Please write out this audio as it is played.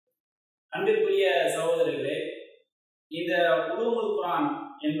அன்பிற்குரிய சகோதரர்களே, இந்த உலூமுல் குர்ஆன்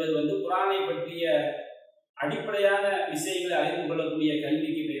என்பது குர்ஆனை பற்றிய அடிப்படையான விஷயங்களை அறிந்து கொள்ளக்கூடிய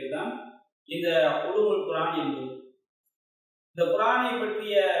கல்விக்கு பெயர் தான் இந்த உலூமுல் குர்ஆன் என்பது. இந்த குர்ஆனை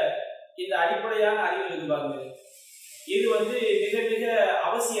பற்றிய இந்த அடிப்படையான அறிவு இருப்பாங்க, இது மிக மிக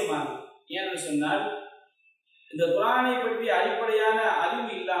அவசியமானது. ஏன்னு சொன்னால், இந்த குர்ஆனை பற்றிய அடிப்படையான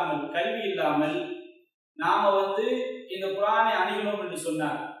அறிவு இல்லாமல், கல்வி இல்லாமல் நாம இந்த குர்ஆனை அணுகினோம் என்று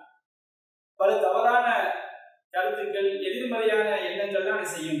சொன்னார் பல தவறான கருத்துக்கள், எதிர்மறையான எண்ணங்கள் தான்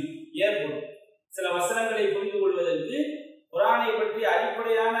செய்யும் ஏற்படும். சில வசனங்களை புரிந்து கொள்வதற்கு குர்ஆனை பற்றிய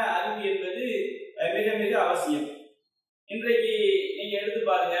அடிப்படையான அறிவு என்பது மிக மிக அவசியம். இன்றைக்கு நீங்க எடுத்து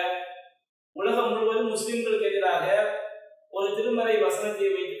பாருங்க, உலகம் முழுவதும் முஸ்லிம்களுக்கு எதிராக ஒரு திருமறை வசனத்தை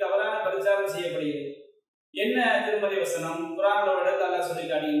வைத்து தவறான பிரச்சாரம் செய்யப்படுகிறது. என்ன திருமறை வசனம்? குர்ஆன்ல அல்லாஹ் சொல்லி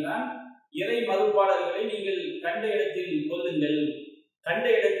காட்டுகின்றான், இறை மறுப்பாளர்களை நீங்கள் கண்ட இடத்தில் கொல்லுங்கள், கண்ட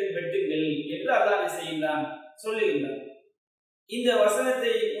இடத்தில் வெட்டுங்கள் என்று அல்லாஹ் செய்கின்றான், சொல்லுகின்றான். இந்த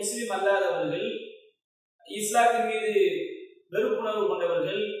வசனத்தை முஸ்லிம் அல்லாதவர்கள், இஸ்லாத்தின் மீது வெறுப்புணர்வு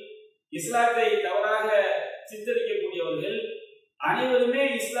கொண்டவர்கள், இஸ்லாத்தை தவறாக சித்தரிக்கக்கூடியவர்கள் அனைவருமே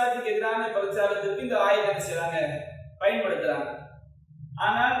இஸ்லாத்துக்கு எதிரான பிரச்சாரத்திற்கு இந்த ஆயத்தை செய்றாங்க, பயன்படுத்துறாங்க.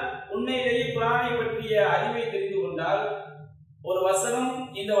 ஆனால் உண்மையிலேயே குர்ஆனை பற்றிய அறிவை தெரிந்து கொண்டால், ஒரு வசனம்,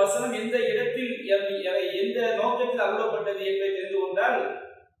 இந்த வசனம் எந்த இடத்தில் எந்த நோக்கத்தில் அருளப்பட்டது என்பதை தெரிந்து கொண்டால்,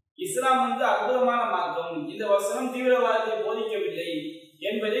 இஸ்லாம் அற்புதமான மார்க்கம், இந்த வசனம் தீவிரவாதத்தை போதிக்கவில்லை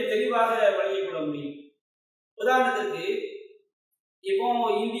என்பதை தெளிவாக வழங்கிக் கொள்ள முடியும். உதாரணத்திற்கு, இப்போ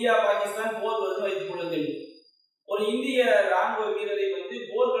இந்தியா பாகிஸ்தான் போர் வருது வைத்துக் கொள்ளுங்கள். ஒரு இந்திய ராணுவ வீரரை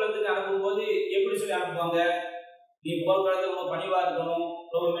போர்க்களத்துக்கு அனுப்பும் போது எப்படி சொல்லி அனுப்புவாங்க? நீ போர்க்களத்தில் ரொம்ப பணிவா இருக்கணும்,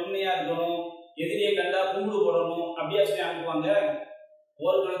 ரொம்ப மென்மையா இருக்கணும், எதிரியை கண்டா கும்பிடு போடணும், அப்படியா சொல்லி அனுப்புவாங்க?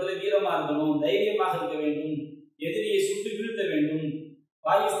 போர்க்களத்துல வீரமா இருக்கணும், தைரியமாக இருக்க வேண்டும், எதிரியை சுட்டு வீழ்த்த வேண்டும்,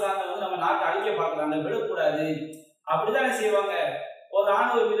 பாகிஸ்தான் நம்ம நாட்டை அழிக்க பார்க்கறாங்க, விடக்கூடாது, அப்படிதான் செய்வாங்க. ஒரு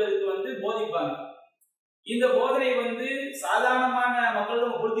ராணுவ வீரருக்கு போதிப்பாங்க. இந்த போதனை சாதாரணமான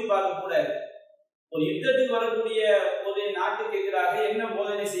மக்களிடம் பொருத்தி பார்க்க கூடாது. ஒரு யுத்தத்துக்கு வரக்கூடிய ஒரு நாட்டுக்கு எதிராக என்ன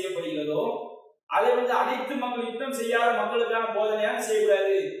போதனை செய்யப்படுகிறதோ அதை அனைத்து மக்கள், யுத்தம் செய்யாத மக்களுக்கான போதனையாக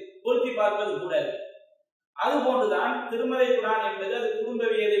செய்யக்கூடாது, பொருத்தி பார்ப்பது கூடாது. அது போன்றுதான் திருமறை குர்ஆன் என்பது அது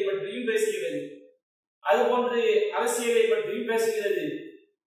குடும்பவியலை பற்றியும் பேசுகிறது, அதுபோன்று அரசியலை பற்றியும் பேசுகிறது,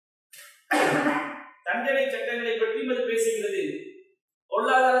 தண்டனை சட்டங்களை பற்றியும் அது பேசுகிறது,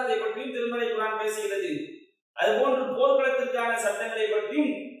 பொருளாதாரத்தை பற்றியும் திருமறை குர்ஆன் பேசுகிறது, அதுபோன்று போர்க்களத்திற்கான சட்டங்களை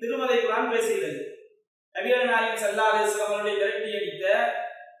பற்றியும் திருமறை குர்ஆன் பேசுகிறது. நபிகள் நாயகம் ஸல்லல்லாஹு அலைஹி வஸல்லம் அவர்களை விரட்டி அடித்த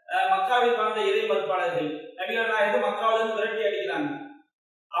மக்காவில் வாழ்ந்த இறை மறுப்பாளர்கள், நபிகள் நாயகம் மக்காவிலிருந்து விரட்டி அடிக்கிறாங்க.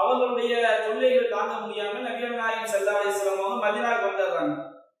 அவங்களுடைய தொல்லைகள் தாங்க முடியாமல் நபிகள் நாயகம் ஸல்லல்லாஹு அலைஹி வஸல்லம் அவங்க மதீனாவுக்கு வந்துடுறாங்க.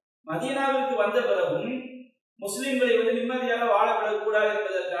 மதீனாவிற்கு வந்த பிறகும் முஸ்லிம்களை நிம்மதியாக வாழவிடக்கூடாது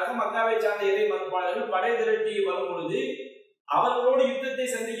என்பதற்காக மக்காவை சார்ந்த இறை மறுப்பாளர்கள் படை திரட்டி வரும் பொழுது, அவர்களோடு யுத்தத்தை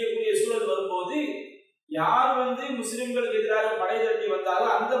சந்திக்கக்கூடிய சூழல் வரும்போது, யார் முஸ்லிம்களுக்கு எதிராக படை திரட்டி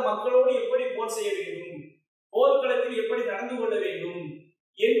வந்தாலும் அந்த மக்களோடு எப்படி போர் செய்ய வேண்டும், போர்க்களத்தில் எப்படி நடந்து கொள்ள வேண்டும்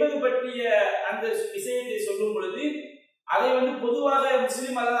என்பது பற்றிய அந்த விஷயத்தை சொல்லும் பொழுது, அதை பொதுவாக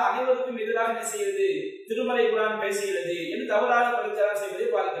முஸ்லிம் அல்லாத அனைவருக்கும் எதிராக என்ன செய்கிறது, திருமறை குர்ஆன் பேசுகிறது என்று தவறாக பிரச்சாரம் செய்வதை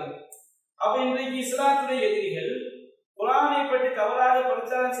பார்க்கிறோம். அப்ப இன்றைக்கு இஸ்லாத்துடைய எதிரிகள் குர்ஆனை பற்றி தவறாக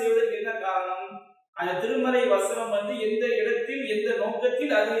பிரச்சாரம் செய்வதற்கு என்ன காரணம்? அந்த திருமறை வசனம் எந்த இடத்தில், எந்த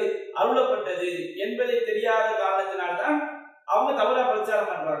நோக்கத்தில் அது அருளப்பட்டது என்பதை தெரியாத காரணத்தினால்தான் அவங்க தவறா பிரச்சாரம்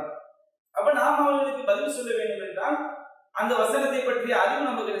பண்றாங்க. அப்ப நாம் அவர்களுக்கு பதில் சொல்ல வேண்டும் என்றால், அந்த வசனத்தை பற்றிய அறிவு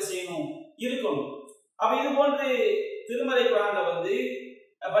நமக்கு என்ன செய்யணும், இருக்கணும். அப்ப இது போன்று திருமறை குர்ஆன்ல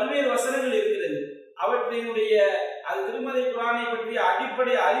பல்வேறு வசனங்கள் இருக்கிறது. அவற்றினுடைய அது திருமறை குர்ஆனை பற்றிய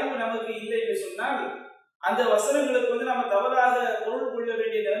அடிப்படை அறிவு நமக்கு இல்லை என்று சொன்னால், அந்த வசனங்களுக்கு நம்ம தவறாக பொருள் கொள்ள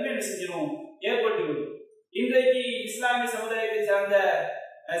வேண்டிய நிலைமை என்ன செஞ்சிடும், ஏற்பட்டுவிடும். இன்றைக்கு இஸ்லாமிய சமுதாயத்தை சார்ந்த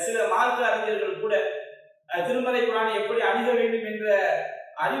சில மார்க்க அறிஞர்கள் கூட திருமறை குர்ஆனை எப்படி அணுக வேண்டும் என்ற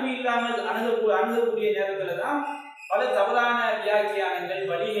அறிவு இல்லாமல் அணுகக்கூடிய நேரத்துல தான் பல தவறான வியாக்கியானங்கள்,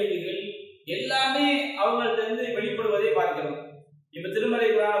 வழிகேடுகள் எல்லாமே அவங்கள்ட்ட வெளிப்படுவதை பார்க்கிறோம். இப்ப திருமறை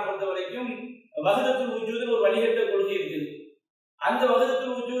குர்ஆனை பொறுத்த வரைக்கும் வஹ்தத்துல் வஜூத் ஒரு வழிகட்ட கொள்கை இருக்குது. அந்த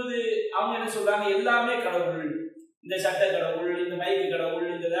வஹ்தத்துல் வஜூத் அவங்க என்ன சொல்றாங்க, எல்லாமே கடவுள், இந்த சட்ட கடவுள், இந்த மைக்கு கடவுள்,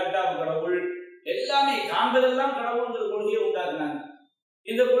 இந்த லேப்டாப் கடவுள், எல்லாமே காண்பதெல்லாம் கடவுள்ங்கிற கொள்கையை உண்டாக்குனாங்க.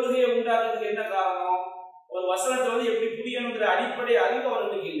 இந்த கொள்கையை உண்டாக்குறதுக்கு என்ன காரணம்? ஒரு வசனத்தை எப்படி புரியணுங்கிற அடிப்படை அறிவு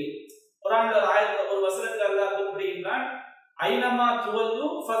அவர்களுக்கு இல்லை. குர்ஆன்ல ஒரு வசனத்தை அல்லாஹ் குறிப்பிடுகின்றான், ஐனமா துவல்லு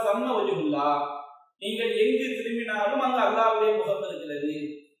ஃபஸம்ம வஜ்ஹுல்லாஹ், நீங்கள் எங்கு திரும்பினாலும் அங்கு அல்லாஹ்வுடைய முகம் இருக்கிறது.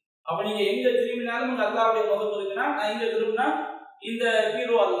 அப்ப நீங்க எங்க திரும்பினாலும் அங்கு அல்லாஹ்வுடைய முகம் இருக்குன்னா, நான் இங்க திரும்பினா இந்த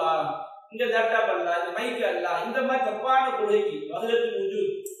ஹீரோ அல்லாஹ், இந்த லேப்டாப் அல்லாஹ், இந்த மைக் அல்லாஹ், இந்த மாதிரி தப்பான கொள்கைக்கு வஹ்தத்துல்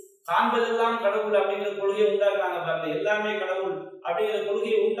வஜூத் காண்பதெல்லாம் கடவுள் அப்படிங்கிற கொள்கையை உண்டாக்குறாங்க பாருங்க. எல்லாமே கடவுள் அப்படிங்கிற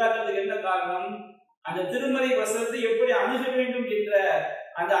கொள்கையை உண்டாக்குறதுக்கு என்ன காரணம்? அந்த திருமறை வசனத்தை எப்படி அணுக வேண்டும் என்ற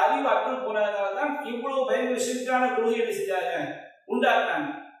அந்த அறிவு அற்று போனதுனாலதான் இவ்வளவு பயங்கர சிறுக்கான கொள்கைகளை செஞ்சாங்க, உண்டாக்குறாங்க.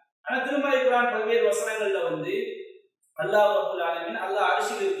 ஆனா திருமறை குர்ஆன் பல்வேறு வசனங்கள்ல அல்லாஹ் ரப்பல் ஆலமீன் அல்லாஹ்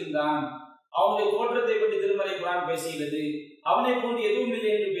அர்ஷில் இருக்கின்றான், அவனுடைய தோற்றத்தை பற்றி திருமறை குர்ஆன் பேசுகிறது, அவனை போன்று எதுவும்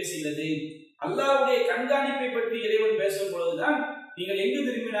இல்லை என்று பேசுகிறது. அல்லாஹ்வுடைய கண்காணிப்பை பற்றி இறைவன் பேசும் பொழுதுதான் நீங்கள் எங்கு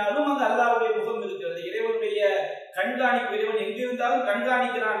திரும்பினாலும் அங்கு அல்லாஹ்வுடைய முகம் இருக்கிறது. இறைவனுடைய கண்காணிப்பு, இறைவன் எங்கிருந்தாலும்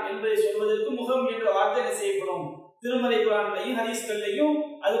கண்காணிக்கிறான் என்பதை சொல்வதற்கு முகம் என்ற வார்த்தை செய்யப்படும். திருமறை குர்ஆன்லையும் ஹதீஸ்கள்லையும்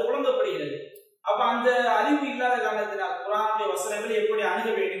அது புழங்கப்படுகிறது. அப்ப அந்த அறிவு இல்லாத காரணத்தினால் குர்ஆனுடைய வசனங்களை எப்படி அணுக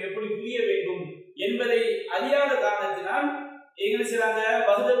வேண்டும், எப்படி புரிய வேண்டும் என்பதை அறியாத காரணத்தினால் எங்களை செய்றாங்க,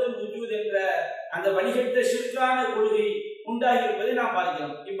 வஹ்தத்துல் வஜூத் என்ற அந்த வழிகட்ட ஷிர்கான கொள்கை உண்டாகி இருப்பதை நாம்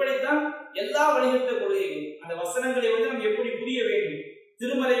பார்க்கிறோம். இப்படித்தான் எல்லா வழிகட்ட கொள்கைகளும் அந்த வசனங்களை நாம் எப்படி புரிய வேண்டும்,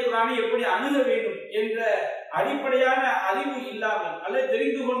 திருமறை குர்ஆனை எப்படி அணுக வேண்டும் என்ற அடிப்படையான அறிவு இல்லாமல் அல்லது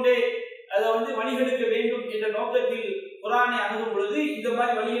தெரிந்து கொண்டே அதை வழிகெடுக்க வேண்டும் என்ற நோக்கத்தில் குர்ஆனை அணுகும் பொழுது இந்த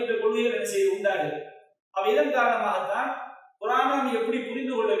மாதிரி வழிகட்ட கொள்கைகள் என்ன செய்து உண்டாகுது. அப்ப இதன் காரணமாகத்தான் குர்ஆனை எப்படி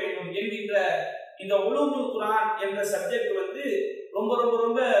புரிந்து கொள்ள வேண்டும் என்கின்ற இந்த உலூமுல் குர்ஆன் என்ற சப்ஜெக்ட் ரொம்ப ரொம்ப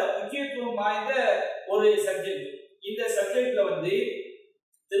ரொம்ப முக்கியத்துவம் வாய்ந்த ஒரு சப்ஜெக்ட். இந்த சப்ஜெக்ட்ல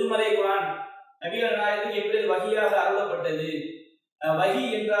திருமறை குர்ஆன் நபிகள் நாயகத்துக்கு எப்படி வஹியாக அருளப்பட்டது, வஹி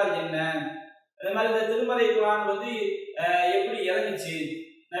என்றால் என்ன, அதே மாதிரி இந்த திருமறை குர்ஆன் எப்படி இறங்குச்சு,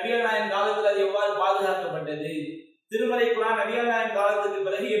 நபிகள் நாயகம் காலத்தில் அது எவ்வாறு பாதுகாக்கப்பட்டது, திருமறை குர்ஆன் நபிகள் நாயகம் காலத்துக்கு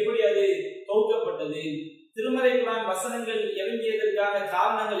பிறகு எப்படி அது தொகுக்கப்பட்டது, திருமறை குர்ஆன் வசனங்கள் இறங்கியதற்கான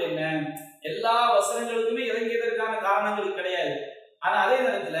காரணங்கள் என்ன. எல்லா வசனங்களுக்குமே இறங்கியதற்கான காரணங்கள் கிடையாது. ஆனா அதே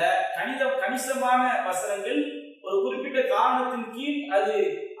நேரத்துல கணிசமான வசனங்கள் ஒரு குறிப்பிட்ட காரணத்தின் கீழ் அது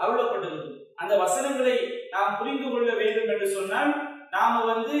அருளப்பட்டது. அந்த வசனங்களை நாம் புரிந்து கொள்ள வேண்டும் என்று சொன்னால் நாம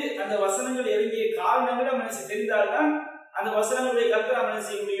அந்த வசனங்கள் இறங்கிய காரணங்களை மனசு தெரிந்தால்தான் அந்த வசனங்களுடைய கருத்தை நாம்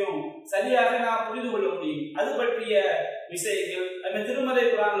செய்ய முடியும், சரியாக நாம் புரிந்து கொள்ள முடியும். அது பற்றிய விஷயங்கள் அந்த திருமறை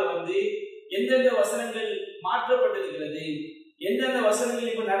குர்ஆன்ல எந்தெந்த வசனங்கள் மாற்றப்பட்டிருக்கிறது, எந்தெந்த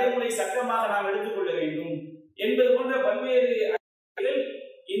வசனங்கள் இப்ப நடைமுறை சட்டமாக நாம் எடுத்துக்கொள்ள வேண்டும் என்பது போன்ற பல்வேறு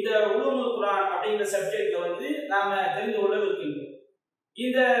இந்த உலூமுல் குர்ஆன் அப்படிங்கிற சப்ஜெக்ட்ல நாம தெரிந்து கொள்ள இருக்கின்றோம்.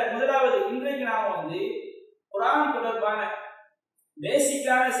 இந்த முதலாவது இன்றைக்கு நாம குர்ஆன் தொடர்பான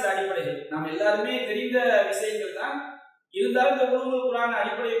பேசிக்கான சில அடிப்படைகள் நாம் எல்லாருமே தெரிந்த விஷயங்கள் தான். இருந்தாலும் இந்த உலூமுல் குர்ஆன்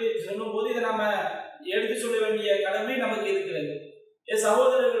அடிப்படையில் சொல்லும் போது இதை நாம எடுத்து சொல்ல வேண்டிய கடமை நமக்கு இருக்கிறது.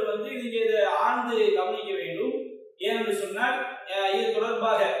 சகோதரர்கள் நீங்க இதை ஆழ்ந்து கவனிக்க வேண்டும். ஏனென்று சொன்னால் இது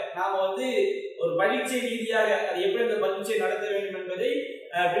தொடர்பாக நாம ஒரு பரீட்சை ரீதியாக அது எப்படி அந்த பரீட்சை நடத்த வேண்டும் என்பதை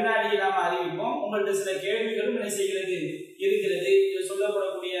பின்னாடி நாம அறிவிப்போம். உங்கள்கிட்ட சில கேள்விகளும் என்ன செய்கிறது இருக்கிறது. இது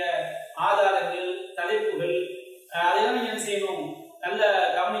சொல்லப்படக்கூடிய ஆதாரங்கள், தலைப்புகள், அதெல்லாம் நீங்க என்ன செய்யணும், நல்ல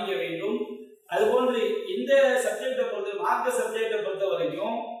கவனிக்க வேண்டும். அதுபோன்று இந்த சப்ஜெக்டை மார்க்க சப்ஜெக்டை பொறுத்த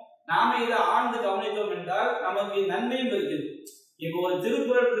வரைக்கும் நாம இதை ஆழ்ந்து கவனித்தோம் என்றால் நமக்கு நன்மையும் இருக்குது. இப்போ ஒரு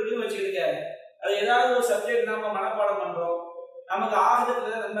திருக்குறள் இருக்குன்னு வச்சுக்கிடுங்க, அது ஏதாவது ஒரு சப்ஜெக்ட் நாம மனப்பாடம் பண்றோம், நமக்கு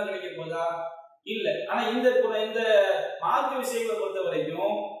ஆகத்துல நன்மை கிடைக்க போதா? இல்லை. ஆனா இந்த மார்க்க விஷயங்களை பொறுத்த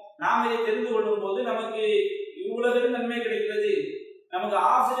வரைக்கும் நாம இதை தெரிந்து கொள்ளும் போது நமக்கு இவ்வளவு நன்மை கிடைக்கிறது, நமக்கு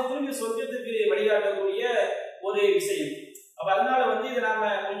ஆசிரியத்திலும் இந்த சொர்க்கத்துக்கு வழிகாட்டக்கூடிய ஒரு விஷயம். அப்ப அதனால இதை நாம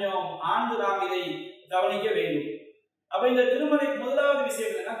கொஞ்சம் ஆழ்ந்து நாம் இதை கவனிக்க வேண்டும். அப்ப இந்த திருமறை முதலாவது விஷயம்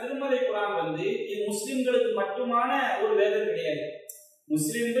என்னன்னா, திருமறை குர்ஆன் இது முஸ்லிம்களுக்கு மட்டுமான ஒரு வேதம் கிடையாது.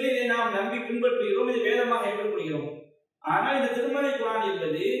 முஸ்லிம்கள் இதை நாம் நம்பி பின்பற்றுகிறோம், இது வேதமாக ஏற்றுக்கொள்கிறோம். ஆனால் இந்த திருமறை குர்ஆன்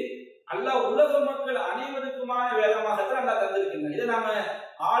என்பது அல்லாஹ் உலக மக்கள் அனைவருக்குமான வேதமாகத்தான் அல்லாஹ் தந்திருக்கின்றார். இதை நாம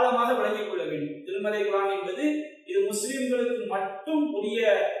ஆழமாக விளங்கிக் கொள்ள வேண்டும். திருமறை குர்ஆன் என்பது இது முஸ்லிம்களுக்கு மட்டும் உரிய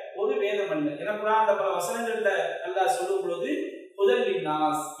ஒரு வேதம் அல்ல. ஏன்னா குர்ஆன்ல பல வசனங்கள்ல அல்லாஹ் சொல்லும் பொழுது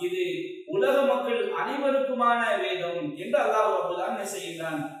முதல்லின்னாஸ், இது உலக மக்கள் அனைவருக்குமான வேதம் என்று அல்லாஹ் ரப்பல் ஆலமீன்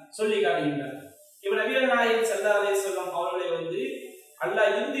செய்கின்றான், சொல்லி காட்டுகின்றான். இப்ப நபிகள் நாயகம் ஸல்லல்லாஹு அலைஹி வஸல்லம் அவர்களை அல்லாஹ்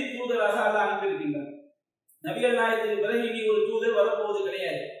இறுதி தூதராக அல்லாஹ் அனுப்பியிருக்கின்றார். நபிகள் நாயகத்துக்கு பிறகு இனி ஒரு தூதர் வரப்போவது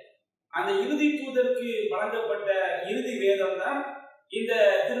கிடையாது. அந்த இறுதி தூதருக்கு வழங்கப்பட்ட இறுதி வேதம் தான் இந்த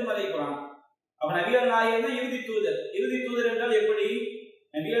திருமறை குர்ஆன். அப்ப நபிகள் நாயகம் தான் இறுதி தூதர். இறுதி தூதர் என்றால் எப்படி?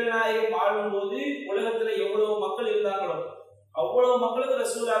 நபிகள் நாயகம் வாழும் போது உலகத்துல எவ்வளவு மக்கள் இருந்தாங்களோ அவ்வளவு மக்களுக்கு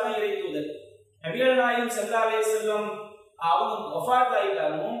ரசூலா தான் இறை தூதர். நபிகள் நாயகம் ஸல்லல்லாஹு அலைஹி வஸல்லம் அவங்க வஃபாத்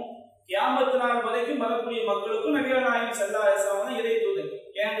ஆயிட்டாலும் கியாமத் நாள் வரைக்கும் வரக்கூடிய மக்களுக்கும் நபிகள் நாயகம் ஸல்லல்லாஹு அலைஹி வஸல்லம் தான் இறை தூதர்.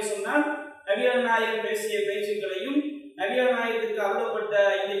 ஏன்னு சொன்னால் நபிகள் நாயகம் பேசிய பேச்சுக்களையும் நபிகள் நாயகத்துக்கு அருளப்பட்ட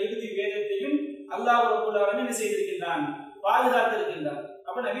இந்த இறுதி வேதத்தையும் அல்லாஹ் ரப்பல் ஆலமீன் என்ன செய்திருக்கின்றான், பாதுகாத்திருக்கின்றான்.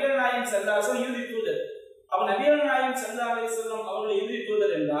 அப்ப நபிகள் நாயகம் ஸல்லல்லாஹு அலைஹி வஸல்லம் இறுதி தூதர். அப்ப நபிகள் நாயகம் ஸல்லல்லாஹு அலைஹி வஸல்லம் அவர்கள் இறுதி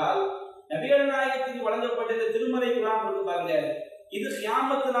தூதர் என்றால் நபிகள் நாயகத்துக்கு வழங்கப்பட்ட இந்த திருமறை குர்ஆன் இருக்கு பாருங்க, இது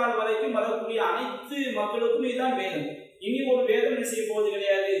கியாமத்து நாள் வரைக்கும் வரக்கூடிய அனைத்து மக்களுக்கும் இதுதான் வேதம். இனி ஒரு வேதம் என்ன செய்ய போவது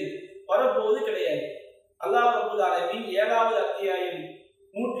கிடையாது, வரப்போவது கிடையாது. அல்லாஹ் ரப்பல் ஆலமீன் 7வது அத்தியாயம்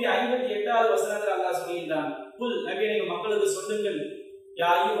 158வது வசனத்தில் அல்லாஹ் சொல்கின்றான், குல் நபியே நீங்கள் மக்களுக்கு சொல்லுங்கள், யா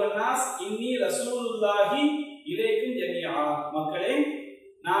அய்யுஹன் நாஸ் இன்னி ரசூலுல்லாஹி இலைக்கும் ஜமீஆ, மக்களே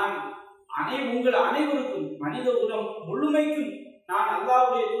நான் உங்கள் அனைவருக்கும் மனித குலம் முழுமைக்கும் நான்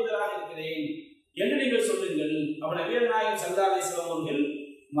அல்லாஹ்வுடைய தூதராக இருக்கிறேன் என்று நீங்கள் சொல்லுங்கள். அவன் நபிகள் நாயகம் ஸல்லல்லாஹு அலைஹி வஸல்லம் அவர்கள்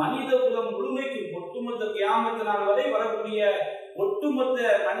மனித குலம் முழுமைக்கும் ஒட்டுமொத்த கியாமத் நாள் வரை வரக்கூடிய ஒட்டுமொத்த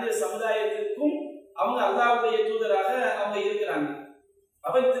மனித சமுதாயத்திற்கும் அவங்க அல்லாஹ்வுடைய தூதராக அவங்க இருக்கிறாங்க.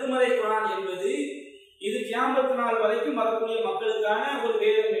 அப்ப திருமறை குர்ஆன் என்பது இது கியாமத் நாள் வரைக்கும் வரக்கூடிய மக்களுக்கான ஒரு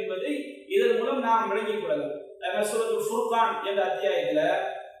வேதம் என்பதை இதன் மூலம் நாம் விளங்கிக் கொள்ளலாம். சூரத்துல் ஃபுர்கான் என்ற அத்தியாயத்துல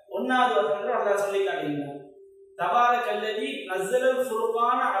 1வது வசனத்தில் அல்லாஹ் சொல்லி காட்டுகிறார், தபாரக்கல்லதி நஸ்ஸலல்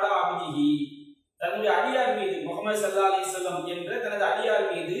ஃபுர்கான அலா அப்திஹி, தன்னுடைய அடியார் மீது முஹம்மது ஸல்லல்லாஹு அலைஹி வஸல்லம் என்ற தனது அடியார்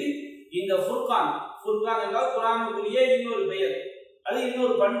மீது இந்த ஃபுர்கான் என்றால் குர்ஆனுக்குரிய இன்னொரு பெயர், அது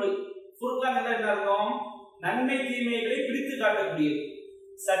இன்னொரு பண்பு. ஃபுர்கான் என்றால் என்ன அர்த்தம்? நன்மை தீமைகளை பிரித்து காட்டக்கூடியது,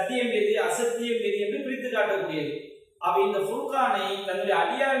 சத்தியம் எது அசத்தியம் எது என்று பிரித்து காட்டக்கூடியது. அப்ப இந்த ஃபுர்கானை தன்னுடைய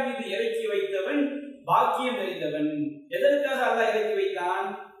அடியார் மீது இறக்கி வைத்தவன் பாக்கியம் நிறைந்தவன். எதற்காக அல்லாஹ் இறக்கி வைத்தான்?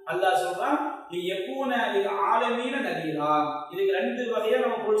 அல்லாஹ் சொல்றான், நீ எப்பூன ஆலமீன நதீரா. இதுக்கு 2 வகையா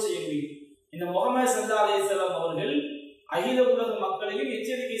நம்ம பொருள் செய்ய முடியும். இந்த முஹம்மது ஸல்லல்லாஹு அலைஹி வஸல்லம் அவர்கள் அகில உலக மக்களையும்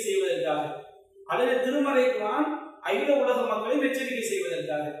எச்சரிக்கை செய்வதற்காக, அல்லது திருமறை குர்ஆன் அகில உலக மக்களையும் எச்சரிக்கை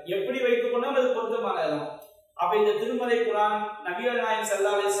செய்வதற்காக எப்படி வைத்துக் கொண்டால் அது பொருத்தமானதுதான். அப்ப இந்த திருமறை குர்ஆன் நபிகள் நாயகம்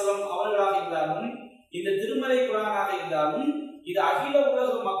ஸல்லல்லாஹு அலைஹி வஸல்லம் அவர்களாக இருந்தாலும், இந்த திருமறை குர்ஆனாக இருந்தாலும், இது அகில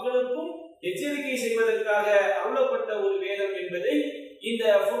உலக மக்களுக்கும் எச்சரிக்கை செய்வதற்காக அருளப்பட்ட ஒரு வேதம் என்பதை இந்த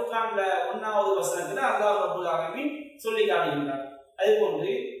ஃபுர்கான்ல 1வது வசனத்துல அல்லாஹ் ரப்பல் ஆலமீன் சொல்லி காட்டுகின்றார். அதே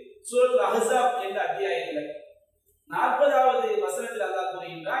போன்று சூரத்துல் அஹ்ஸாப் என்ற அத்தியாயத்தில் 40வது வசனத்தில் அல்லாஹ்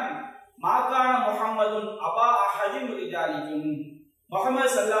கூறுகின்றான், மாகான முஹம்மதுன் அபா அஹதின் ரிஜாலிக்கும்,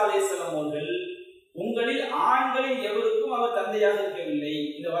 முஹம்மது ஸல்லல்லாஹு அலைஹி வஸல்லம் அவர்கள் உங்களில் ஆண்களில் எவருக்கும் அவர் தந்தையாக இருக்கவில்லை.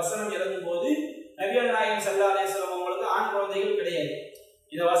 இந்த வசனம் இறங்கும் போது நபிகள் நாயகம் ஸல்லல்லாஹு அலைஹி வஸல்லம் அவங்களுக்கு ஆண் குழந்தைகள் கிடையாது.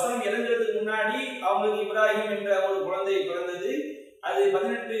 இந்த வசனம் இறங்குறதுக்கு முன்னாடி அவங்களுக்கு இப்ராஹிம் என்ற ஒரு குழந்தை பிறந்தது. அது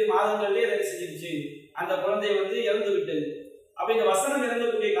 18 மாதங்களிலே அதை செஞ்சிருச்சு. அந்த குழந்தை இறந்து விட்டது. அப்ப இந்த வசனம்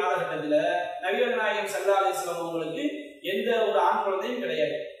இறங்கக்கூடிய காலகட்டத்தில் நபிகள் நாயகம் ஸல்லல்லாஹு அலைஹி வஸல்லம் அவங்களுக்கு எந்த ஒரு ஆண் குழந்தையும்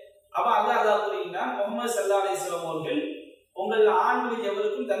கிடையாது. அப்ப அல்லாஹ் கூறுகின்றான், முஹம்மது ஸல்லல்லாஹு அலைஹி வஸல்லம் அவர்கள் உங்கள் ஆண்களில்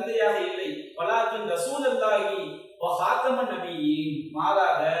எவருக்கும் தந்தையாக இல்லை, வலாக்கின் ரசூலுல்லாஹி வ ஹாத்தமன் நபியீன்,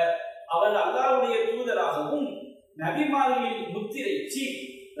 மாறாக அவர் அல்லாஹ்வுடைய தூதராகவும் நபிமார்களின் முத்திரை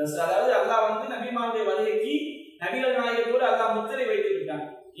அதாவது அல்லாஹ் நபிமாருடைய வருகைக்கு நபிகள் நாயகத்தோடு அல்லாஹ் முத்திரை வைத்து விட்டான்.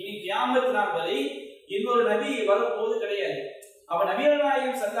 இனி கியாமத் நாள் வரை இன்னொரு நபி வரப்போவது கிடையாது. அவ நபிகள்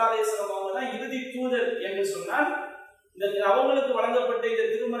நாயகம் ஸல்லல்லாஹு அலைஹி வஸல்லம் அவங்க தான் இறுதி தூதர் என்று சொன்னால், இந்த அவங்களுக்கு வழங்கப்பட்ட இந்த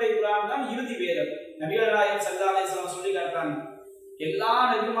திருமறை குர்ஆன் தான் இறுதி வேதம். நபிகள் நாயகம் ஸல்லல்லாஹு அலைஹி வஸல்லம் சொல்லி காட்டுறாங்க, எல்லா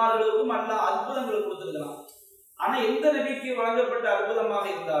நபிமார்களுக்கும் அல்லாஹ் அற்புதங்களை கொடுத்திருக்கிறான். ஆனா எந்த நபிக்கு வழங்கப்பட்ட அற்புதமாக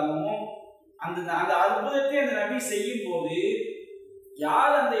இருந்தாலும் அந்த அற்புதத்தை அந்த நபி செய்யும் போது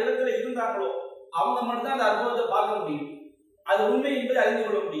யார் அந்த இடத்துல இருந்தாங்களோ அவங்க மட்டும்தான் அந்த அற்புதத்தை பார்க்க முடியும். அது உண்மை என்பதை அறிந்து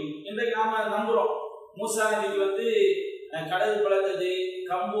கொள்ள முடியும். இன்றைக்கு நாம நம்புறோம், மூசா நபிக்கு கடல் பிளந்தது,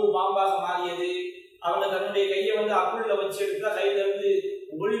 கம்பு பாம்பாக மாறியது, அவங்க தன்னுடைய கையை அப்புள்ள வச்சு எடுத்தா கையில இருந்து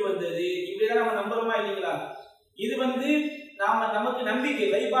ஒளி வந்தது, இப்படிதான் நம்ம நம்புறோமா இல்லைங்களா? இது நமக்கு நம்பிக்கை,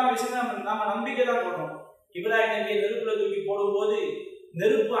 லைஃபான விஷயம் நாம நம்பிக்கை தான் போடுறோம். இப்ராஹிம் நபியை நெருப்புல தூக்கி போடும்போது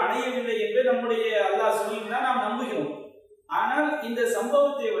நெருப்பு அணையவில்லை என்று நம்முடைய அல்லாஹ் சொல்லினா நாம் நம்புகிறோம். ஆனால் இந்த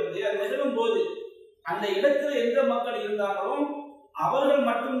சம்பவத்தை அது நிகழும் போது அந்த இடத்துல எந்த மக்கள் இருந்தாங்களோ அவர்கள்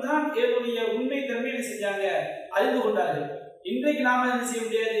மட்டும்தான் என்னுடைய உண்மை தன்மையை செஞ்சாங்க, அறிந்து கொண்டார்கள். இன்றைக்கு நாம என்ன செய்ய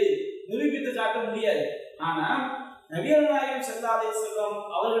முடியாது, நிரூபித்து காட்ட முடியாது. ஆனா நபிகள் நாயகம் ஸல்லல்லாஹு அலைஹி வஸல்லம்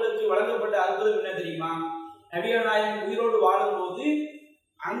அவர்களுக்கு வழங்கப்பட்ட அற்புதம் என்ன தெரியுமா? நபிகள் நாயகம் உயிரோடு வாழும்போது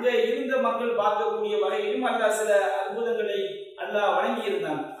அங்க இருந்த மக்கள் பார்க்கக்கூடிய வகையிலும் அல்லாஹ் சில அற்புதங்களை அல்லாஹ் வழங்கி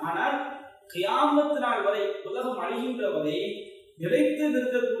இருந்தான். ஆனால் கியாமத் நாள் வரை, உலகம் அழிகின்ற வரை நிலைத்து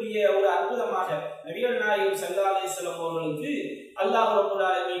நிற்கக்கூடிய ஒரு அற்புதமாக நபிகள் நாயகம் ஸல்லல்லாஹு அலைஹி வஸல்லம் அவர்களுக்கு அல்லாஹ் ரப்பல்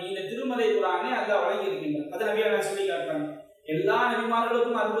ஆலமீன் இந்த திருமறை குர்ஆனை அல்லாஹ் வழங்கி இருக்கின்றார். அதை நபிகள் நாயகம் சொல்லி காட்டுறாங்க, எல்லா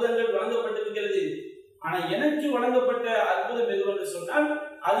நபிமார்களுக்கும் அற்புதங்கள் வழங்கப்பட்டிருக்கிறது, ஆனா எனக்கு வழங்கப்பட்ட அற்புதம் எதுவென்று சொன்னால்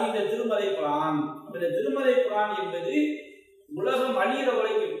அது இந்த திருமறை குர்ஆன். இந்த திருமறை குர்ஆன் என்பது உலகம்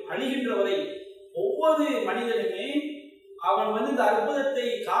அழிகின்ற வரை ஒவ்வொரு மனிதனுமே அவன் இந்த அற்புதத்தை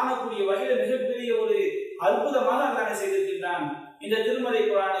காணக்கூடிய வகையில மிகப்பெரிய ஒரு அற்புதமாக அல்லாஹ் செய்திருக்கின்றான். இந்த திருமறை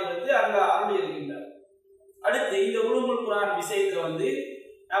குர்ஆனை அல்லாஹ் அருளி இருக்கின்றார். அடுத்து இந்த உலூமுல் குர்ஆன் விஷயத்துல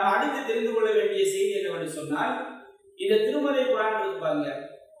நாம் அடுத்து தெரிந்து கொள்ள வேண்டிய செய்தி என்னவென்று சொன்னால், இந்த திருமறை குர்ஆன் பாருங்க,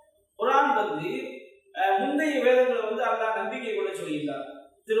 குர்ஆன் முந்தைய வேதங்களை வந்து அல்லாஹ் நம்பிக்கை கொள்ள சொல்கிறார்.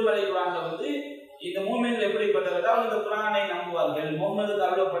 திருமறை குர்ஆன்ல வந்து இந்த மூமின்கள் எப்படிப்பட்டவர்கள், இந்த குர்ஆனை நம்புவார்கள், முஹம்மதுக்கு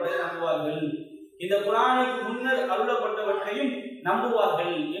அருளப்பட்டதை நம்புவார்கள், இந்த குர்ஆனுக்கு முன்னர் அருளப்பட்டவற்றையும்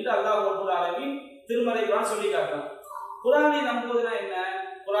நம்புவார்கள் என்று அல்லாஹ் ரப்பல் ஆலமீன் திருமறை குர்ஆன் சொல்லி காட்டுறான். குர்ஆனை நம்புவதுனா என்ன?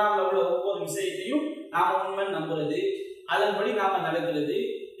 குர்ஆன்ல உள்ள ஒவ்வொரு விஷயத்தையும் நாம உண்மை நம்புறது, அதன்படி நாம நடக்கிறது,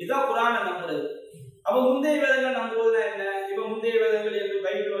 இதுதான் குர்ஆனை நம்புறது. அப்ப முந்தைய வேதங்கள் நம்புவதுனா என்ன? இப்ப முந்தைய வேதங்கள் என்று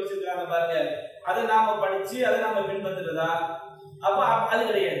பைபிள் வச்சிருக்காங்க பாருங்க, அதை நாம படிச்சு அதை நாம பின்பற்றுறதா? அப்ப அது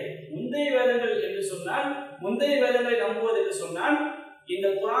கிடையாது. முந்தைய வேதங்கள் என்று சொன்னால், முந்தைய வேதங்களை நம்புவது என்று சொன்னால், இந்த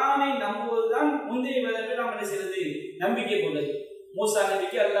குர்ஆனை நம்புவதுதான் முந்தைய வேதங்களை நாம் என்ன செய்யறது? நம்பிக்கை கொண்டது. மூசா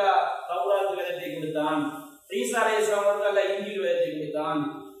நபிக்கு அல்லாஹ் தௌராத் வேதத்தை கொடுத்தான், ஈசா அலைஹிஸ்ஸலாம் அவர்களுக்கு அல்லாஹ் இன்ஜீல் வேதத்தை கொடுத்தான்,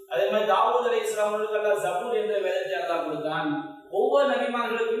 அதே மாதிரி தாவூத் அலைஹிஸ்ஸலாம் அவர்களுக்கு அல்லாஹ் ஜபூர் என்ற வேதத்தை அல்லாஹ் கொடுத்தான். ஒவ்வொரு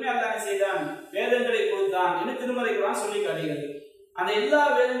நபிமார்களுக்குமே அல்லாஹ் என்ன செய்தான்? வேதங்களை கொடுத்தான் என்று திருமறை குர்ஆன் சொல்லி காட்டுகிறது. அந்த எல்லா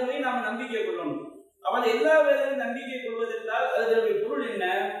வேதங்களையும் நாம் நம்பிக்கை கொள்ளணும். அப்ப அந்த எல்லா வேதங்களையும் நம்பிக்கை கொள்வது என்றால் அதனுடைய பொருள் என்ன?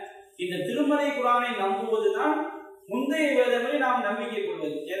 இந்த திருமறை குர்ஆனை நம்புவதுதான் முந்தைய வேதங்களை நாம் நம்பிக்கை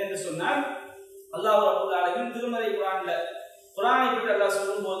கொள்வது. ஏனென்று சொன்னால் அல்லாஹ் ரப்பல் ஆலமீன் திருமறை குர்ஆன்ல குர்ஆனை பற்றி அல்லாஹ்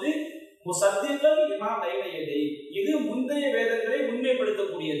சொல்லும்போது முஸத்திகல் லிமா பைன யதை, இது முந்தைய வேதங்களை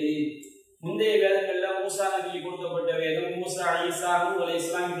உண்மைப்படுத்தக்கூடியது. முந்தைய வேதங்கள்ல மூசா நபிக்கு கொடுக்கப்பட்ட வேதம், மூசா, ஈசா, நூஹ்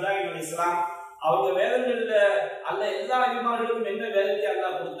அலைஹிஸ்ஸலாம், இப்ராஹிம் அலைஹிஸ்ஸலாம், அவங்க வேதங்கள்ல அல்லாஹ் எல்லா நபிமார்களுக்கும் என்ன வேதத்தை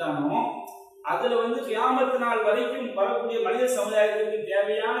அல்லாஹ் கொடுத்தானோ அதுல வந்து கியாமத் நாள் வரைக்கும் வரக்கூடிய மனித சமுதாயத்திற்கு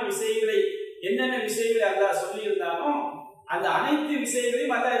தேவையான விஷயங்களை, என்னென்ன விஷயங்களை அல்லாஹ் சொல்லி இருந்தானோ அந்த அனைத்து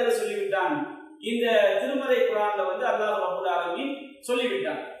விஷயங்களையும் அல்லாஹ் இதுல சொல்லிவிட்டான். இந்த திருமறை குர்ஆன்ல வந்து அல்லாஹ் ரப்பல் ஆலமீன்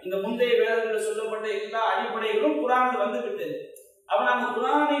சொல்லிவிட்டான். இந்த முந்தைய வேதங்களில் சொல்லப்பட்ட எல்லா அடிப்படைகளும் குர்ஆன்ல வந்து விட்டது. அப்ப நம்ம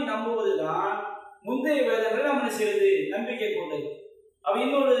குர்ஆனை நம்புவதுதான் முந்தைய வேதங்களை நம்ம என்ன செய்யறது? நம்பிக்கை கொண்டது. அப்ப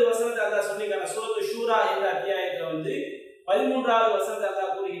இன்னொரு வசனத்தை அல்லாஹ் சொல்லிக்கான சூரத்து ஷூரா என்ற அத்தியாயத்துல வந்து 13வது வசனத்தை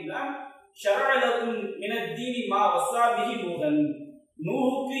அல்லாஹ் கூறுகின்றான், ஷரஅலக்கும் மினத் தீனி மா வஸா பிஹி நூஹன்,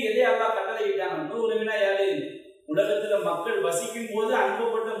 நூஹுக்கு எதை அல்லாஹ் கட்டளையிட்டான்? நூஹ் நபினா யாரு? உலகத்துல மக்கள் வசிக்கும் போது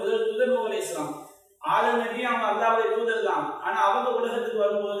அனுப்பப்பட்ட முதல் தூதர் நூஹ் அலைஹிஸ்ஸலாம். ஆதம் நபி அவங்க அல்லாஹ்வுடைய தூதர் தான். ஆனா அவங்க உலகத்துக்கு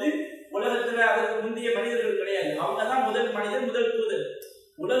வரும்போது உலகத்துல அதற்கு முந்தைய மனிதர்கள் கிடையாது, அவங்க தான் முதல் மனிதர், முதல் தூதர்.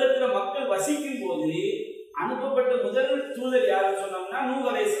 உலகத்துல மக்கள் வசிக்கும் போது அனுப்பப்பட்ட முதல் தூதர் யாருன்னு சொன்னோம்னா நூஹ்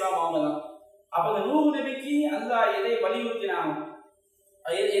அலைஹிஸ்ஸலாம் அவங்க தான். அப்ப அந்த நூஹ் நபிக்கு அல்லாஹ் எதை வலியுறுத்தினானோ,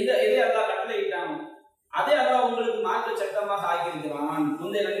 எதை அல்லாஹ் கட்டளையிட்டானோ அதே அல்லாஹ் உங்களுக்கு மார்க்க சட்டமாக ஆக்கியிருக்கிறான்.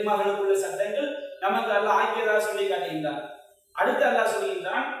 முந்தைய நபிமார்களுக்குள்ள சட்டங்கள் நமக்கு அல்லாஹ் ஆக்கியதாக சொல்லி காட்டுகின்றான். அடுத்து அல்லாஹ்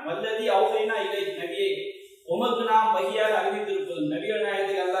சொல்கின்றான், வல்லதி அவுஹைனா இலைக் நபியே, உமக்கு நாம் வஹியாக அறிவித்திருப்பதும், நபிகள்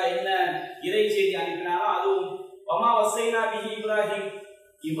நாயகத்துக்கு அல்லாஹ் என்ன இறை செய்தி அனுப்பினானோ அதுவும், வமா வஸைனா பிஹி இப்ராஹிம்,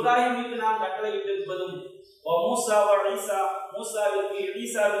 இப்ராஹிமுக்கு நாம் கட்டளையிட்டிருப்பதும், மூசா வ ஈசா, மூசாவிற்கு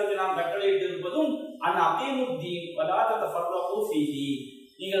ஈசாவிற்கு நாம் கட்டளையிட்டிருப்பதும், அன் அகீமுத்தீன் வலா தஃபர்ரகு ஃபீஹி,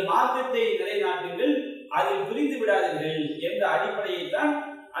 நீங்கள் மார்க்கத்தை நிலைநாட்டுங்கள், அதில் பிரிந்து விடாதீர்கள் என்ற அடிப்படையை தான்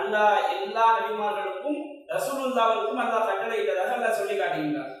அல்லாஹ் எல்லா நபிமார்களுக்கும் ரசூலுல்லாஹ்வுக்கும் அல்லாஹ் கட்டளையிட்டதாக அல்லாஹ் சொல்லி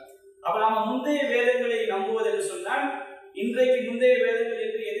காட்டுகின்றார். அப்ப நாம முந்தைய வேதங்களை நம்புவது என்று சொன்னால், இன்றைக்கு முந்தைய வேதங்கள்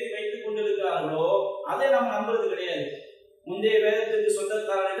என்று எதை வைத்துக் கொண்டிருக்கிறார்களோ அதை நாம் நம்புவது கிடையாது. முந்தைய வேதத்திற்கு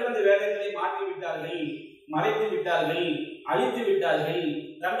சொந்தக்காரர்கள் அந்த வேதங்களை மாற்றி விட்டார்கள், மறைத்து விட்டார்கள், அழித்து விட்டார்கள்,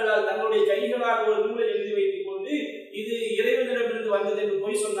 தங்களுடைய கைகளால் ஒரு நூலை எழுதி வைத்துக் கொண்டு இது இறைவனிடமிருந்து வந்தது என்று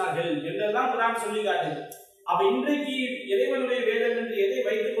பொய் சொன்னார்கள் என்றெல்லாம் குர்ஆன் சொல்லி காட்டுது. அப்ப இன்றைக்கு இறைவனுடைய வேதம் என்று எதை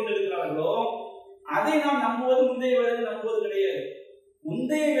வைத்துக் கொண்டிருக்கிறார்களோ அதை நாம் நம்புவது, முந்தைய வேதங்களை நம்புவது கிடையாது.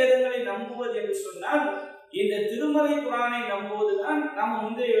 முந்தைய வேதங்களை நம்புவது என்று சொன்னால் இந்த திருமறை குர்ஆனை நம்புவதுதான் நாம்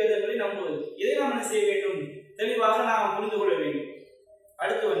முந்தைய வேதங்களை நம்புவது. இதை நாம் என்ன செய்ய வேண்டும்? தெளிவாக நாம் புரிந்து கொள்ள வேண்டும்.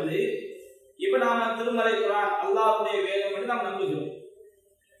 அடுத்து வந்து இப்ப நாம திருமறை குர்ஆன் அல்லாஹ்வுடைய வேதம் என்று நாம் நம்புகிறோம்.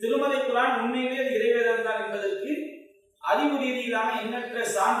 திருமறை குர்ஆன் உண்மையிலேயே இறைவேதம் தான் என்பதற்கு அறிவு ரீதியிலான எண்ணற்ற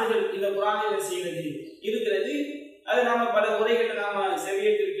சான்றுகள் இந்த குர்ஆனில் செய்கிறது இருக்கிறது. அது நாம பல உரைகளை நாம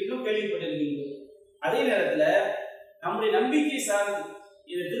செவியேற்றிருக்கின்றோம், கேள்விப்பட்டிருக்கின்றோம். அதே நேரத்துல நம்முடைய நம்பிக்கை சார்ந்து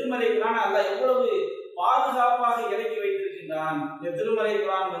இந்த திருமறை குர்ஆன் அல்லாஹ் எவ்வளவு பாதுகாப்பாக இறக்கி வைத்திருக்கின்றான். இந்த திருமறை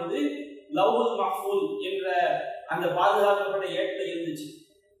குர்ஆன் வந்து லவ்ஹுல் மஹ்ஃபூஸ் என்ற அந்த பாதுகாக்கப்பட்ட ஏட்டில் இருந்துச்சு.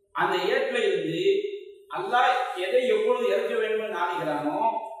 அந்த ஏட்டில் இருந்து அல்லாஹ் எதை எப்பொழுது இறக்க வேண்டும் என்று நாடுகிறானோ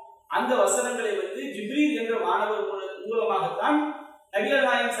அந்த வசனங்களை வந்து ஜிப்ரீல் என்ற வானவர் மூலமாகத்தான் நபிகள்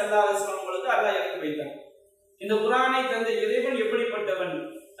நாயகம் ஸல்லல்லாஹு அலைஹி வஸல்லம் அவர்களுக்கு அல்லாஹ் இறக்கி வைத்தார். இந்த குர்ஆனை தந்த இறைவன் எப்படிப்பட்டவன்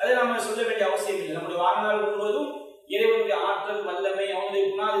அதை நாம சொல்ல வேண்டிய அவசியம் இல்லை. நம்முடைய வாழ்நாள் முழுவதும் இறைவனுடைய ஆற்றல், வல்லமை, அவனுடைய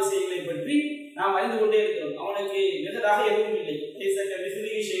குணாதிசயங்களை பற்றி நாம் அறிந்து கொண்டே இருக்கிறோம். அவனுக்கு நிகராக எதுவும் இல்லை.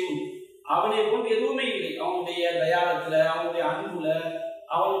 அவனை போன்று எதுவுமே இல்லை. அவனுடைய தயாளத்துல, அவனுடைய அன்புல,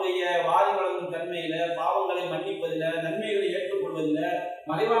 அவனுடைய வாரி வழங்கும் தன்மையில, பாவங்களை மன்னிப்பதில, நன்மைகளை ஏற்றுக்கொள்வதில்,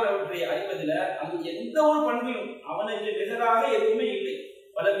 மறைவானவற்றை அறிவதில், அது எந்த ஒரு பண்பிலும் அவனுக்கு நிகராக எதுவுமே இல்லை.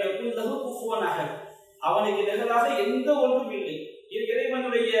 வலம் யகுன் லஹு குஃபுவன் அஹத், அவனுக்கு நிகழாக எந்த ஒன்றும் இல்லை.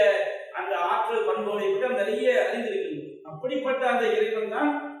 இறைவனுடைய அந்த ஆற்றல் பண்புகளை விட நிறைய அறிந்திருக்கிறது. அப்படிப்பட்ட அந்த இறைவன்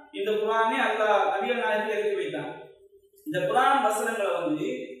தான் இந்த குர்ஆனை அல்லாஹ் நபிகள் நாயகத்துக்கு இறக்கி வைத்தான். இந்த குர்ஆன் வசனங்களை வந்து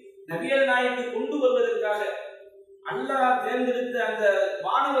நபிகள் நாயகத்துக்கு கொண்டு வருவதற்காக அல்லாஹ் தேர்ந்தெடுத்த அந்த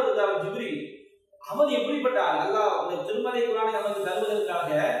வானவர் தான் ஜிப்ரீல். அவர் எப்படிப்பட்ட அல்லாஹ் அந்த திருமலை குர்ஆனை நமக்கு தருவதற்காக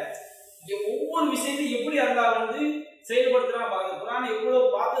ஒவ்வொரு விஷயத்தையும் எப்படி அல்லாஹ் வந்து செயல்படுத்துறான் பாருங்க. குர்ஆனை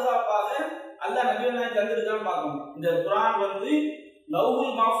எவ்வளவு பாதுகாப்பாக அல்லாஹ் நபிகள் நாயகம் தந்திருக்கான்னு பார்க்கணும். இந்த குர்ஆன் வந்து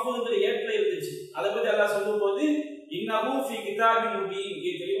லவ்ஹுல் மஹ்ஃபூஸ்ங்கிற ஏட்டில் இருந்துச்சு. அதை பற்றி அல்லாஹ் சொல்லும்போது இன்னஹு ஃபீ கிதாபின் முபீன்,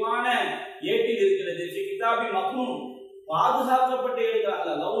 தெளிவான ஏட்டில் இருக்கிறது. ஃபீ கிதாபின் மக்னூன், பாதுகாக்கப்பட்ட ஏடு.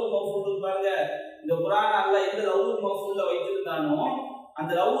 அல்லாஹ் லவ்ஹுல் மஹ்ஃபூஸ் பாருங்க. இந்த குர்ஆன் அல்லாஹ் எந்த லவ்ஹுல் மஹ்ஃபூஸ்ல வைத்திருந்தானோ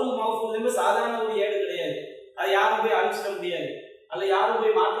அந்த லவ்ஹுல் மஹ்ஃபூஸ் என்பது சாதாரண ஒரு ஏடு கிடையாது. அதை யாரும் போய் அழிச்சிட முடியாது, அல்ல யாரும்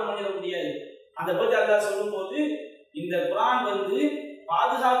போய் மாற்றம் பண்ணிட முடியாது. அதை பற்றி அல்லாஹ் சொல்லும்போது இந்த குர்ஆன் வந்து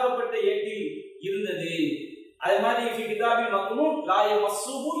பாதுகாக்கப்பட்ட ஏட்டில் இருந்தது. அதே மாதிரி ஃபீ கிதாபின் மக்னூன் லா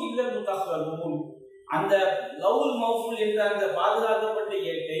யமஸ்ஸுஹு இல்லல் முத்தஹ்ஹரூன், அந்த லவ்ஹுல் மஹ்ஃபூஸ் என்ற அந்த பாதுகாக்கப்பட்ட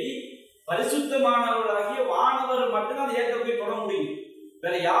ஏட்டை பரிசுத்தமானவர்களாகிய வானவர்கள் மட்டும்தான் அந்த ஏட்டை போய் தொட முடியும்.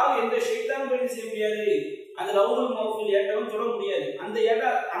 வேற யாரும் எந்த ஷைத்தானும் போய் செய்ய முடியாது. அந்த லவ்ஹுல் மஹ்ஃபூஸ் ஏட்டவும் தொட முடியாது.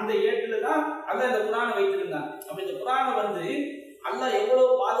 அந்த ஏட்டில தான் அல்லாஹ் இந்த குர்ஆனை வைத்திருந்தான். அப்ப இந்த குர்ஆனை வந்து அல்லாஹ்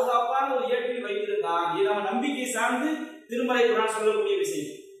எவ்வளவு பாதுகாப்பான ஒரு ஏட்டில் வைத்திருந்தான். இது நம்ம நம்பிக்கை சார்ந்து திருமலை குர்ஆன் சொல்லக்கூடிய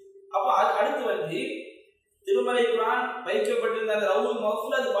விஷயம். அப்ப அடுத்து வந்து திருமலை குர்ஆன் வைக்கப்பட்டிருந்த அந்த லவ்ஹுல்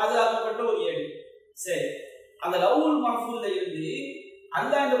மஹ்ஃபூஸ் அது பாதுகாக்கப்பட்ட ஒரு ஏடு. சரி, அந்த லவ்ஹுல் மஹ்ஃபூஸ்ல இருந்து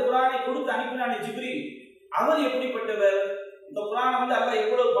அல்லாஹ் இந்த குர்ஆனை கொடுத்து அனுப்பினானே ஜிப்ரீல், அவர் எப்படிப்பட்டவர்? இந்த குர்ஆனை வந்து அல்லாஹ்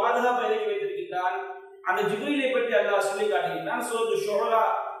எவ்வளவு பாதுகாப்பாக இறக்கி வைத்திருக்கிறான். அந்த ஜிப்ரீலை பற்றி அல்லாஹ் சொல்லி காட்டுகிறான். சூரத்து ஷுஆரா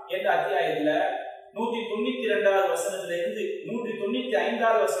என்ற அத்தியாயத்துல 192வது வசனத்துல இருந்து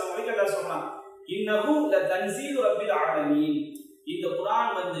 195வது வசனம் வரைக்கும் அல்லாஹ் சொல்றான். இன்னஹு லதன்ஸீலு ரப்பில் ஆலமீன், இந்த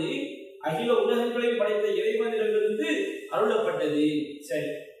குர்ஆன் வந்து அகில உலகங்களையும் படைத்த இறைவனிடமிருந்து அருளப்பட்டது. சரி,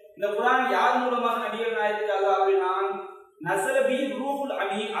 இந்த குர்ஆன் யார் மூலமாக நபிகள் நாயகத்துக்கு அல்லாஹ் அருளினான்? நஸல பிஹி ரூஹுல்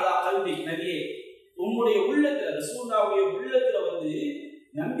அமீன் அலா கல்பி, நபியே உம்முடைய உள்ளத்துல, ரசூலுல்லாஹ்வுடைய உள்ளத்துல வந்து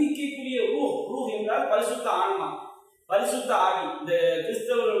நம்பிக்கைக்குரிய ரூஹ் என்றால் பரிசுத்த ஆன்மா, பரிசுத்த ஆவி. இந்த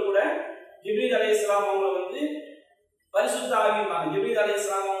கிறிஸ்தவர்கள் கூட ஜிப்ரீல் அலைஹிஸ்ஸலாம் அவங்களை வந்து பரிசுத்த ஆவியுமாங்க. ஜிப்ரீல்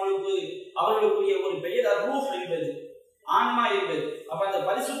அலைஹிஸ்ஸலாம் அவர்களுக்குரிய ஒரு பெயர் ரூஹ் என்பது, ஆன்மா என்பது. அப்ப அந்த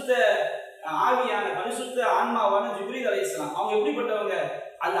பரிசுத்த ஆவியான பரிசுத்த ஆன்மாவான ஜிப்ரீல் அலைஹிஸ்ஸலாம் அவங்க எப்படிப்பட்டவங்க?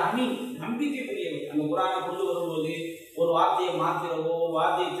 அது அமீன், நம்பிக்கைக்குரியவர். அந்த குர்ஆனை கொண்டு வரும்போது ஒரு வார்த்தையை மாத்திரவோ, ஒரு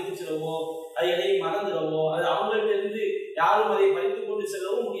வார்த்தையை திரிச்சிடவோ, அது எதையும் மறந்துடவோ, அது அவங்கள்ட்ட இருந்து யாரும் அதை பறித்து கொண்டு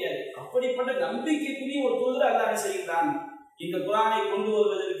செல்லவும் முடியாது. அப்படிப்பட்ட நம்பிக்கைக்குரிய ஒரு தூதர் அல்லாஹ் செய்கிறான். இந்த குர்ஆனை கொண்டு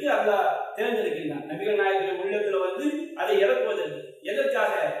வருவதற்கு அல்லாஹ் தேர்ந்தெடுக்கின்றான். நபிகள் நாயகத்துடைய உள்ளத்துல வந்து அதை இறக்குவதற்கு.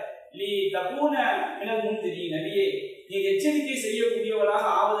 எதற்காக? லீ தகூன மினல் முன்திரீன், நபியே நீ எச்சரிக்கை செய்யக்கூடியவராக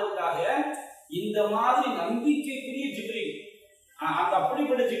ஆவதற்காக இந்த மாதிரி நம்பிக்கைக்குரிய ஜிப்ரீல், அந்த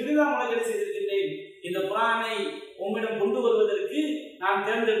அப்படிப்பட்ட ஜிப்ரீல் தான் உனக்கு செய்திருக்கின்றேன். இந்த குர்ஆனை உம்மிடம் கொண்டு வருவதற்கு நான்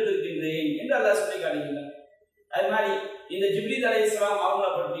தேர்ந்தெடுத்திருக்கின்றேன் என்று அல்லாஹ் சொல்லி காட்டுகின்றார். அது மாதிரி இந்த ஜிப்ரீல் அலைஹிஸ்ஸலாம் அவங்கள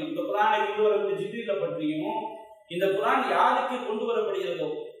பற்றியும், இந்த குர்ஆனை கொண்டு வரக்கூடிய ஜிப்ரீலை பற்றியும், இந்த குர்ஆன் யாருக்கு கொண்டு வரப்படுகிறதோ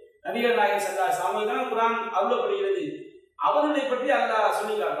நபிகள் நாயகம் ஸல்லல்லாஹு அலைஹி வஸல்லம் தான் குர்ஆன் அருளப்படுகிறது, அவர்களை பற்றி அல்லாஹ்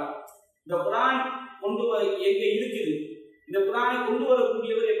சொல்லி காட்டுறான். இந்த குர்ஆன் கொண்டு வர எங்க இருக்குது, இந்த குர்ஆனை கொண்டு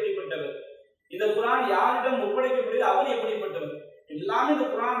வரக்கூடியவர் எப்படிப்பட்டவர், இந்த குர்ஆன் யாரிடம் ஒப்படைக்கப்படுகிறது அவர் எப்படிப்பட்டவர், எல்லாமே இந்த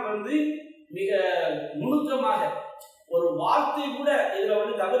குர்ஆன் வந்து மிக நுணுக்கமாக ஒரு வார்த்தை கூட இதுல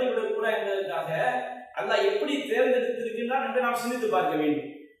வந்து தவறிவிடக் கூட என்பதற்காக அல்லாஹ் எப்படி தேர்ந்தெடுத்திருக்கின்றான் என்று நாம் சிந்தித்து பார்க்க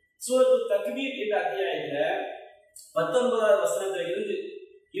வேண்டும். சூரத்து தக்வீர் என்ற அத்தியாயத்துல 19வது வசனத்துல இருந்து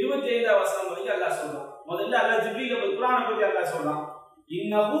 25வது வசனம் வரைக்கும் அல்லாஹ் சொல்றான். முதல்ல அல்லாஹ் ஜிப்ரீல் குர்ஆனை பற்றி அல்லாஹ் சொல்றான்.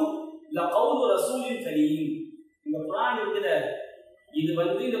 இன்னஹு லகௌலு ரசூலின் கரீம், இந்த குர்ஆன் இருக்குது, இது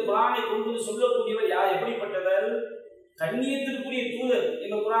வந்து இந்த குர்ஆனை கொண்டு சொல்லக்கூடியவர் யார், எப்படிப்பட்டவர்? கண்ணியத்திற்குரிய தூதர்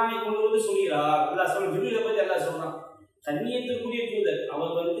இந்த குர்ஆனை கொண்டு வந்து சொல்கிறார். அல்லாஹ் சொல்ற ஜிப்ரீலை பற்றி அல்லாஹ் சொல்றான். கண்ணியத்திற்குரிய தூதர்,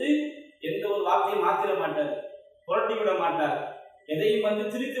 அவர் வந்து எந்த ஒரு வார்த்தையும் மாத்திர மாட்டார், புரட்டி விட மாட்டார், எதையும் வந்து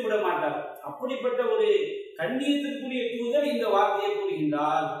திரித்து விட மாட்டார். அப்படிப்பட்ட ஒரு கண்ணியத்திற்குரிய தூதர் இந்த வார்த்தையை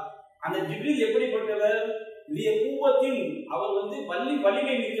கூறுகின்றார். அந்த ஜிப்ரீல் எப்படிப்பட்டவர்? கூவத்தின், அவர் வந்து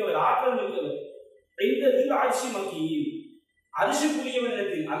வலிமை மிக்கவர், ஆற்றல் மிக்கவர். இந்த ஆட்சி மக்கியில்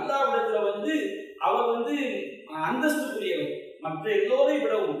அரிசிக்குரியவனிடத்தில் அல்லாஹ்விடத்துல வந்து அவர் வந்து அந்தஸ்துக்குரியவர். மற்ற எல்லோரை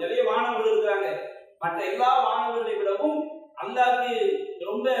விடவும், நிறைய வானவர்கள் இருக்கிறாங்க, மற்ற எல்லா வானவர்களை விடவும் அல்லாஹ்க்கு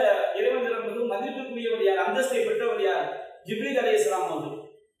ரொம்ப இறைவனிடம் மிகவும் மதிப்புக்குரியவர் யார், அந்தஸ்தை பெற்றவர் யார்? ஜிப்ரீல் அலைஹிஸ்ஸலாம் அவர்கள்.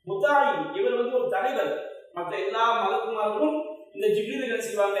 முத்தாயி, இவர் வந்து ஒரு தலைவர். மற்ற எல்லா மலக்குமார்களும் இந்த ஜிப்ரீலுக்கு என்ன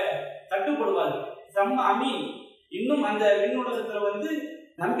செய்வாங்க? கட்டுப்படுவார்கள். சம்ம அமீன், இன்னும் அந்த விண்ணுலகத்துல வந்து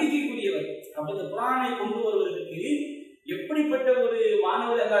நம்பிக்கைக்குரியவர். அப்ப இந்த குர்ஆனை கொண்டு வருவதற்கு எப்படிப்பட்ட ஒரு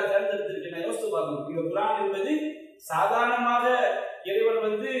மாணவர் அல்லாஹ் தேர்ந்தெடுத்திருக்கு நான் யோசித்து பார்க்கணும். இந்த குர்ஆன் என்பது சாதாரணமாக இறைவன்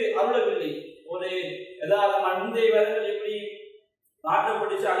அருளவில்லை. ஒரு ஏதாவது முந்தைய வேதங்கள் எப்படி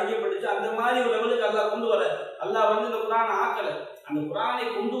மாற்றப்பட்டுச்சு அழிக்கப்பட்டுச்சு அந்த மாதிரி ஒரு லெவலுக்கு அல்லாஹ் கொண்டு வர அல்லாஹ் இந்த குர்ஆனை ஆக்கல. அந்த குர்ஆனை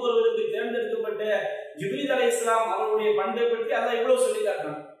கொண்டு வருவதற்கு தேர்ந்தெடுக்கப்பட்ட ஜிப்ரீல் அலைஹிஸ்ஸலாம் அவருடைய பண்பை பற்றி அல்லாஹ் இவ்வளவு சொல்லி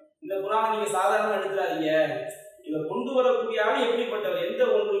காட்டுறான். இந்த குர்ஆனை நீங்க சாதாரணமா எடுத்துறாதீங்க, இதை கொண்டு வரக்கூடிய ஆள் எப்படிப்பட்டவர், எந்த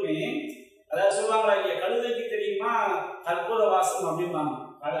ஒன்றுமே அதாவது சொல்லுவாங்களா இல்லையா, கழுதைக்கு தெரியுமா கற்பூர வாசம் அப்படிம்பாங்க.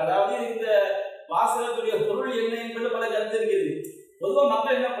 அதாவது இந்த வாசகத்துடைய பொருள் என்ன என்பது பல கருத்து இருக்குது. பொதுவாக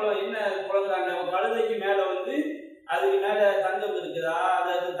மக்கள் என்ன குழந்தைறாங்க, கழுதைக்கு மேல அதுக்கு மேல தங்கம் இருக்குதா,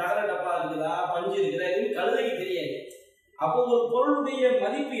 அது தகர டப்பா இருக்குதா, பஞ்சு இருக்குதா, எதுவும் கழுதைக்கு தெரியாது. அப்போ ஒரு பொருளுடைய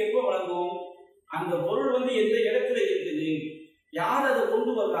மதிப்பு எப்போ வழங்கும், அந்த பொருள் எந்த இடத்துல இருக்குது, யார் அதை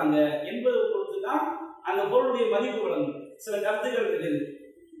கொண்டு வர்றாங்க என்பதை பொறுத்து தான் அந்த பொருளுடைய மதிப்பு வழங்கும். சில கருத்துக்கள் இருக்குது.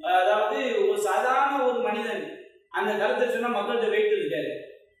 அதாவது ஒரு சாதாரண ஒரு மனிதன் அந்த கருத்தை சொன்னா மக்கள்கிட்ட வெயிட் இருக்காது.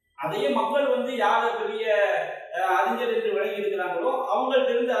 அதையே மக்கள் யார பெரிய அறிஞர் என்று விளங்கி இருக்கிறாங்களோ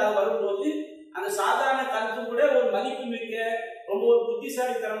அவங்கள்ட்ட இருந்து அது வரும்போது அந்த சாதாரண கருத்து கூட ஒரு மதிப்பு மிக்க ரொம்ப ஒரு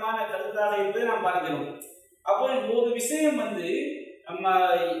புத்திசாலித்தனமான கருத்தாக என்பதை நாம் பார்க்கிறோம். அப்போ ஒரு விஷயம் நம்ம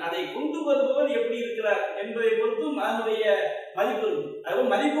அதை கொண்டு வருபவர் எப்படி இருக்கிறார் என்பதை பொறுத்தும் அதனுடைய மதிப்பு இருக்கும்.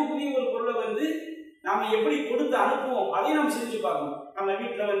 அதாவது மதிப்புக்குரிய ஒரு பொருளை நாம எப்படி கொடுத்து அனுப்புவோம் அதை நாம் செஞ்சு பார்க்கணும். நம்ம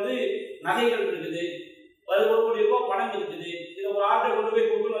வீட்டில் நகைகள் இருக்குது, 1 கோடி ரூபாய் பணம் இருக்குது, இதை ஒரு ஆட்டை கொண்டு போய்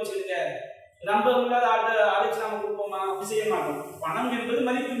கொடுக்கணும்னு வச்சுருங்க, நம்பகம் இல்லாத ஆட்டை அழைச்சி நம்ம கொடுப்போமா? செய்ய மாட்டோம். பணம் என்பது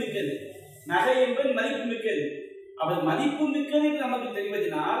மதிப்பு மிக்கது, நகை என்பது மதிப்பு மிக்கது. அவர் மதிப்பு மிக்கது என்று நமக்கு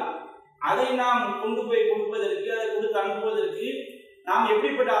தெரிவதனால் அதை நாம் கொண்டு போய் கொடுப்பதற்கு, அதை கொடுத்து அனுப்புவதற்கு நாம்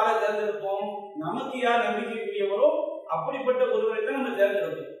எப்படிப்பட்ட ஆளை தேர்ந்தெடுப்போம்? நமக்கு யார் நம்பிக்கைக்குரியவரோ அப்படிப்பட்ட ஒருவரை தான் நம்ம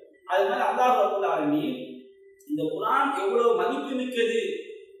தேர்ந்தெடுப்போம். அதனால அல்லாஹ் ரப்பல் ஆலமீன் இந்த குர்ஆன் எவ்வளவு மதிப்பு மிக்கது,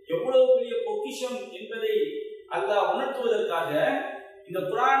 எவ்வளவு பெரிய பொக்கிஷம் என்பதை அல்லாஹ் உணர்த்துவதற்காக இந்த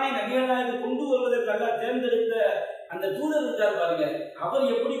குர்ஆனை நபிகள் நாயகம் கொண்டு வருவதற்காக தேர்ந்தெடுத்த அந்த தூதர் இருக்கார் பாருங்க, அவர்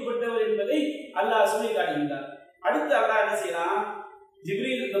எப்படிப்பட்டவர் என்பதை அல்லாஹ் சொல்லி காட்டுகின்றார். அடுத்து அல்லாஹ் என்ன செய்யறான்,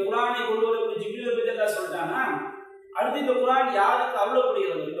 ஜிப்ரீல் இந்த குர்ஆனை கொண்டு வரக்கூடிய ஜிப்ரீலை பற்றி அல்லாஹ் சொல்லிட்டானா, அடுத்து இந்த குர்ஆன் யாருக்கு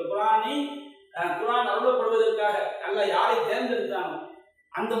அருளப்படுகிறது, இந்த குர்ஆன் அருளப்படுவதற்காக அல்லாஹ் யாரை தேர்ந்தெடுத்தானோ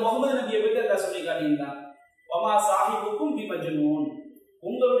அந்த முகமது நபியை பற்றி அல்லாஹ் சொல்லி காட்டுகின்றான். வமா சாஹிபுக்கும் பி மஜ்னூன்,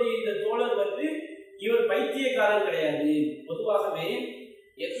 உங்களுடைய இந்த தோழர் இவர் பைத்தியக்காரர் கிடையாது. பொதுவாகவே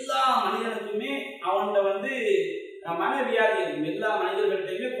எல்லா மனிதனுக்குமே அவன்கிட்ட மனவியாதி இருக்கும். எல்லா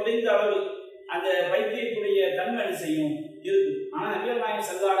மனிதர்கள்ட்டையுமே குறைந்த அளவு அந்த பைத்தியத்துடைய தன்மை செய்யும் இருக்கும். ஆனால் நபிகள் நாயகம்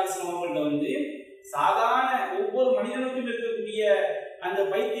ஸல்லல்லாஹு அலைஹி வஸல்லம் அவங்கள்ட்ட சாதாரண ஒவ்வொரு மனிதனுக்கும் இருக்கக்கூடிய அந்த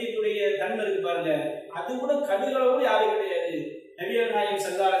பைத்தியத்துடைய தன்மை இருக்கு பாருங்க, அது கூட கடுகளவு யாரும் கிடையாது. நபிகள் நாயகம்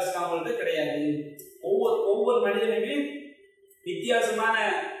ஸல்லல்லாஹு அலைஹி வஸல்லம் அவங்கள்ட்ட கிடையாது. ஒவ்வொரு மனிதனுமே வித்தியாசமான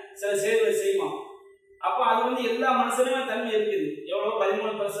சில செயல்களை செய்வான். அப்போ அது எல்லா மனுஷனுமே தன்மை இருக்குது. எவ்வளோ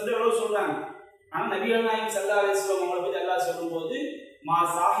 13% எவ்வளோ சொல்றாங்க. ஆனால் நபிகள் நாயகம் ஸல்லல்லாஹு அலைஹி வஸல்லம் அவங்களை பற்றி அல்லாஹ் சொல்லும்போது மா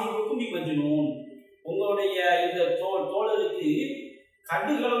சாஹிபுக்கும் பி மஜ்னூன், உங்களுடைய இந்த தோழருக்கு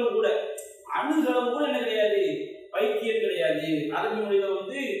கடுகளவு கூட அணுகளவு கூட என்ன கிடையாது, பைத்தியம் கிடையாது. அரபி மொழியில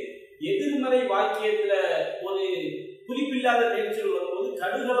எதிர்மறை வாக்கியத்துல ஒரு குறிப்பில்லாத பேச்சுகள் வரும்போது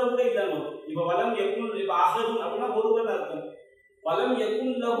கடுகளவு கூட இல்லாம வரும். இப்ப வலம் எக்குன், இப்ப அகதுன் அப்படின்னா ஒருவன் அர்த்தம். வலம்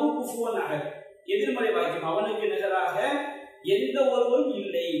எக்குன் லஹு குஃபுவன் அஹத், எதிர்மறை வாக்கியம், அவனுக்கு நிகராக எந்த ஒருவரும்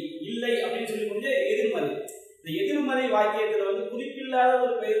இல்லை அப்படின்னு சொல்லி முடிஞ்ச எதிர்மறை. இந்த எதிர்மறை வாக்கியத்துல குறிப்பில்லாத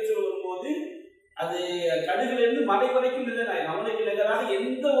ஒரு பெயர்ச்சொல் வரும்போது அது கடுகிலிருந்து மலை வரைக்கும் நிலைநாய், அவனுக்கு நிகராக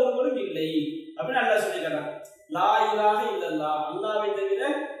எந்த ஒருவரும் இல்லை அப்படின்னு அல்லாஹ் சொல்லிக்கிறான். லா இலாஹ இல்லல்லாஹ், அல்லாஹ்வை தவிர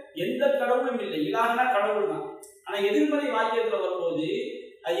எந்த கடவுளும் இல்லை. இலாஹ்னா கடவுள் தான். ஆனா எதிர்மறை வாக்கியத்துல வரும்போது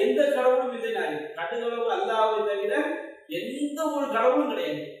அது எந்த கடவுளும் இல்லைனாய், கடுகளவு அல்லாஹ்வை தவிர எந்த ஒரு கடவுளும்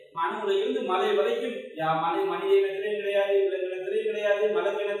கிடையாது. மனுல இருந்து மலை வரைக்கும் மனித இனத்திலையும் கிடையாது, விலங்கினத்திலையும் கிடையாது,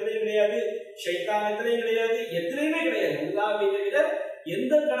 மலக்கினத்திலையும் கிடையாது, ஷைத்தானத்திலையும் கிடையாது, எத்திலையுமே கிடையாது. அல்லாஹ்வை தவிர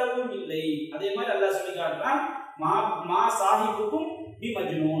எந்த கடவுளும் இல்லை. அதே மாதிரி அல்லாஹ் சொல்லி காட்டுறான், மா சாஹிபுக்கும் பி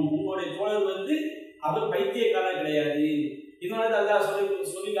மஜ்னூன், உங்களுடைய தோழர் அவர் பைத்தியக்காரர் கிடையாது. இதனால அல்லாஹ்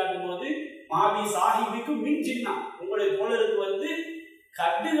சொல்லி காட்டும் போது மாபி சாஹிபிக்கும் மின் ஜின்னா, உங்களுடைய தோழருக்கு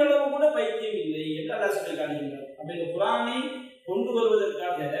கடுகளவு கூட பைத்தியம் இல்லை என்று அல்லாஹ் சொல்லி காட்டுகின்றார். அப்ப இந்த குர்ஆனை கொண்டு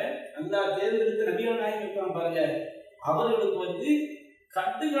வருவதற்காக அல்லாஹ் தேர்ந்தெடுத்த நபிகள் நாயகம் இருக்காங்க பாருங்க, அவர்களுக்கு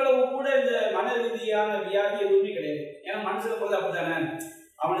கட்டுகளவு கூட இந்த மன ரீதியான வியாதி எதுவுமே கிடையாது. ஏன்னா மனுஷனை பொழுது அப்படித்தானே,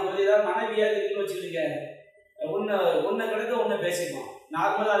 அவனுக்கு ஏதாவது மனவியாதி இருக்குன்னு வச்சுக்கிங்க, ஒன்றை கிடக்க ஒன்றை பேசிக்குவான்.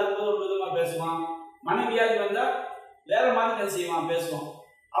 நார்மலாக இருக்கும்போது ஒரு விதமாக பேசுவான், மனவியாதி வந்தால் வேற மாதிரி செய்வான், பேசுவான்.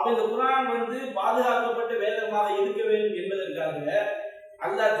 அப்போ இந்த குர்ஆன் பாதுகாக்கப்பட்ட வேதமாக இருக்க வேண்டும் என்பதற்காக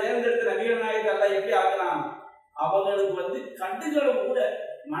அல்லாஹ் தேர்ந்தெடுத்த நபிகள் நாயகத்தை அல்லாஹ் எப்படி ஆக்கலாம், அவர்களுக்கு கட்டுகளவு கூட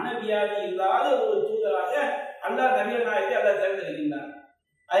மனவியாதி இல்லாத ஒரு தூதராக அல்லாஹ் நபிகள் நாயகத்தை அல்லாஹ் தேர்ந்தெடுக்கின்றான்.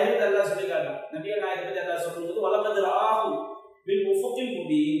 அதுக்கு அல்லாஹ் சொல்லி காட்டுறான். நபிகள் நாயகத்தை அல்லாஹ் சொல்லும்போது வலகத் ரஆஹு பில் உஃபுகில்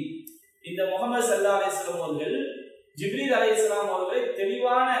முபீன், இந்த முஹம்மது ஸல்லல்லாஹு அலைஹி வஸல்லம் அவர்கள் ஜிப்ரீல் அலைஹிஸ்ஸலாம் அவர்களை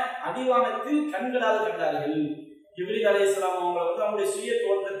தெளிவான அடிவானத்தில் கண்களால் கண்டார்கள். ஜிப்ரீல் அலைஹிஸ்ஸலாம் அவங்களை வந்து அவங்களுடைய சுய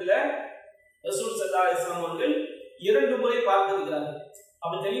தோற்றத்துல ரசூல் ஸல்லல்லாஹு அலைஹி வஸல்லம் அவர்கள் 2 முறை பார்த்திருக்கிறார்கள்.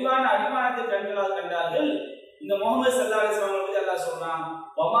 அப்ப தெளிவான அடிவானத்தில் கண்களால் கண்டார்கள். இந்த முஹம்மது ஸல்லல்லாஹு அலைஹி வஸல்லம் அவர்கள் அல்லாஹ் சொல்றான்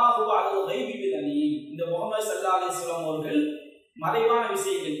வமா ஹுவ அல் கைபி பிதனீம், இந்த முஹம்மது ஸல்லல்லாஹு அலைஹி வஸல்லம் அவர்கள் மறைவான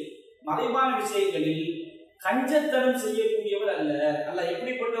விஷயங்களில் கஞ்சத்தனம் செய்யக்கூடியவர் அல்ல. அல்லாஹ்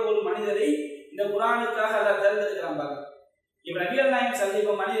எப்படிப்பட்ட ஒரு மனிதரை இந்த குர்ஆனுக்காக அல்லாஹ் தேர்ந்தெடுக்கிறான் பாருங்க. இப்ப நபிகள் நாயகம்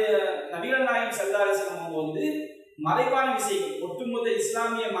ஸல்லல்லாஹு அலைஹி வஸல்லம் அவங்க வந்து மறைவான விஷயங்கள், ஒட்டுமொத்த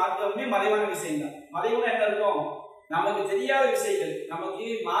இஸ்லாமிய மார்க்கமே மறைவான விஷயம் தான். மறைவுனா என்ன அர்த்தம்? நமக்கு தெரியாத விஷயங்கள், நமக்கு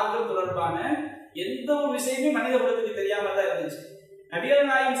மார்க்கம் தொடர்பான எந்த ஒரு விஷயமே மனித குலத்துக்கு தெரியாம தான் இருந்துச்சு. நபிகள்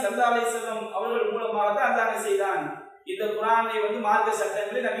நாயகம் ஸல்லல்லாஹு அலைஹி வஸல்லம் அவர்கள் மூலமாக தான் அல்லாஹ் செய்தான் இந்த குர்ஆனை வந்து மார்க்க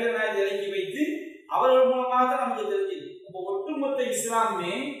சட்டங்களை நபிகள் நாயகத்தை இறக்கி வைத்து அவர்கள் மூலமாக தான் நமக்கு தெரிஞ்சது. அப்போ ஒட்டுமொத்த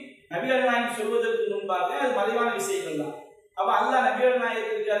இஸ்லாமே நபிகள் நாயகம் சொல்வதற்கு முன்பாக அது மறைவான விஷயங்கள் தான். அப்ப அல்லாஹ் நபிகள்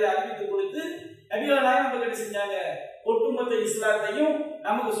நாயகத்திற்கு அதை அறிவித்து கொடுத்து நபிகள் நாயகம் நமக்கு என்ன செஞ்சாங்க? ஒட்டுமொத்த இஸ்லாத்தையும்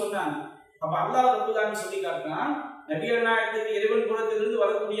நமக்கு சொன்னாங்க. அப்ப அல்லாஹ் ரப்பல் ஆலமீன் சொல்லி காட்டினான், நபிகள் நாயகத்துக்கு இறைவன் புறத்திலிருந்து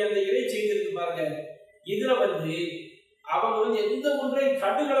வரக்கூடிய அந்த இறை செய்தி இருக்கு பாருங்க, இதுல வந்து அவங்க வந்து எந்த ஒன்றையும்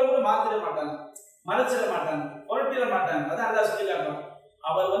கடுகளை கூட மாத்திட மாட்டாங்க, மறைச்சிட மாட்டாங்க, புரட்டிட மாட்டாங்க. அதான் அல்லாஹ் சொல்லி காட்டுறான்.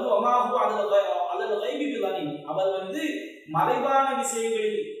 அவர் வந்து ஒமாஹு அல்லது கைபி பிதனீம், அவர் வந்து மறைவான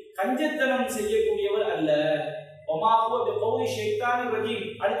விஷயங்களில் கஞ்சத்தனம் செய்யக்கூடியவர் அல்ல. ஒமாஹு பிகௌலி ஷைத்தானிர் ரஜீம்.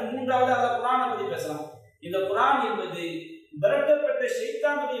 அடுத்து மூன்றாவது அல்லாஹ் குர்ஆனை பத்தி பேசலாம். இந்த குர்ஆன் என்பது விரட்டப்பட்ட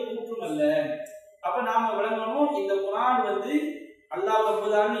ஷைத்தானுடைய கூற்றும் அல்ல. அப்ப நாம விளங்கணும், இந்த குர்ஆன் வந்து அல்லாஹ்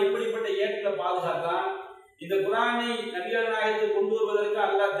ரப்பல் ஆலமீன் எப்படிப்பட்ட ஏற்றத்தை பாதுகாத்தான், இந்த குர்ஆனை நபிகள் நாயகத்துக்கு கொண்டு வருவதற்கு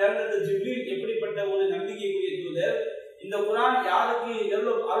அல்லாஹ் தேர்ந்தெடுத்த ஜிப்ரீல் எப்படிப்பட்ட ஒரு நம்பிக்கைக்குரிய தூதர், இந்த குர்ஆன் யாருக்கு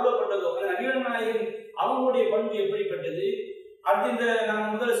அருளப்பட்டதோ அந்த நபிகள் நாயகம் அவங்களுடைய பண்பு எப்படிப்பட்டது. அடுத்து இந்த நம்ம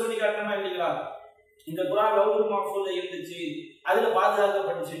முதல்ல சொல்லி காட்டணுமா இல்லைங்களா, இந்த குர்ஆன் லவ்ஹுல் மஹ்ஃபூல்ல இருந்துச்சு, அதுல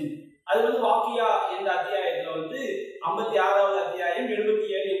பாதுகாக்கப்பட்டுச்சு. அது வந்து வாக்கியா என்ற அத்தியாயத்துல வந்து 56வது அத்தியாயம் 77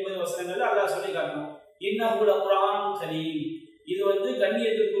 80 வசனங்கள் அல்லாஹ் சொல்லி காட்டணும். இன்னஹு லகுர்ஆனுன் கரீம், இது வந்து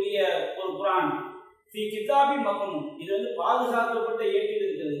கண்ணியத்திற்குரிய ஒரு குர்ஆன். ஃபீ கிதாபின் மக்னூன், இது வந்து பாதுகாக்கப்பட்ட ஏட்டில்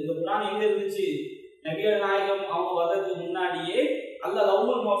இருக்கிறது. இந்த குர்ஆன் எங்க இருந்துச்சு? நபிகள் நாயகம் அவங்க வர்றதுக்கு முன்னாடியே அல்லாஹ்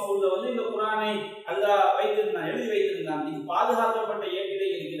லவ்ஹுல் மஹ்ஃபூல்ல வந்து இந்த குர்ஆனை அல்லாஹ் வைத்திருந்தான், எழுதி வைத்திருந்தான். இது பாதுகாக்கப்பட்ட ஏட்டிலே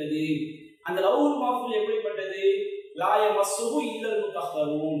இருக்கிறது. அந்த லவ்ஹுல் மஹ்ஃபூல் எப்படிப்பட்டது? லா யமஸ்ஸுஹு இல்லல்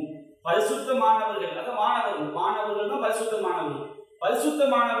முத்தஹ்ஹரூன், பரிசுத்தமானவர்கள், அத மாணவர்கள் தான் பரிசுத்தமானவர்கள்.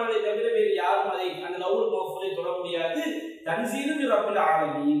 பரிசுத்தமானவர்களை தவிர வேறு யாரும் அதை அந்த லவ்ஹுல் மஹ்ஃபூலை தொட முடியாது. தன்சீலு மின் ரப்பில்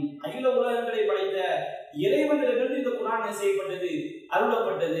ஆலமீன், அகில உலகங்களை படைத்த இறைவனிடமிருந்து இந்த குர்ஆன் செய்யப்பட்டது,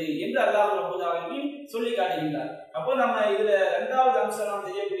 அருளப்பட்டது என்று அல்லாஹ் ரப்பல் ஆலமீன் சொல்லி காட்டுகின்றார். அப்போ நம்ம இதுல இரண்டாவது அம்சம் நாம்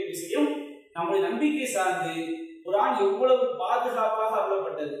செய்யக்கூடிய விஷயம், நம்முடைய நம்பிக்கை சார்ந்து குர்ஆன் எவ்வளவு பாதுகாப்பாக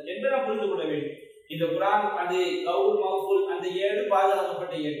அருளப்பட்டது என்று நாம் புரிந்து கொள்ள வேண்டும். இந்த குர்ஆன் அந்த லவ்ஹுல் மஹ்ஃபூல் அந்த ஏடு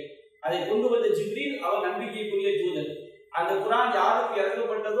பாதுகாக்கப்பட்ட ஏடு, அதை கொண்டு வந்த ஜிப்ரீல் அவர் நம்பிக்கைக்குரிய தூதர். அந்த குர்ஆன் யாருக்கு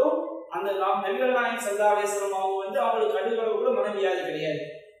இறக்கப்பட்டதோ அந்த நபிகள் நாயகம் ஸல்லல்லாஹு அலைஹி வஸல்லம் அவங்க வந்து அவங்களுக்கு கடுகளவு கூட மனவியாதி கிடையாது.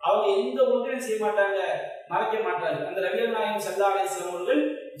 அவங்க எந்த ஒன்றையும் செய்ய மாட்டாங்க, மறைக்க மாட்டாங்க. அந்த நபிகள் நாயகம் ஸல்லல்லாஹு அலைஹி வஸல்லம் அவர்கள்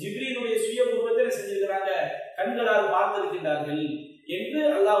ஜிப்ரீலுடைய சுய உருவத்தை செஞ்சிருக்கிறாங்க, கண்களால் பார்த்திருக்கிறார்கள் என்று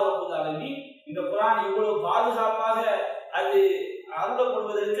அல்லாஹ் ரப்பல் ஆலமீன் இந்த குர்ஆன் இவ்வளவு பாதுகாப்பாக அது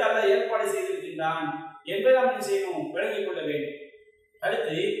அருளப்படுவதற்கு அல்லாஹ் ஏற்பாடு செய்திருக்கின்றான் என்பதை நாம் என்ன செய்யணும், விளங்கிக் கொள்ள வேண்டும்.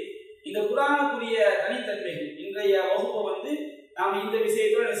 அடுத்து இந்த குர்ஆனுக்குரிய தனித்தன்மைகள் இன்றைய வகுப்பை வந்து நாம் இந்த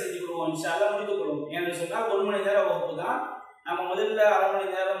விஷயத்தோட என்ன செஞ்சுக்கொள்வோம், இன்ஷா அல்லாஹ் முடித்துக் கொள்வோம். ஏன்னு சொன்னால் 1 மணி நேரம் வகுப்பு தான். நம்ம முதல்ல அரை மணி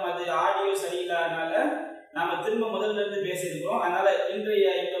நேரம் அது ஆடியோ சரியில்லாதனால நாம திரும்ப முதல்ல இருந்து பேசியிருக்கோம். அதனால இன்றைய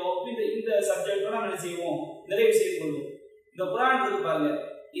இந்த வகுப்பு இந்த சப்ஜெக்டோட நம்ம என்ன செய்வோம், நிறைவு செய்து கொள்வோம். இந்த குர்ஆன் இருக்கு பாருங்க,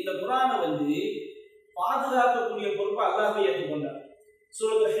 இந்த குர்ஆனை வந்து பாதுகாக்கக்கூடிய பொறுப்பை அல்லாஹ் ஏற்றுக்கொண்டார்.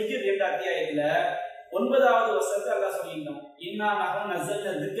 சூரத்துல் ஹிஜ்ர் என்ற அத்தியாயத்துல 9வது வசனத்தை அல்லாஹ் சொல்லிட்டான், இன்னா நஹ்னு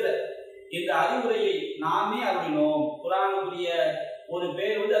நஸல்னா ذிக்ர, இந்த அறிவுரையை நாமே அருளினோம். குர்ஆனுக்குரிய ஒரு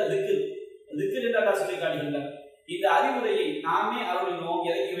பெயர் வந்து ذிக்ர் என்று அல்லாஹ் சொல்லி காட்டுகின்றார். இந்த அறிவுரையை நாமே அருளினோம்,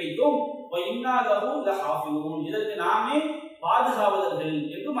 இறக்கி வைத்தோம். வ இன்னா லஹு லஹாஃபிலூன், இதற்கு நாமே பாதுகாவலர்கள்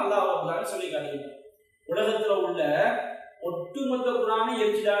என்றும் அல்லாஹ் ரப்பல் ஆலமீன் சொல்லி காட்டுகின்றார். உலகத்துல உள்ள ஒட்டுமொத்த குர்ஆனை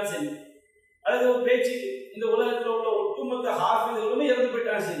எரிச்சிட்டாலும் சரி, அல்லது ஒரு பேச்சு இந்த உலகத்துல உள்ள ஒட்டுமொத்த ஹாஃபிஸ்களுமே இறந்து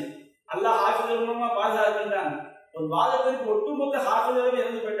போயிட்டாலும் சரி, அல்லாஹ் ஹாஃபிஸ்கள் மூலமா பாதுகாக்கின்றான். ஒரு வாதத்திற்கு ஒட்டுமொத்த ஹாஃபிஸ்களுமே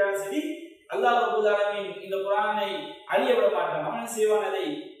இறந்து போயிட்டாலும் சரி, அல்லாஹ் ரப்பல் ஆலமீன் இந்த குர்ஆனை அழிய விட மாட்டான். அவன் செய்வான், அதை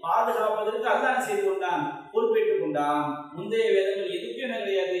பாதுகாப்பதற்கு அல்லாஹ் செய்து கொண்டான், பொறுப்பேற்றுக் கொண்டான். முந்தைய வேதங்கள் எதுக்கும் என்ன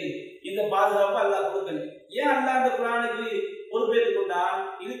கிடையாது, இந்த பாதுகாப்பு அல்லாஹ் கொடுக்கல. ஏன் அல்லாஹ் இந்த குர்ஆனுக்கு பொறுப்பேற்றுக் கொண்டான்?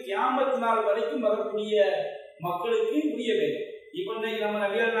 இது கியாமத் நாள் வரைக்கும் வரக்கூடிய மக்களுக்கு உரிய வேதம். இப்போ இன்னைக்கு நம்ம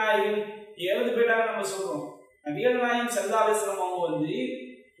நபிகள் நாயகம் இறந்து போயிட்டாங்க நம்ம சொல்றோம். நபிகள் நாயகம் ஸல்லல்லாஹு அலைஹி வஸல்லம் அவங்க வந்து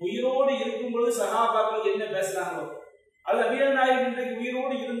உயிரோடு இருக்கும்போது சஹாபாக்கள் என்ன பேசுறாங்களோ, அது நபிகள் நாயகம் இன்றைக்கு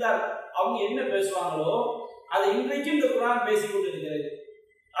உயிரோடு இருந்தால் அவங்க என்ன பேசுவாங்களோ அதை இன்றைக்கும் இந்த குர்ஆன் பேசிக் கொண்டிருக்கிறது.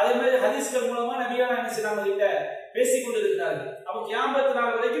 அதே மாதிரி ஹதீஸ்கள் மூலமா நபிகள் நாயகம் ஸல்லல்லாஹு அலைஹி வஸல்லம் பேசிக் கொண்டிருக்கிறார்கள். அப்போ கியாமத்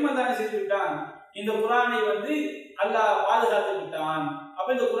நாள் வரைக்கும் அந்த செய்து விட்டான். இந்த குர்ஆனை வந்து அல்லாஹ் பாதுகாத்து விட்டான். அப்ப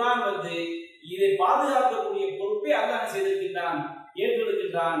இந்த குர்ஆன் வந்து இதை பாதுகாக்கக்கூடிய பொறுப்பை அல்லாஹ் செய்திருக்கின்றான்,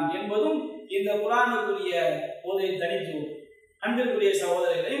 ஏற்றெடுக்கின்றான் என்பதும் இந்த குர்ஆனுக்குரிய ஒரு தனித்துவம். அன்பிற்குரிய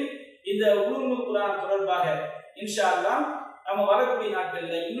சகோதரர்களே, இந்த உலூமுல் குர்ஆன் தொடர்பாக இன்ஷா அல்லாஹ் நம்ம வரக்கூடிய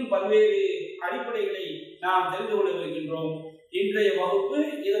நாட்களில் இன்னும் பல்வேறு அடிப்படைகளை நாம் தெரிந்து கொள்ளவிருக்கின்றோம். இன்றைய வகுப்பு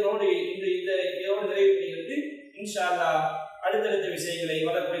இதோடு நிறைவு பெறுகிறது. இன்ஷா அல்லாஹ் அடுத்தடுத்த விஷயங்களை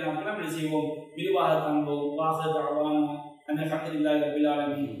வரக்கூடிய நாட்கள் நாம் செய்வோம், விரிவாக காண்போம். வாஹிர் தஅவானா அல்ஹம்துலில்லாஹி ரப்பில்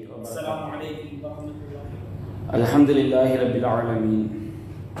ஆலமீன். அஸ்ஸலாமு அலைக்கும் வரஹ்மத்துல்லாஹி. அல்ஹம்துலில்லாஹி ரப்பில் ஆலமீன்.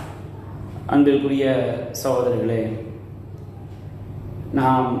 அன்பிற்குரிய சகோதரர்களே,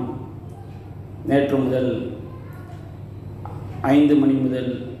 நாம் நேற்று முதல் 5 மணி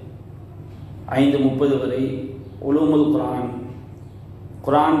முதல் 5:30 வரை உலூமுல் குர்ஆன்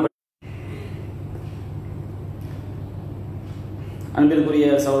அன்பிற்குரிய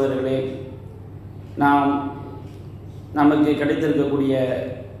சகோதரர்களே, நமக்கு கிடைத்திருக்கக்கூடிய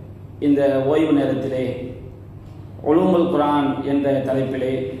இந்த ஓய்வு நேரத்திலே உலூமுல் குர்ஆன் என்ற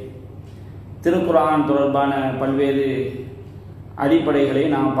தலைப்பிலே திருக்குர்ஆன் தொடர்பான பல்வேறு அடிப்படைகளை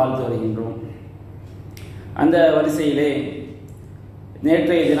நாம் பார்த்து வருகின்றோம். அந்த வரிசையிலே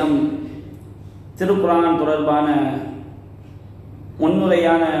நேற்றைய தினம் திருக்குர்ஆன் தொடர்பான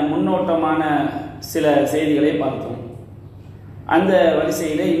முன்னோட்டமான சில செய்திகளை பார்த்தோம். அந்த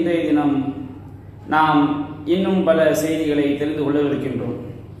வரிசையிலே இன்றைய தினம் நாம் இன்னும் பல செய்திகளை தெரிந்து கொள்ளவிருக்கின்றோம்.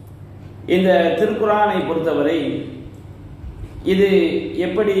 இந்த திருக்குர்ஆனை பொறுத்தவரை இது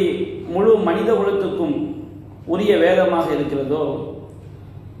எப்படி முழு மனித குலத்துக்கும் உரிய வேதமாக இருக்கிறதோ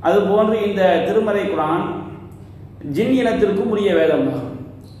அதுபோன்று இந்த திருமறை குர்ஆன் ஜின் இனத்திற்கும் உரிய வேதமாகும்.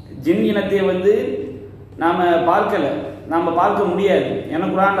 ஜின் இனத்தை வந்து நாம் பார்க்க முடியாது. ஏன்னா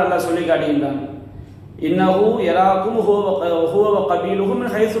குர்ஆன் அல்லாஹ் சொல்லி காட்டுகின்றான், இன்னஹு யராக்கும் ஹுவ வ கபீலுஹு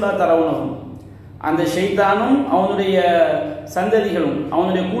மின் ஹைஸு லா தரவுனஹும். அந்த ஷைத்தானும் அவனுடைய சந்ததிகளும்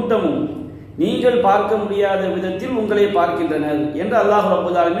அவனுடைய கூட்டமும் நீங்கள் பார்க்க முடியாத விதத்தில் உங்களை பார்க்கின்றனர் என்று அல்லாஹ்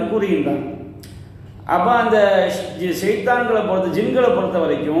ரப்பல் ஆலமீன் கூறுகின்றான். அப்போ அந்த ஜின்களை பொறுத்த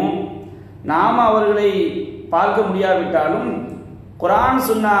வரைக்கும் நாம் அவர்களை பார்க்க முடியாவிட்டாலும் குர்ஆன்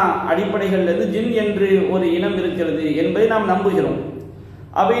சுன்னா அடிப்படைகளிலிருந்து ஜின் என்று ஒரு இனம் இருக்கிறது என்பதை நாம் நம்புகிறோம்.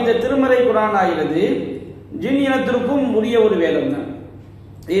 அப்போ இந்த திருமறை குர்ஆன் ஆகிறது ஜின் இனத்திற்கும் உரிய ஒரு வேதம் தான்.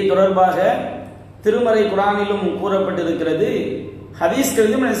 இது தொடர்பாக திருமறை குர்ஆனிலும் கூறப்பட்டிருக்கிறது,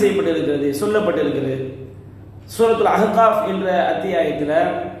 ஹதீஸ்களிலும் என்ன செய்யப்பட்டிருக்கிறது, சொல்லப்பட்டிருக்கிறது. சூரத்துல் அஹ்காஃப் என்ற அத்தியாயத்தில்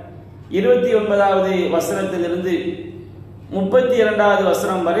 29வது வசனத்திலிருந்து 32வது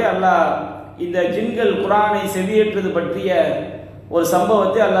வசனம் வரை அல்லாஹ் இந்த ஜின்கள் குர்ஆனை செவியேற்றது பற்றிய ஒரு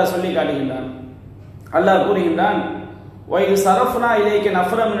சம்பவத்தை அல்லாஹ் சொல்லி காட்டுகின்றான். அல்லாஹ் கூறுகின்றான், வைது சரஃப்னா இலைக்க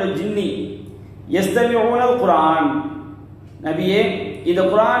நஃபரம் மினல் ஜின்னி யஸ்தமிஊனல் குர்ஆன். நபியே, இந்த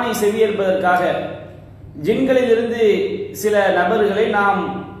குர்ஆனை செவியேற்பதற்காக ஜின்களிலிருந்து சில நபர்களை நாம்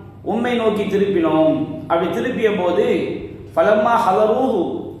உம்மை நோக்கி திருப்பினோம். அப்படி திருப்பிய போது ஃபலம்மா ஹலரூஹு,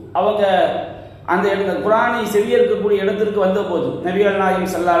 அவங்க அந்த குர்ஆனை செவியேற்கக்கூடிய இடத்திற்கு வந்த போது நபிகள்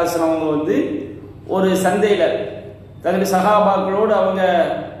நாயகம் ஸல்லல்லாஹு அலைஹி வஸல்லம் அவங்க வந்து ஒரு சந்தையில் தன்னுடைய சஹாபாக்களோடு அவங்க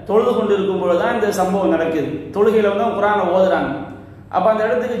தொழுது கொண்டு இருக்கும் பொழுது தான் இந்த சம்பவம் நடக்குது. தொழுகையில் வந்து அவங்க குர்ஆனை ஓதுறாங்க. அப்போ அந்த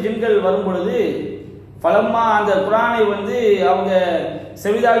இடத்துக்கு ஜின்கள் வரும் பொழுது ஃபலம்மா அந்த குர்ஆனை வந்து அவங்க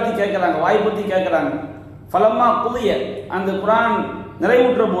செவிதாழ்த்தி கேட்குறாங்க, வாய்ப்பத்தி கேட்குறாங்க. ஃபலம்மா புதிய அந்த குர்ஆன்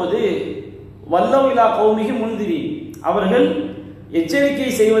நிறைவுற்ற போது வல்லவ் இலா கௌமிஹி முன்திரி, அவர்கள் எச்சரிக்கை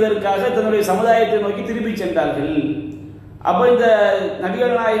செய்வதற்காக தன்னுடைய சமுதாயத்தை நோக்கி திரும்பி சென்றார்கள். அப்போ இந்த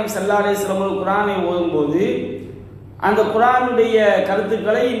நபிகள் நாயகம் ஸல்லல்லாஹு அலைஹி வஸல்லம் குர்ஆனை ஓதும்போது அந்த குர்ஆனுடைய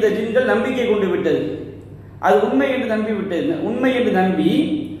கருத்துக்களை இந்த ஜின்கள் நம்பிக்கை கொண்டு விட்டது. அது உண்மை என்று நம்பி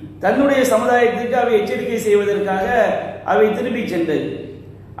தன்னுடைய சமுதாயத்திற்கு அவை எச்சரிக்கை செய்வதற்காக அவை திரும்பி சென்றது.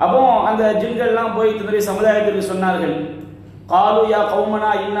 அப்போ அந்த ஜின்கள்லாம் போய் தன்னுடைய சமுதாயத்திற்கு சொன்னார்கள், காலு யா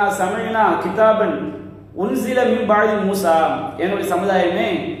கௌமனா இன்னா சமயனா கிதாபன் உன்சில மின் பாதி மூசா. என்னுடைய சமுதாயமே,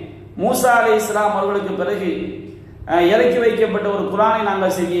 மூசா அலைஹிஸ்ஸலாம் அவர்களுக்கு பிறகு இறக்கி வைக்கப்பட்ட ஒரு குர்ஆனை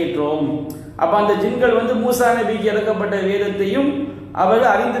நாங்கள் செவியேற்றோம். அப்போ அந்த ஜின்கள் வந்து மூசா நபிக்கு இறக்கப்பட்ட வேதத்தையும்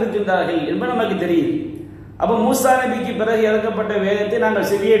அவர்கள் அறிந்திருக்கின்றார்கள் என்பது நமக்கு தெரியுது. அப்போ மூசா நபிக்கு பிறகு இறக்கப்பட்ட வேதத்தை நாங்கள்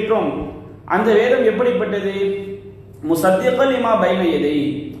செவியேற்றோம். அந்த வேதம் எப்படிப்பட்டது? முஸத்திகல் லிமா பைன யதை,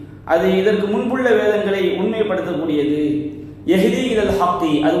 அது இதற்கு முன்புள்ள வேதங்களை உண்மைப்படுத்தக்கூடியது. யஹ்தி இலல்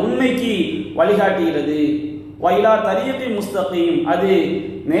ஹக்கி, அது உண்மைக்கு வழிகாட்டுகிறது. வைலா தரீகி முஸ்தகீம், அது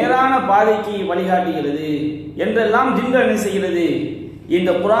நேரான பாதைக்கு வழிகாட்டுகிறது என்றெல்லாம் ஜின்கள் என்ன செய்கிறது, இந்த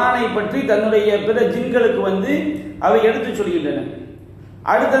குர்ஆனை பற்றி தன்னுடைய பிற ஜின்களுக்கு அவை எடுத்து சொல்கின்றன.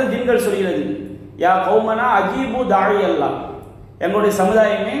 அடுத்தது ஜின்கள் சொல்கிறது, யா கௌமனா அஜீபு தாழி அல்லாஹ், எங்களுடைய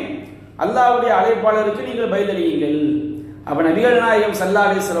சமுதாயமே அல்லாஹ்வுடைய அழைப்பாளருக்கு நீங்கள் பதிலளியுங்கள். அப்ப நபிகள் நாயகம் ஸல்லல்லாஹு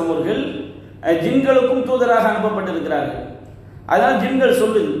அலைஹி வஸல்லம் அவர்கள் ஜின்களுக்கும் தூதராக அனுப்பப்பட்டிருக்கிறார்கள். அதனால் ஜின்கள்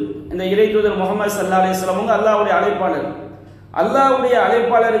சொல்லுது, இந்த இறை தூதர் முகமது ஸல்லல்லாஹு அலைஹி வஸல்லம் அல்லாஹ்வுடைய அழைப்பாளர், அல்லாஹ்வுடைய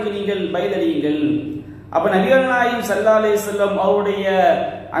அழைப்பாளருக்கு நீங்கள் பதிலளியுங்கள். அப்ப நபிகள் நாயகம் ஸல்லல்லாஹு அலைஹி வஸல்லம் அவருடைய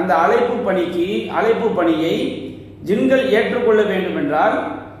அந்த அழைப்பு பணியை ஜின்கள் ஏற்றுக்கொள்ள வேண்டும் என்றால்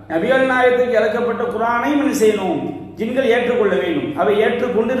நபிகள் நாயகத்துக்கு இறக்கப்பட்ட குர்ஆனை என்ன செய்யணும், ஜின்கள் ஏற்றுக்கொள்ள வேண்டும். அவை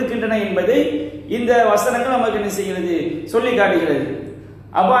ஏற்றுக்கொண்டிருக்கின்றன என்பதை இந்த வசனங்கள் நமக்கு என்ன செய்கிறது, சொல்லி காட்டுகிறது.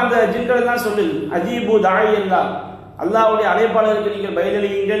 அப்ப அந்த ஜின்கள் தான் சொல்லுது, அஜீபு தாழி அல்லாஹ், அல்லாஹ்வுடைய அழைப்பாளருக்கு நீங்கள்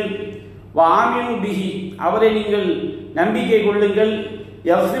பதிலளியுங்கள். வஆமினு பிஹி, அவரை நீங்கள் நம்பிக்கை கொள்ளுங்கள்.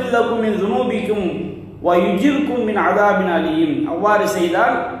 யஃபிர் லக்கும் மின் ذுனூபிக்கும் வயுஜிர்கும் மின் அஸாபின் அலீம், அவ்வாறு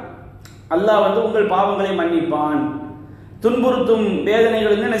செய்தால் அல்லாஹ் உங்கள் பாவங்களை மன்னிப்பான், துன்புறுத்தும்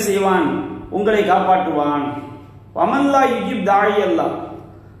வேதனைகளிலிருந்து என்ன செய்வான், உங்களை காப்பாற்றுவான். வமல்லா யுஜிப் தாயி அல்லாஹ்,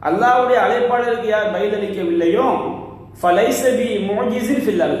 அல்லாஹ்வுடைய அழைப்பாளருக்கு யார் பதிலளிக்கவில்லையோ ஃபலைஸ பி முஜிஸின்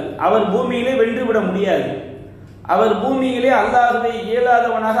ஃபில் அர்த், அவர் பூமியிலே வென்றுவிட முடியாது, அவர் பூமியிலே அல்லாஹ்வை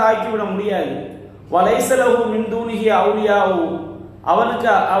இயலாதவனாக ஆக்கிவிட முடியாது. வலைஸ லஹு மின் தூனிஹி அவுலியாவு,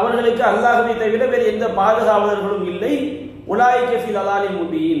 அவர்களுக்கு அல்லாஹ்வை தவிர வேறு எந்த பாதுகாவலர்களும் இல்லை. உலாயிக ஃபி லலாலின்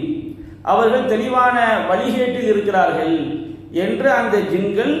முபீன், அவர்கள் தெளிவான வழிகேட்டில் இருக்கிறார்கள் என்று அந்த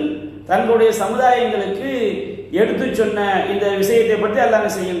ஜின்கள் தங்களுடைய சமுதாயங்களுக்கு எடுத்து சொன்ன இந்த விஷயத்தை பற்றி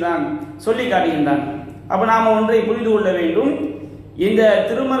அல்லாஹ் செய்கின்றான், சொல்லி காட்டுகின்றான். அப்ப நாம ஒன்றை புரிந்து கொள்ள வேண்டும், இந்த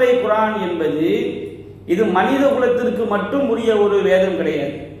திருமறை குர்ஆன் என்பது இது மனித குலத்திற்கு மட்டும் உரிய ஒரு வேதம்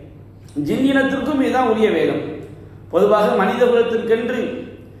கிடையாது, ஜின் இனத்திற்கும் இதுதான் உரிய வேதம். பொதுவாக மனித குலத்திற்கென்று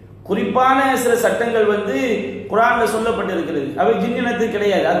குறிப்பான சில சட்டங்கள் குர்ஆன்ல சொல்லப்பட்டிருக்கிறது, அவை ஜின் இனத்துக்கு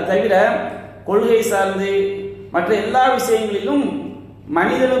கிடையாது. அது தவிர கொள்கை சார்ந்து மற்ற எல்லா விஷயங்களிலும்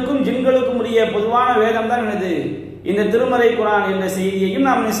மனிதனுக்கும் ஜின்களுக்கும் உரிய பொதுவான வேதம் தான் என்னது, இந்த திருமறை குர்ஆன் என்ற செய்தியையும்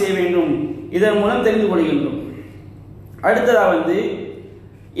நாம் என்ன செய்ய வேண்டும், இதன் மூலம் தெரிந்து கொள்கின்றோம். அடுத்ததா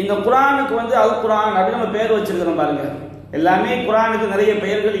இந்த குர்ஆனுக்கு அல் குர்ஆன் அப்படின்னு நம்ம பெயர் வச்சிருக்கிறோம் பாருங்க. எல்லாமே குர்ஆனுக்கு நிறைய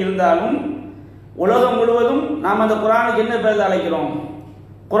பெயர்கள் இருந்தாலும் உலகம் முழுவதும் நாம் அந்த குர்ஆனுக்கு என்ன பெயர் அழைக்கிறோம்,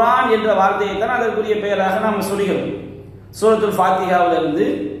 குர்ஆன் என்ற வார்த்தையை தான் அதற்குரிய பெயராக நாம் சொல்கிறோம். சூரத்துல் ஃபாத்திஹாவிலிருந்து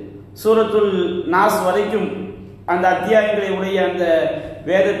சூரத்துல் நாஸ் வரைக்கும் அந்த அத்தியாயங்களை உடைய அந்த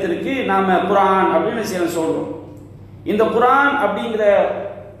வேதத்திற்கு நாம குர்ஆன் அப்படின்னு சொல்றோம். இந்த குர்ஆன் அப்படிங்கிற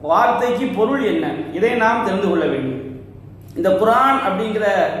வார்த்தைக்கு பொருள் என்ன, இதை நாம் தெரிந்து கொள்ள வேண்டும். இந்த குர்ஆன் அப்படிங்கிற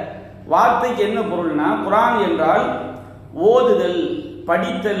வார்த்தைக்கு என்ன பொருள்னா, குர்ஆன் என்றால் ஓதுதல்,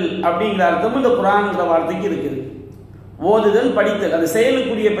 படித்தல் அப்படிங்கிற அர்த்தம் இந்த குர்ஆன்ங்கிற வார்த்தைக்கு இருக்குது. ஓதுதல், படித்தல், அந்த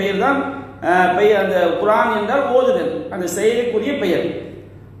செயலுக்குரிய பெயர் தான் பெயர். அந்த குர்ஆன் என்றால் ஓதுதல், அந்த செயலுக்குரிய பெயர்.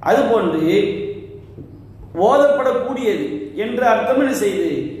 அதுபோன்று ஓதப்படக்கூடியது என்ற அர்த்தம் என்ன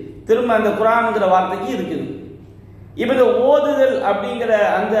செய்யுது, திரும்ப அந்த குர்ஆன்ங்கிற வார்த்தைக்கு இருக்குது. இப்ப இந்த ஓதுதல் அப்படிங்கிற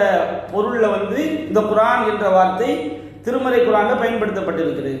அந்த பொருள்ல இந்த குர்ஆன் என்ற வார்த்தை திருமறை குர்ஆன்ல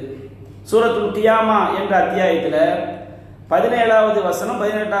பயன்படுத்தப்பட்டிருக்கிறது. சூரத்துல் கியாமா என்ற அத்தியாயத்தில் 17வது வசனம்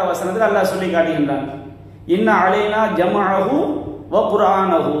 18வது வசனத்தில் அல்லாஹ் சொல்லி காட்டுகின்றான், இன்ன அலைனா ஜமஅஹு வ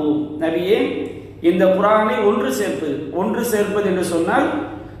குர்ஆனஹு, நபியே இந்த குர்ஆனை ஒன்று சேர்ப்பது என்று சொன்னால்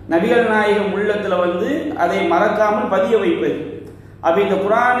நபிகள் நாயகம் உள்ளத்துல அதை மறக்காமல் பதிய வைப்பது. அப்ப இந்த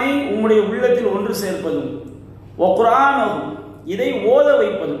குர்ஆனை உம்முடைய உள்ளத்தில் ஒன்று சேர்ப்பதும், வ குர்ஆனஹு இதை ஓத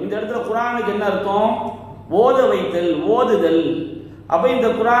வைப்பதும். இந்த இடத்துல குர்ஆனுக்கு என்ன அர்த்தம், ஓத வைத்தல், ஓதுதல். அப்ப இந்த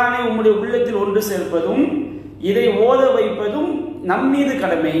குர்ஆனை உம்முடைய உள்ளத்தில் ஒன்று சேர்ப்பதும் இதை ஓத வைப்பதும் நம்மீது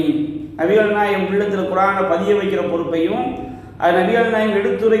கடமை. நபிகள் நாயகம் உள்ளத்தில் குர்ஆனை பதிய வைக்கிற பொறுப்பையும் அது நபிகள் நாயகம்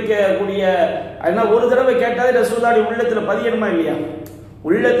எடுத்துரைக்கக்கூடிய, ஒரு தடவை கேட்டாலே ரசூலுல்லாஹி உள்ளத்தில் பதியணுமா இல்லையா,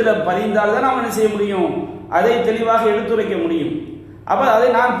 உள்ளத்தில் பதிந்தால்தான் நாம் என்ன செய்ய முடியும், அதை தெளிவாக எடுத்துரைக்க முடியும். அப்ப அதை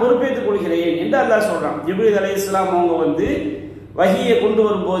நான் பொறுப்பேற்றுக் கொள்கிறேன் என்று அல்லாஹ் சொல்றான். ஜிப்ரீல் அலைஹிஸ்ஸலாம் அவங்க வஹியை கொண்டு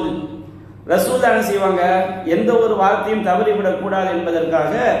வரும்போது ரசூலுல்லாஹ் என்ன செய்வாங்க, எந்த ஒரு வார்த்தையும் தவறிவிடக் கூடாது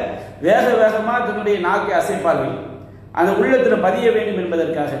என்பதற்காக வேக வேகமா தன்னுடைய நாக்கை அசைப்பார்கள், அந்த உள்ளத்தில் பதிய வேண்டும்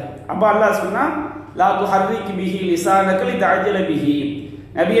என்பதற்காக. அப்ப அல்லாஹ் சொன்னா, லா துஹர்ரிக் பிஹி லிசானக லிதஅஜல பிஹி,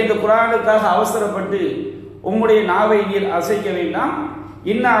 நபி இந்த குர்ஆனுக்காக அவசரப்பட்டு உம்முடைய நாவை நீர் அசைக்க வேண்டாம்.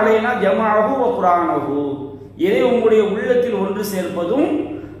 இன்ன அலைனா ஜமஅஹு வ குர்ஆனஹு, இதை உம்முடைய உள்ளத்தில் ஒன்று சேர்ப்பதும்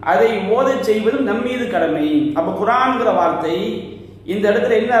அதை ஓதச் செய்வதும் நம்மீது கடமை. அப்ப குர்ஆன்ங்கிற வார்த்தை இந்த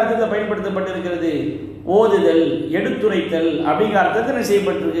இடத்துல என்ன அர்த்தத்தில் பயன்படுத்தப்பட்டிருக்கிறது, ஓதுதல், எடுத்துரைத்தல் அப்படிங்கிற அர்த்தத்தில்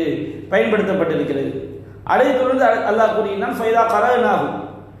செய்யப்பட்டிருக்கு, பயன்படுத்தப்பட்டிருக்கிறது. அதை தொடர்ந்து அல்லாஹ் கூறினான், ஃபைதா கரஅனாஹு,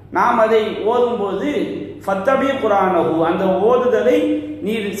 நாம் அதை ஓதும் போது ஃபத்தபி குர்ஆனஹு, அந்த ஓதுதலை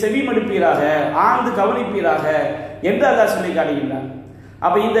நீர் செவிமடுப்பீராக, ஆழ்ந்து கவனிப்பீராக என்று அல்லாஹ் சொல்லி காட்டுகின்றான்.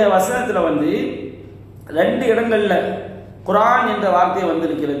 அப்ப இந்த வசனத்துல வந்து 2 இடங்கள்ல குர்ஆன் என்ற வார்த்தை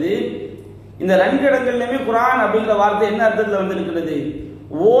வந்திருக்கிறது. இந்த 2 இடங்கள்லயுமே குர்ஆன் அப்படிங்கிற வார்த்தை என்ன அர்த்தத்தில் வந்திருக்கிறது?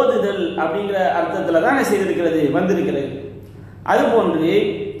 ஓதுதல் அப்படிங்கிற அர்த்தத்தில் தான் செய்திருக்கிறது, வந்திருக்கிறது. அதுபோன்று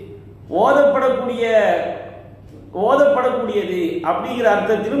ஓதப்படக்கூடியது அப்படிங்கிற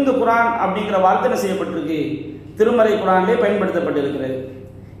அர்த்தத்திலும் இந்த குர்ஆன் அப்படிங்கிற வார்த்தை செய்யப்பட்டிருக்கு, திருமறை குர்ஆனிலே பயன்படுத்தப்பட்டிருக்கிறது.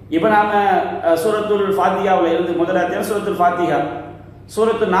 இப்போ நாம சூரத்துல் ஃபாத்திஹாவில் இருந்து முதலாவது சூரத்துல் ஃபாத்திஹா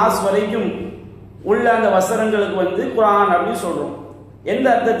சூரத்து நாஸ் வரைக்கும் உள்ள அந்த வசனங்களுக்கு வந்து குர்ஆன் அப்படின்னு சொல்றோம். எந்த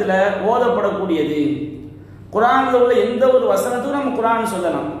அர்த்தத்தில்? ஓதப்படக்கூடியது. குர்ஆன்ல உள்ள எந்த ஒரு வசனத்துக்கும் நம்ம குர்ஆன்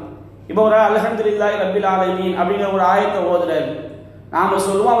சொல்லலாம். இப்போ ஒரு அல்ஹம்துலில்லாஹி ரப்பில் ஆலமீன் அப்படிங்கிற ஒரு ஆயத்தை ஓதுறாரு, நாம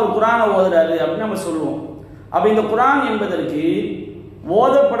சொல்லுவோம் அவர் குர்ஆனை ஓதுறாரு அப்படின்னு நம்ம சொல்லுவோம். அப்ப இந்த குர்ஆன் என்பதற்கு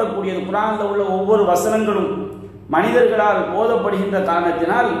ஓதப்படக்கூடியது, குர்ஆன்ல உள்ள ஒவ்வொரு வசனங்களும் மனிதர்களால் ஓதப்படுகின்ற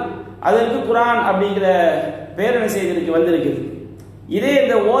காரணத்தினால் அதற்கு குர்ஆன் அப்படிங்கிற பேரணை செய்திருக்கு வந்திருக்குது. இதே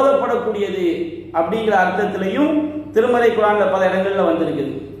இந்த ஓதப்படக்கூடியது அப்படிங்கிற அர்த்தத்திலையும் திருமறை குர்ஆன்ல பல இடங்கள்ல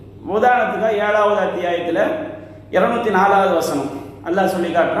வந்திருக்குது. உதாரணத்துக்காக 7வது அத்தியாயத்தில் 204வது வசனம் அல்லாஹ் சொல்லி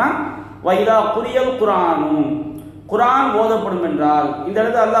காட்டுறான், வைதா குரியல் குர்ஆனும், குர்ஆன் ஓதப்படும் என்றால். இந்த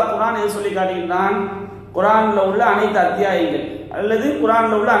இடத்துல அல்லாஹ் குர்ஆன் எது சொல்லி காட்டுகின்றான்? குர்ஆன்ல உள்ள அனைத்து அத்தியாயங்கள் அல்லது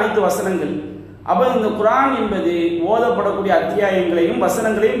குர்ஆன்ல உள்ள அனைத்து வசனங்கள். அப்ப இந்த குர்ஆன் என்பது ஓதப்படக்கூடிய அத்தியாயங்களையும்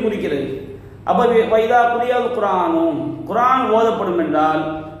வசனங்களையும் குறிக்கிறது. அப்ப வைதா குரியல் குர்ஆனும், குர்ஆன் ஓதப்படும் என்றால்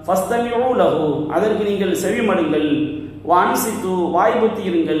ஃபஸ்தமிஉ லஹு, அதற்கு நீங்கள் செவிமடுங்கள், வான்சித்து வாய்ப்புத்தி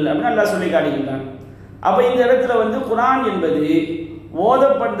இருங்கள் அப்படின்னு அல்லாஹ் சொல்லி காட்டுகின்றான். அப்ப இந்த இடத்துல வந்து குர்ஆன் என்பது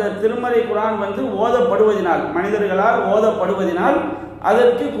ஓதப்பட்ட திருமறை குர்ஆன் வந்து ஓதப்படுவதனால், மனிதர்களால் ஓதப்படுவதனால்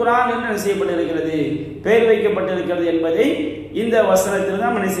அதற்கு குர்ஆன் என்ன செய்யப்பட்டிருக்கிறது, பெயர் வைக்கப்பட்டிருக்கிறது என்பதை இந்த வசனத்தில்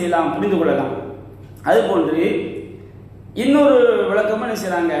தான் என்ன செய்யலாம், புரிந்து கொள்ளலாம். அதுபோன்று இன்னொரு விளக்கமாக என்ன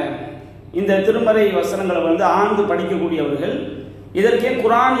செய்யறாங்க, இந்த திருமறை வசனங்களை வந்து ஆழ்ந்து படிக்கக்கூடியவர்கள் இதற்கே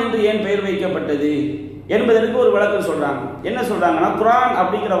குர்ஆன் என்று ஏன் பெயர் வைக்கப்பட்டது என்பதற்கு ஒரு விளக்கம் சொல்றாங்க. என்ன சொல்றாங்கன்னா, குர்ஆன்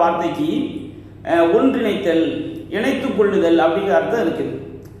அப்படிங்கிற வார்த்தைக்கு ஒன்றிணைத்தல், இணைத்துக் கொள்ளுதல் அப்படிங்கிற அர்த்தம் இருக்குது.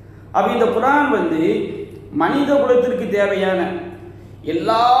 அப்ப இந்த குர்ஆன் வந்து மனித குலத்திற்கு தேவையான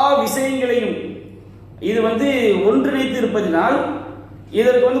எல்லா விஷயங்களையும் இது வந்து ஒன்றிணைத்து இருப்பதினால்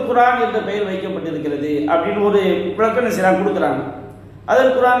இதற்கு வந்து குர்ஆன் என்ற பெயர் வைக்கப்பட்டிருக்கிறது அப்படின்னு ஒரு விளக்கம் சில கொடுக்குறாங்க.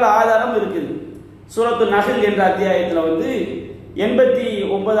 அதற்கு குர்ஆன்ல ஆதாரம் இருக்குது. சூரத்து நஹல் என்ற அத்தியாயத்தில் வந்து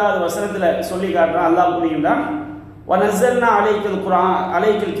 89வது வசனத்துல சொல்லி காட்டுறான், அல்லாஹ் கூறுகின்றான், வனஸல்னா அலைக்கல் குர்ஆன்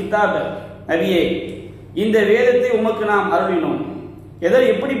அலைக்கல் கிதாப, நபியே இந்த வேதத்தை உமக்கு நாம் அருளினோம்.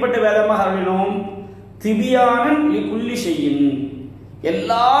 எப்படிப்பட்ட வேதமாக அருளினோம்? திபியானன் லிகுல்லி ஷைஇன்,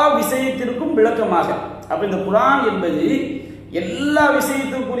 எல்லா விஷயத்திற்கும் விளக்கமாக. அப்ப இந்த குர்ஆன் என்பது எல்லா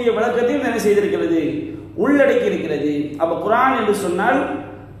விஷயத்திற்குரிய விளக்கத்தையும் என்ன செய்திருக்கிறது, உள்ளடக்கி இருக்கிறது. அப்ப குர்ஆன் என்று சொன்னால்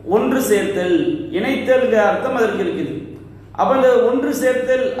ஒன்று சேர்த்தல், இணைத்தல் அர்த்தம் அதற்கு இருக்குது. அப்ப இந்த ஒன்று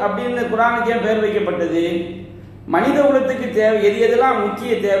சேர்த்தல் அப்படின்னு குர்ஆனுக்கு ஏன் பெயர் வைக்கப்பட்டது? மனித குலத்துக்கு தேவை எது எதெல்லாம்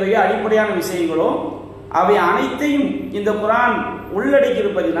முக்கிய தேவையோ அடிப்படையான விஷயங்களோ அவை அனைத்தையும் இந்த குர்ஆன் உள்ளடக்கி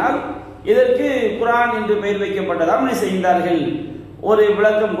இருப்பதினால் இதற்கு குர்ஆன் என்று பெயர் வைக்கப்பட்டதாக என்ன செய்கின்றார்கள், ஒரு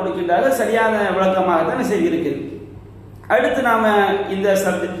விளக்கம் கொடுக்கின்றார்கள். சரியான விளக்கமாக தான் செய்திருக்கிறது. அடுத்து நாம இந்த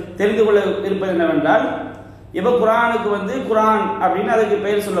தெரிந்து கொள்ள இருப்பது என்னவென்றால், இப்போ குர்ஆனுக்கு வந்து குர்ஆன் அப்படின்னு அதுக்கு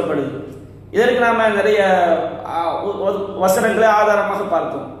பெயர் சொல்லப்படுது. இதற்கு நாம நிறைய வசனங்களை ஆதாரமாக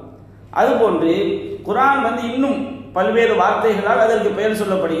பார்த்தோம். அதுபோன்று குர்ஆன் வந்து இன்னும் பல்வேறு வார்த்தைகளால் அதற்கு பெயர்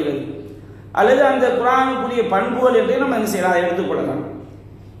சொல்லப்படுகிறது. அல்லது அந்த குர்ஆனுக்குரிய பண்புகள் என்றே நம்ம என்ன செய்யலாம், அதை எடுத்துக்கொள்ளலாம்.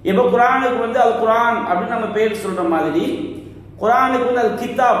 இப்போ குர்ஆனுக்கு வந்து அது குர்ஆன் அப்படின்னு நம்ம பெயர் சொல்ற மாதிரி குர்ஆனுக்கு வந்து அது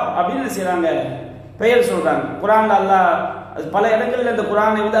கிதாப் அப்படின்னு என்ன செய்யறாங்க, பெயர் சொல்றாங்க. குர்ஆன்ல அல்லாஹ் பல இடங்களில் இந்த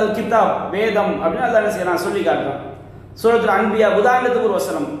குர்ஆனை வந்து அது கிதாப், வேதம் அப்படின்னு அல்லாஹ் என்ன செய்யறான், சொல்லி காட்டுறான். சூரத்துல் அன்பியா உதாரணத்துக்கு ஒரு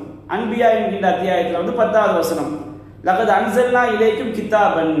வசனம், அன்பியா என்கின்ற அத்தியாயத்தில் வந்து 10வது வசனம், லகத் அன்ஸல்னா இலைக்கும்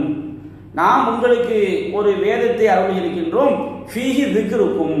கிதாபன், நாம் உங்களுக்கு ஒரு வேதத்தை அருளி இருக்கின்றோம், ஃபீஹி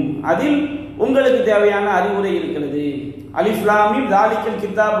திக்ருக்கும், அதில் உங்களுக்கு தேவையான அறிவுரை இருக்கிறது. அலிஃப் லாம் மீம் தாலிக்கல்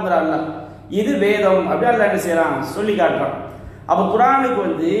கிதாப்ங்கற அல்லாஹ், இது வேதம் அப்படி அல்லாஹ் என்ன செய்றான், சொல்லி காட்டுறான். அப்ப குர்ஆனுக்கு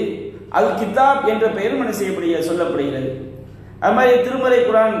வந்து அல் கிதாப் என்ற பெயரும் என்ன சொல்லப்படுகிறது. அது மாதிரி திருமறை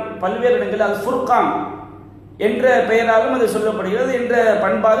குர்ஆன் பல்வேறு இடங்களில் அல் ஃபுர்கான் என்ற பெயராலும் அது சொல்லப்படுகிறது, என்ற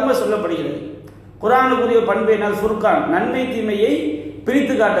பண்பாலும் சொல்லப்படுகிறது. குர்ஆனுக்குரிய பண்பு என்ன? ஃபுர்கான், நன்மை தீமையை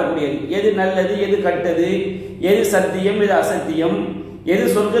பிரித்து காட்டக்கூடியது. எது நல்லது, எது கெட்டது, எது சத்தியம், எது அசத்தியம், எது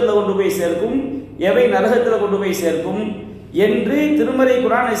சொர்க்கத்தில் கொண்டு போய் சேர்க்கும், எவை நரகத்தில் கொண்டு போய் சேர்க்கும் என்று திருமறை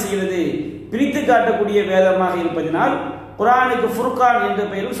குர்ஆன் செய்கிறது, பிரித்து காட்டக்கூடிய வேதமாக இருப்பதனால் குர்ஆனுக்கு ஃபுர்கான் என்ற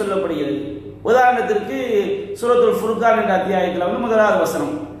பெயரும் சொல்லப்படுகிறது. உதாரணத்திற்கு சூரத்துல் ஃபுர்கான் என்ற அத்தியாயத்தில் வந்து 1வது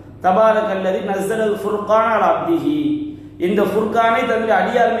வசனம், தபாரக்கல்லதி நஸ்ஸலல் ஃபுர்கான அலா அப்திஹி, இந்த ஃபுர்கானை தன்னுடைய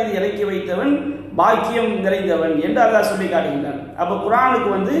அடியார் மீது இறக்கி வைத்தவன் பாக்கியம் நிறைந்தவன் என்று அல்லாஹ் சொல்லி காட்டுகின்றான். அப்போ குர்ஆனுக்கு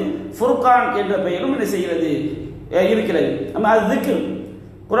வந்து ஃபுர்கான் என்ற பெயரும் என்ன செய்கிறது இருக்கிறது. நம்ம அது திக்ர்,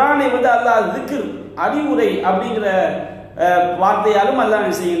 குர்ஆனை வந்து அல்லாஹ் திக்ர் அறிவுரை அப்படிங்கிற வார்த்தையாலும் அல்லாஹ்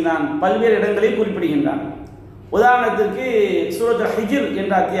என்ன செய்கின்றான், பல்வேறு இடங்களில் குறிப்பிடுகின்றான். உதாரணத்திற்கு சூரத்துல் ஹிஜ்ர்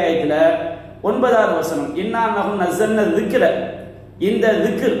என்ற அத்தியாயத்தில் 9வது வசனம், இன்னா நஹு நஸல்னா திக்ர, இந்த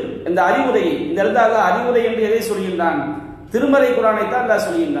திக்ர் இந்த அறிவுரை, இந்த இடத்துல அல்லாஹ் அறிவுரை என்று எதை சொல்கின்றான், திருமறை குர்ஆனை தான் அல்லாஹ்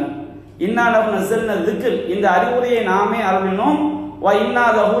சொல்கின்றான். இன்னா நஹு நஸல்னா திக்ர், இந்த அறிவுரையை நாமே அருளினோம், வ இன்னா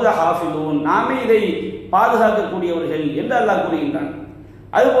லஹு லஹாஃபிலூன், நாமே இதை பாதுகாக்கக்கூடியவர்கள் என்று அல்லாஹ் கூறுகின்றான்.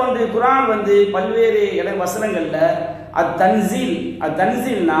 அதுபோன்று குர்ஆன் வந்து பல்வேறு வசனங்கள்ல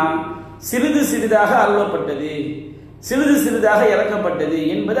அத்தன்சீல்னா சிறிது சிறிதாக அருளப்பட்டது, சிறிது சிறிதாக இறக்கப்பட்டது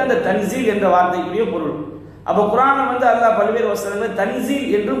என்பது அந்த தன்சீல் என்ற வார்த்தைக்குரிய பொருள். அப்போ குர்ஆனை வந்து அல்லாஹ் பல்வேறு வசனங்கள் தன்சீல்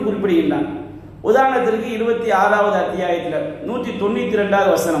என்றும் குறிப்பிடுகின்றான். உதாரணத்திற்கு 26வது அத்தியாயத்தில்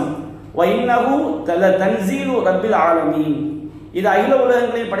 192வது வசனம், வ இன்னஹு தன்சீலு ரப்பில் ஆலமீன், இது அகில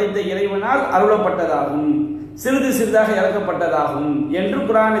உலகங்களை படைத்த இறைவனால் அருளப்பட்டதாகும், சிறிது சிறிதாக இறக்கப்பட்டதாகும் என்று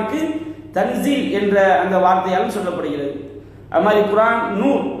குர்ஆனுக்கு தன்சீல் என்ற அந்த வார்த்தையாலும் சொல்லப்படுகிறது. அது மாதிரி குர்ஆன்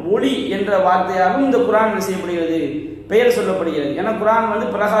நூர் ஒளி என்ற வார்த்தையாலும் இந்த குர்ஆன் செய்யப்படுகிறது, பெயர் சொல்லப்படுகிறது. ஏன்னா குர்ஆன் வந்து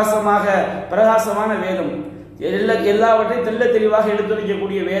பிரகாசமான வேதம், எல்லாவற்றையும் தெள்ள தெளிவாக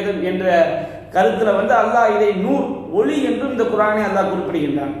எடுத்துரைக்கக்கூடிய வேதம் என்ற கருத்துல வந்து அல்லாஹ் இதை நூர் ஒளி என்றும் இந்த குர்ஆனை அல்லாஹ்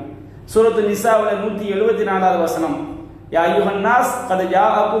குறிப்பிடுகின்றான். சூரத்து நிசாவில் 174வது வசனம், யா அய்யுஹன் நாஸ் கத்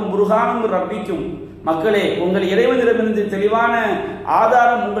ஜாஅக்கும் புர்ஹானும் ரப்பிக்கும், மக்களே உங்கள் இறைவனிடமிருந்து தெளிவான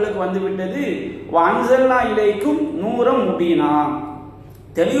ஆதாரம் உங்களுக்கு வந்துவிட்டது, வ அன்ஸல்னா இலைக்கும் நூரம் முபீனா,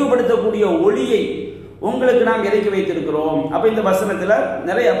 தெளிவுபடுத்தக்கூடிய ஒளியை உங்களுக்கு நாம் இறக்கி வைத்திருக்கிறோம். அப்ப இந்த வசனத்துல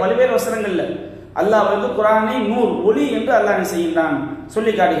நிறைய பல்வேறு வசனங்கள்ல அல்லாஹ் வந்து குர்ஆனை நூர் ஒளி என்று அல்லாஹ் செய்கின்றான்,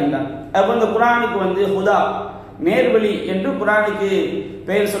 சொல்லி காட்டுகின்றான். அப்ப இந்த குர்ஆனுக்கு வந்து ஹுதா நேர்வழி என்று குர்ஆனுக்கு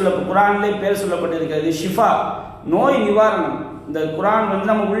குர்ஆனிலே பெயர் சொல்லப்பட்டிருக்கிறது. ஷிஃபா நோய் நிவாரணம், இந்த குர்ஆன் வந்து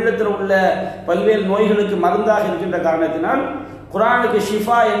நம்ம உள்ளத்தில் உள்ள பல்வேறு நோய்களுக்கு மருந்தாக இருக்கின்ற காரணத்தினால் குர்ஆனுக்கு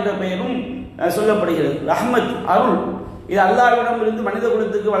ஷிஃபா என்ற பெயரும் சொல்லப்படுகிறது. ரஹ்மத் அருள், இது அல்லாஹ்விடம் இருந்து மனித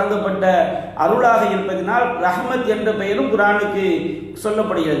குலத்துக்கு வழங்கப்பட்ட அருளாக இருப்பதனால் ரஹ்மத் என்ற பெயரும் குர்ஆனுக்கு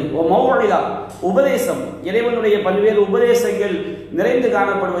சொல்லப்படுகிறது. ஓ மௌஇதா உபதேசம், இறைவனுடைய பல்வேறு உபதேசங்கள் நிறைந்து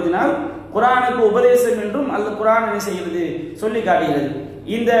காணப்படுவதனால் குர்ஆனுக்கு உபதேசம் என்றும் குர்ஆன் என்ன செய்கிறது சொல்லி காட்டுகிறது.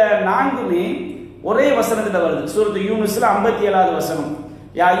 இந்த நான்குமே ஒரே வசனத்தில் வருது. சூரத்து யூனுஸ்ல 57வது வசனம்,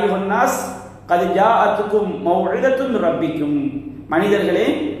 யா அய்யுஹன் நாஸ் கத் ஜாஅத்துக்கும் மௌஇதத்துன் ரப்பிக்கும், மனிதர்களே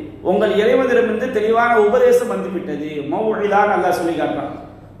உங்கள் இறைவனிடமிருந்து தெளிவான உபதேசம் வந்துவிட்டது. மௌஇதான் அல்லாஹ் சொல்லி காட்டுறான்.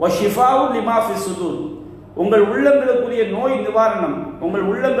 வ ஷிஃபாஉ லிமா ஃபி சுதூர், உங்கள் உள்ளங்களுக்குரிய நோய் நிவாரணம், உங்கள்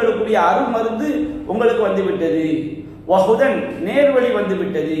உள்ளங்களுக்குரிய அருமருந்து உங்களுக்கு வந்துவிட்டது. வ ஹுதன் நேர்வழி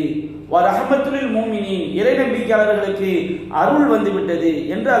வந்துவிட்டது. வ ரஹ்மத்துல் முஃமினீன், இறை நம்பிக்கையாளர்களுக்கு அருள் வந்துவிட்டது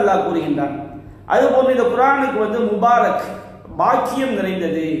என்று அல்லாஹ் கூறுகின்றான். அதுபோன்று இந்த குர்ஆனுக்கு வந்து முபாரக் பாக்கியம்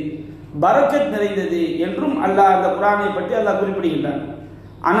நிறைந்தது, பரக்கத் நிறைந்தது என்றும் அல்லாஹ் அந்த குர்ஆனை பற்றி அல்லாஹ் குறிப்பிடுகின்றான்.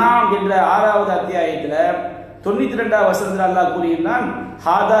 அனாம் என்ற 6வது அத்தியாயத்தில் 92வது வசனத்தில் அல்லாஹ் கூறுகின்றான்,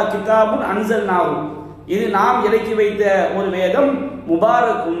 ஹாதா கிதாபுன் அன்ஸல்னாஹு, இது நாம் இறக்கி வைத்த ஒரு வேதம்,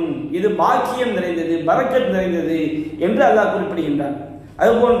 முபாரக்கும், இது பாக்கியம் நிறைந்தது, பரக்கத் நிறைந்தது என்று அல்லாஹ் குறிப்பிடுகின்றான்.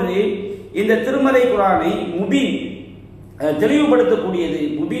 அதுபோன்று இந்த திருமறை குர்ஆனை முபீன் தெளிவுபடுத்தக்கூடியது,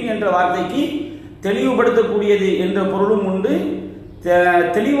 முபீன் என்ற வார்த்தைக்கு தெளிவுபடுத்தக்கூடியது என்ற பொருளும் உண்டு,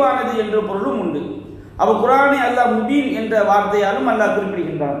 தெளிவானது என்ற பொருளும் உண்டு. அப்ப குர்ஆனை அல்லாஹ் முபீன் என்ற வார்த்தையாலும் அல்லாஹ்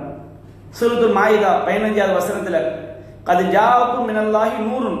குறிப்பிடுகின்றான். சூரத்துல் மாயிதா 15வது வசனத்துல, கத் ஜாஅக்கும் மினல்லாஹி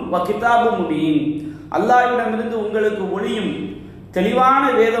நூருன் வ கிதாபும் முபீன், அல்லாஹ்விடமிருந்து உங்களுக்கு ஒளியும் தெளிவான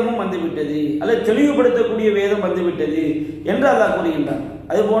வேதமும் வந்துவிட்டது, அல்லது தெளிவுபடுத்தக்கூடிய வேதம் வந்துவிட்டது என்று அல்லாஹ் கூறுகின்றான்.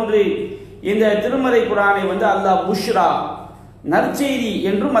 அதுபோன்று இந்த திருமறை குர்ஆனை வந்து அல்லாஹ் புஷ்ரா நற்செய்தி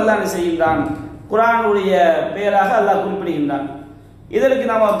என்றும் அல்லாஹ் செய்கின்றான், குர்ஆனுடைய பெயராக அல்லாஹ் குறிப்பிடுகின்றான். இதற்கு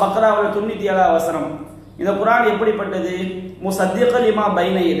நாம பக்ராவில் 97வது வசனம், இந்த குர்ஆன் எப்படிப்பட்டது, முஸத்திகல் லிமா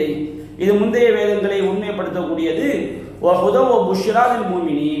பைன யதை, இது முந்தைய வேதங்களை உண்மைப்படுத்தக்கூடியது, வ ஹுதா வ புஷ்ரா லில்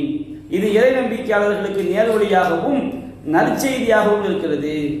முஃமினீன், இது இறை நம்பிக்கையாளர்களுக்கு நேர்வழியாகவும் நற்செய்தியாகவும்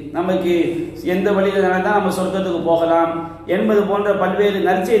இருக்கிறது. நமக்கு எந்த வழியில் நடந்தால் நம்ம சொர்க்கத்துக்கு போகலாம் என்பது போன்ற பல்வேறு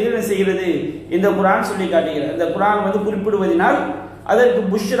நற்செய்திகள் செய்கிறது இந்த குர்ஆன் சொல்லி காட்டுகிறது. இந்த குர்ஆன் வந்து குறிப்பிடுவதனால் அதற்கு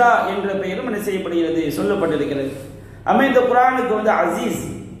புஷ்ரா என்ற பெயரும் என்ன செய்யப்படுகிறது, சொல்லப்பட்டிருக்கிறது. அம்மா இந்த குர்ஆனுக்கு வந்து அசீஸ்,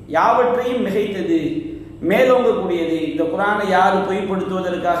 யாவற்றையும் மிகைத்தது, மேலோங்கக்கூடியது. இந்த குர்ஆனை யார்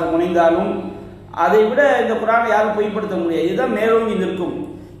பொய்ப்படுத்துவதற்காக முனைந்தாலும் அதை விட இந்த குர்ஆனை யாரும் பொய்ப்படுத்த முடியாது, இதுதான் மேலோங்கி நிற்கும்.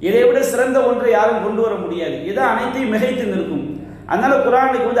 இதை விட சிறந்த ஒன்றை யாரும் கொண்டு வர முடியாது, இதுதான் அனைத்தையும் மிகைத்து நிற்கும். அதனால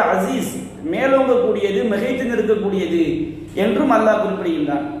குர்ஆனுக்கு வந்து அசீஸ், மேலோங்கக்கூடியது, மிகைத்து நிற்கக்கூடியது என்றும் அல்லாஹ்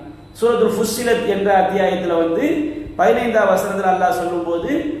குறிப்பிடுகின்றான். சூரத்துல் ஃபுஸ்ஸிலத் என்ற அத்தியாயத்தில் வந்து 15ஆம் வசனத்தில் அல்லாஹ்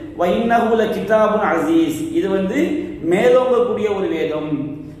சொல்லும்போது வஇன்னஹு லகிதாபுன் அஸீஸ், இது வந்து மேலோங்கக்கூடிய ஒரு வேதம்,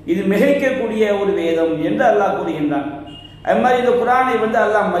 இது மிகைக்கக்கூடிய ஒரு வேதம் என்று அல்லாஹ் கூறுகின்றான். அது மாதிரி இந்த குர்ஆனை வந்து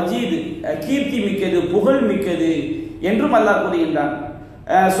அல்லாஹ் மஜீத், கீர்த்தி மிக்கது, புகழ் மிக்கது என்றும் அல்லாஹ் கூறுகின்றான்.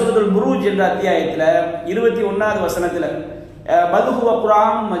 சூரத்துல் புரூஜ் என்ற அத்தியாயத்தில் 21ஆவது வசனத்தில் பல்ஹுவ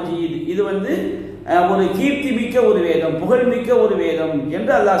குர்ஆன் மஜீத், இது வந்து ஒரு கீர்த்தி மிக்க ஒரு வேதம், புகழ் மிக்க ஒரு வேதம்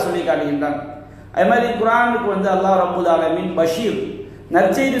என்று அல்லாஹ் சொல்லி காட்டுகின்றான். அது மாதிரி குர்ஆனுக்கு வந்து அல்லாஹ் ரப்புல் ஆலமீன் பஷீர்,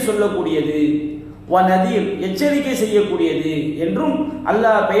 நற்செய்தி சொல்லக்கூடியது, வ நதீர், எச்சரிக்கை செய்யக்கூடியது என்றும்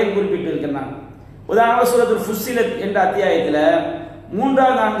அல்லாஹ் பெயர் குறிப்பிட்டிருக்கிறான். உதாரணமாக சூரத்துல் ஃபுஸ்ஸிலத் என்ற அத்தியாயத்தில்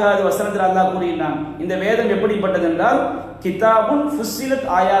 3ஆவது 4ஆவது வசனத்தில் அல்லாஹ் கூறுகின்றான், இந்த வேதம் எப்படிப்பட்டது என்றால் கிதாபுன் ஃபுஸ்ஸிலத்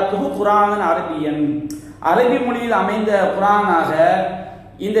ஆயாத்துஹு குர்ஆனன் அரபியன், அரபி மொழியில் அமைந்த குர்ஆனாக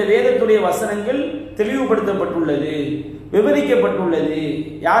இந்த வேதத்துடைய வசனங்கள் தெளிவுபடுத்தப்பட்டுள்ளது, விவரிக்கப்பட்டுள்ளது.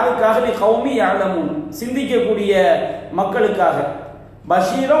 யாருக்காக? கௌமி யஅலமூன், சிந்திக்கக்கூடிய மக்களுக்காக.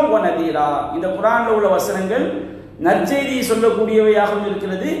 பஷீரம் வ நதீரா, இந்த குர்ஆனில் உள்ள வசனங்கள் நற்செய்தி சொல்லக்கூடியவையாகவும்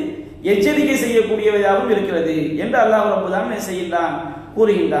இருக்கிறது, எச்சரிக்கை செய்யக்கூடியவையாகவும் இருக்கிறது என்று அல்லாஹ் ரப்பல் ஆலமீன் செய்கின்றான்,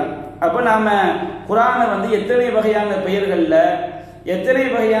 கூறுகின்றான். அப்போ நாம குர்ஆனை வந்து எத்தனை வகையான பெயர்களில், எத்தனை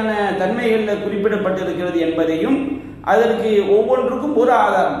வகையான தன்மைகளில் குறிப்பிடப்பட்டிருக்கிறது என்பதையும், அதற்கு ஒவ்வொன்றுக்கும் ஒரு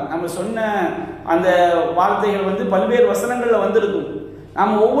ஆதாரம், நம்ம சொன்ன அந்த வார்த்தைகள் வந்து பல்வேறு வசனங்களில் வந்திருக்கும்,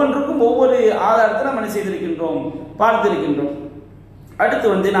 நாம் ஒவ்வொன்றுக்கும் ஒவ்வொரு ஆதாரத்தை நம்ம என்ன செய்திருக்கின்றோம், பார்த்திருக்கின்றோம். அடுத்து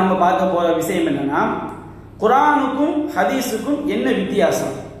வந்து நம்ம பார்க்க போகிற விஷயம் என்னன்னா, குர்ஆனுக்கும் ஹதீஸுக்கும் என்ன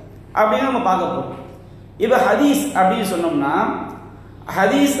வித்தியாசம் அப்படின்னு நம்ம பார்க்க போகிறோம். இப்போ ஹதீஸ் அப்படின்னு சொன்னோம்னா,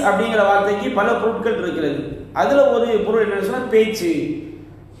 ஹதீஸ் அப்படிங்கிற வார்த்தைக்கு பல பொருட்கள் இருக்கிறது. அதில் ஒரு பொருள் என்னன்னு சொன்னால் பேச்சு.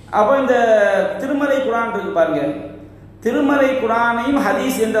 அப்போ இந்த திருமறை குர்ஆன் இருக்கு பாருங்க, திருமறை குர்ஆனையும்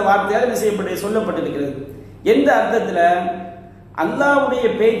ஹதீஸ் என்ற வார்த்தையால் என்ன செய்யப்பட்டு சொல்லப்பட்டிருக்கிறது. எந்த அர்த்தத்தில்? அல்லாஹ்வுடைய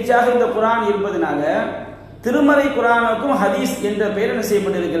பேச்சாக இந்த குர்ஆன் இருப்பதனால திருமறை குர்ஆனுக்கும் ஹதீஸ் என்ற பெயர் என்ன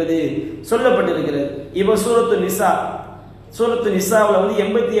செய்யப்பட்டிருக்கிறது, சொல்லப்பட்டிருக்கிறது. இப்போ சூரத்து நிசாவில் வந்து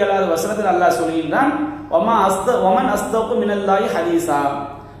 87ஆவது வசனத்தில் அல்லாஹ் சொல்கின்றான், ஒமன் அஸ்தகு மினல்லாஹி ஹதீஸா,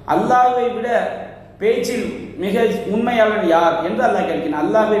 அல்லாஹ்வை விட பேச்சில் மிக உண்மையாளன் யார் என்று அல்லாஹ் கேட்கிறான்.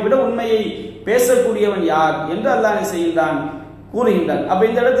 அல்லாஹ்வை விட உண்மையை பேசக்கூடியவன் யார் என்று அல்லாஹ் செய்கின்றான், கூறுகின்றான். அப்ப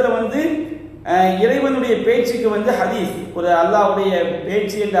இந்த இடத்துல வந்து இறைவனுடைய பேச்சுக்கு வந்து ஹதீஸ், ஒரு அல்லாஹ்வுடைய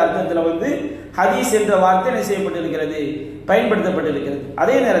பேச்சு என்ற அர்த்தத்தில் வந்து ஹதீஸ் என்ற வார்த்தை என்ன செய்யப்பட்டிருக்கிறது, பயன்படுத்தப்பட்டிருக்கிறது.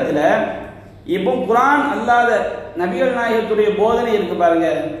 அதே நேரத்தில் இப்போ குர்ஆன் அல்லாத நபிகள் நாயகத்துடைய போதனை இருக்கு பாருங்க,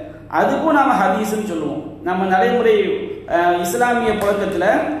 அதுக்கும் நாம ஹதீஸ்ன்னு சொல்லுவோம். நம்ம நடைமுறை இஸ்லாமிய புழக்கத்தில்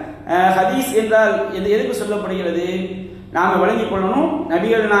ஹதீஸ் என்றால் இது எதுக்கு சொல்லப்படுகிறது, நாம விளங்கிக் கொள்ளணும்.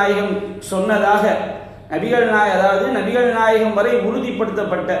 நபிகள் நாயகம் சொன்னதாக, அதாவது நபிகள் நாயகம் வரை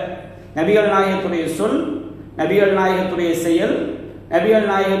உறுதிப்படுத்தப்பட்ட நபிகள் நாயகத்துடைய சொல், நபிகள் நாயகத்துடைய செயல், நபிகள்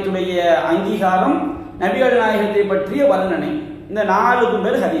நாயகத்துடைய அங்கீகாரம், நபிகள் நாயகத்தை பற்றிய வர்ணனை, இந்த 4க்கும்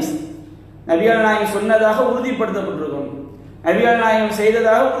பேர் ஹதீஸ். நபிகள் நாயகம் சொன்னதாக உறுதிப்படுத்தப்பட்டிருக்கும், நபிகள் நாயகம்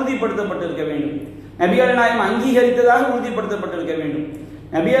செய்ததாக உறுதிப்படுத்தப்பட்டிருக்க வேண்டும், நபிகள் நாயகம் அங்கீகரித்ததாக உறுதிப்படுத்தப்பட்டிருக்க வேண்டும்,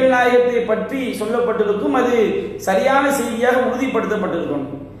 நபிகள் நாயகத்தை பற்றி சொல்லப்பட்டிருக்கும், அது சரியான செய்தியாக உறுதிப்படுத்தப்பட்டிருக்கும்.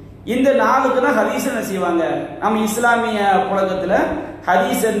 இந்த 4க்கு தான் ஹதீஸ் என்ன செய்வாங்க. நம்ம இஸ்லாமிய புழக்கத்தில்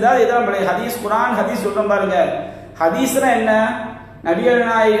ஹதீஸ் என்றால் இதான் ஹதீஸ், குர்ஆன் ஹதீஸ் சொல்றோம் பாருங்க. ஹதீஸ்னா என்ன? நபிகள்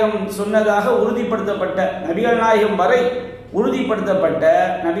நாயகம் சொன்னதாக உறுதிப்படுத்தப்பட்ட, நபிகள் நாயகம் வரை உறுதிப்படுத்தப்பட்ட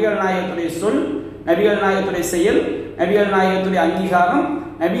நபிகள் நாயகத்துடைய சொல், நபிகள் நாயகத்துடைய செயல், நபிகள் நாயகத்துடைய அங்கீகாரம்,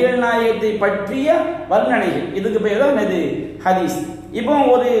 நபிகள் நாயகத்தை பற்றிய வர்ணனைகள், இதுக்கு பேர் தான் இது ஹதீஸ். இப்போ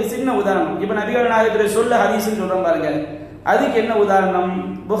ஒரு சின்ன உதாரணம், இப்போ நபிகள் நாயகத்துடைய சொல்ல ஹதீஸ்ன்னு சொல்றோம் பாருங்க, அதுக்கு என்ன உதாரணம்?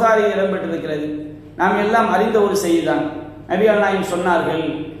 புகாரியில் இடம்பெற்றிருக்கிறது, நாம் எல்லாம் அறிந்த ஒரு செய்தி தான். நபிகள் நாயகம் சொன்னார்கள்,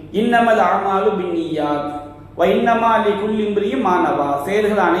 இன்னமல் அமாலு பின்னியாத் வ இன்னமா லிகுல்லி இம்ரிஇம் மா நவா,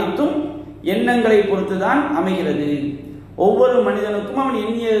 செயல்கள் அனைத்தும் எண்ணங்களை பொறுத்து தான் அமைகிறது, ஒவ்வொரு மனிதனுக்கும் அவன்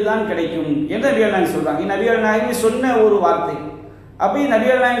எண்ணியதுதான் கிடைக்கும் என்று நபிகள் நாயகம் சொல்றாங்க. நபிகள் நாயகம் சொன்ன ஒரு வார்த்தை, அப்ப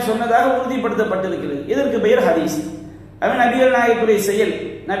நபிகள் நாயகம் சொன்னதாக உறுதிப்படுத்தப்பட்டிருக்கிறது. இதற்கு பெயர் ஹதீஸ். அவன் நபிகள் நாயகத்துடைய செயல்,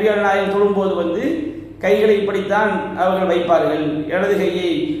 நபிகள் நாயகம் தொழும்போது வந்து கைகளை இப்படித்தான் அவர்கள் வைப்பார்கள், இடது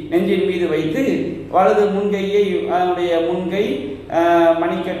கையை நெஞ்சின் மீது வைத்து வலது முன்கையை அதனுடைய முன்கை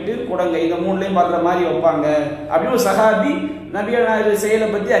மணிக்கட்டு குடங்கை இந்த 3லையும் பார்க்குற மாதிரி வைப்பாங்க அப்படின்னு ஒரு சஹாபி நபிகள் நாயகத்துடைய செயலை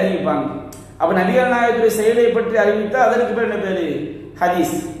பற்றி அறிவிப்பாங்க. அப்போ நபிகள் நாயகத்துடைய செயலை பற்றி அறிவித்தால் அதற்கு பேர் என்ன பேர்?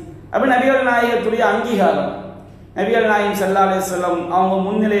 ஹதீஸ். அப்போ நபிகள் நாயகத்துடைய அங்கீகாரம், நபிகள் நாயகம் ஸல்லல்லாஹு அலைஹி வஸல்லம் அவங்க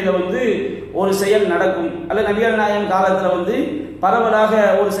முன்னிலையில் வந்து ஒரு செயல் நடக்கும், அல்ல நபிகள் நாயகம் காலத்தில் வந்து பரவலாக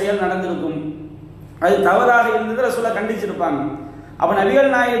ஒரு செயல் நடந்திருக்கும், அது தவறாக இருந்தது ரசூலுல்லாஹ் கண்டிச்சிருப்பாங்க. அப்போ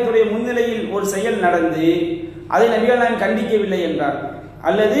நபிகள் நாயகத்துடைய முன்னிலையில் ஒரு செயல் நடந்து அதை நபிகள் நாயகம் கண்டிக்கவில்லை என்றார்,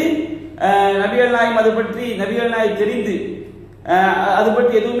 அல்லது நபிகள் நாயகம் அதை பற்றி நபிகள் நாயகம் தெரிந்து அது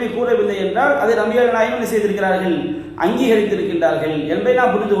பற்றி எதுவுமே கூறவில்லை என்றால் அதை நபிகள் நாயகம் என்ன செய்திருக்கிறார்கள், அங்கீகரித்திருக்கின்றார்கள் என்பதை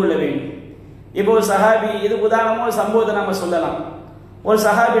நாம் புரிந்து கொள்ள வேண்டும். இப்போ ஒரு சஹாபி, இது உதாரணமாக ஒரு சம்பவத்தை நம்ம சொல்லலாம். ஒரு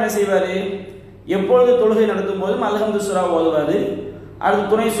சஹாபி என்ன செய்வார், எப்பொழுது தொழுகை நடத்தும் போதும் அல்ஹம்து சூரா ஓதுவார்,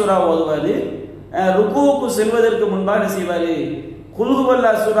 அடுத்து துணை சூறா ஓதுவார், ருக்குவுக்கு செல்வதற்கு முன்பாக என்ன செய்வார், குல்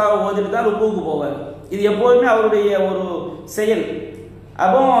ஹுவல்லா சூறாவை ஓதிட்டு தான் ருக்குவுக்கு போவார். இது எப்போதுமே அவருடைய ஒரு செயல்.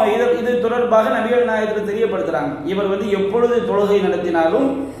 அப்போ இது தொடர்பாக நபிகள் நாயகத்தில் தெரியப்படுத்துறாங்க, இவர் வந்து எப்பொழுது தொழுகை நடத்தினாலும்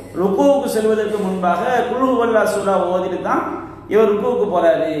ருக்குவுக்கு செல்வதற்கு முன்பாக குல் ஹுவல்லா சூறா ஓதிட்டு தான் இவர் ருக்குவுக்கு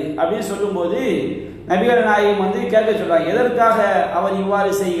போறாரு அப்படின்னு சொல்லும்போது நபிகள் நாயகம் வந்து கேட்க சொல்றாங்க, எதற்காக அவர்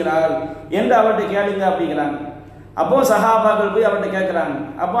இவ்வாறு செய்கிறார் என்று அவர்கிட்ட கேளுங்க அப்படிங்கிறாங்க. அப்போ சஹாபாக்கள் போய் அவர்கிட்ட கேட்கிறாங்க.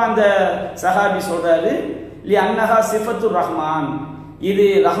 அப்போ அந்த சஹாபி சொல்றாரு, லி அன்னஹா சிஃபத்துர் ரஹ்மான், இது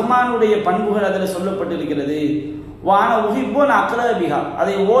ரஹ்மானுடைய பண்புகள் அதில் சொல்லப்பட்டிருக்கிறது. வான உஹிப்போன் அக்ரபிஹா,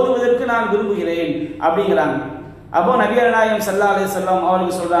 அதை ஓதுவதற்கு நான் விரும்புகிறேன் அப்படிங்கிறாங்க. அப்போ நபிகள் நாயகம் ஸல்லல்லாஹு அலைஹி வஸல்லம்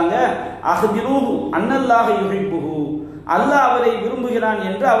அவருக்கு சொல்றாங்க, அஹ்பிருஹு அன்னல்லாஹ யுஹிப்புஹு, அல்லாஹ் அவரை விரும்புகிறான்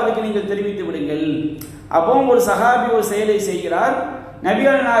என்று அவருக்கு நீங்கள் தெரிவித்து விடுங்கள். அப்போ ஒரு சஹாபி ஒரு செயலை செய்கிறார்,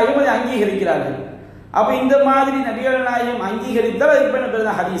 நபிகள் நாயகம் அதை அங்கீகரிக்கிறார்கள். அப்ப இந்த மாதிரி நபிகள் நாயகம் அங்கீகரித்தால் அதுக்கு என்ன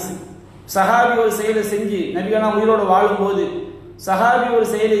பேர், ஹதீஸ். சஹாபி ஒரு செயலை செஞ்சு நபிகள் நாயகம் உயிரோடு வாழும்போது சஹாபி ஒரு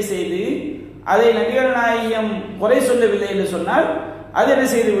செயலை செய்து அதை நபிகள் நாயகம் குறை சொல்லவில்லை என்று சொன்னால் அது என்ன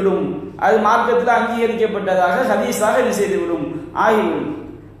செய்துவிடும், அது மார்க்கத்தில் அங்கீகரிக்கப்பட்டதாக ஹதீஸாக என்ன செய்துவிடும், ஆகிவிடும்.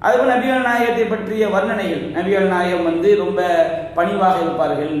 அதுபோல் நபிகள் நாயகத்தை பற்றிய வர்ணனைகள், நபிகள் நாயகம் வந்து ரொம்ப பணிவாக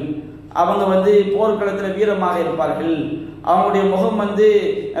இருப்பார்கள், அவங்க வந்து போர்க்களத்தில் வீரமாக இருப்பார்கள், அவங்களுடைய முகம் வந்து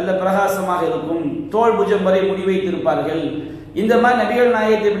நல்ல பிரகாசமாக இருக்கும், தோல் புஜம் வரை முடி வைத்திருப்பார்கள். இந்த மாதிரி நபிகள்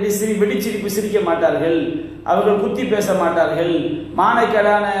நாயகத்தை பற்றி வெடிச்சிரிப்பு சிரிக்க மாட்டார்கள், அவர்கள் குத்தி பேச மாட்டார்கள்,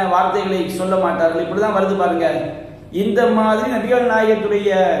 மானக்கேடான வார்த்தைகளை சொல்ல மாட்டார்கள். இப்படிதான் வருது பாருங்க. இந்த மாதிரி நபிகள்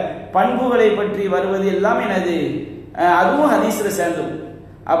நாயகத்துடைய பண்புகளை பற்றி வருவது எல்லாம் எனது அதுவும் ஹதீஸில் சேர்ந்தோம்.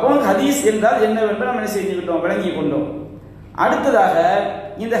 அப்போ ஹதீஸ் என்றால் என்னவென்று நம்ம என்ன செய்துக்கிட்டோம், விளங்கி கொண்டோம். அடுத்ததாக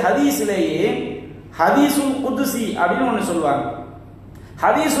இந்த ஹதீஸிலேயே ஹதீசுல் குதுசி அப்படின்னு ஒன்று சொல்லுவாங்க.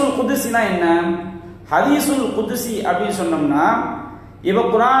 ஹதீசுல் குதுசினா என்ன? ஹதீசுல் குதுசி அப்படின்னு சொன்னோம்னா, இப்போ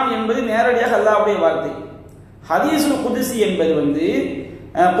குர்ஆன் என்பது நேரடியாக அல்லாஹ்வுடைய வார்த்தை. ஹதீசுல் குதுசி என்பது வந்து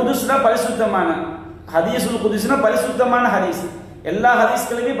குதுஸ்னா பரிசுத்தமான, ஹதீசுல் குதுஸ்னா பரிசுத்தமான ஹதீஸ். எல்லா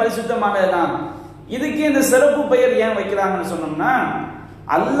ஹதீஸ்களுமே பரிசுத்தமானது தான். இதுக்கு இந்த சிறப்பு பெயர் ஏன் வைக்கிறாங்கன்னு சொன்னோம்னா,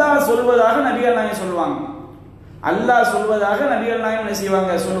 அல்லாஹ் சொல்வதாக நபிகள் நாயகம் சொல்லுவாங்க, அல்லாஹ் சொல்வதாக நபிகள் நாயகம் என்ன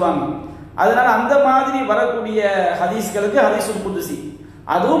செய்வாங்க, சொல்லுவாங்க. அதனால அந்த மாதிரி வரக்கூடிய ஹதீஸ்களுக்கு ஹதீசுல் குதுசி,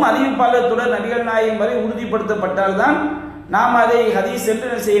 அதுவும் அறிவிப்பாளத்துடன் நபிகள் நாயகம் வரை உறுதிப்படுத்தப்பட்டால் தான் நாம் அதை ஹதீஸ் என்று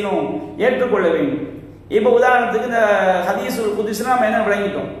என்ன செய்யணும், ஏற்றுக்கொள்ள வேண்டும். இப்போ உதாரணத்துக்கு இந்த ஹதீசுல் குதுஸ்னா நம்ம என்ன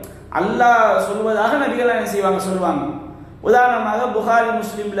விளங்கிட்டோம், அல்லாஹ் சொல்வதாக நபிகள் நாயகம் செய்வாங்க, சொல்லுவாங்க. உதாரணமாக புகாரி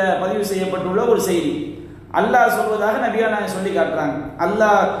முஸ்லிம்ல பதிவு செய்யப்பட்டுள்ள ஒரு செய்தி, அல்லாஹ் சொல்வதாக நபிகள் நாயகம் சொல்லி காட்டுறாங்க.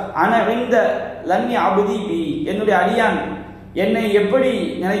 அல்லாஹ் அன இந்த லன்னி அபுதி பி, என்னுடைய அடியான் என்னை எப்படி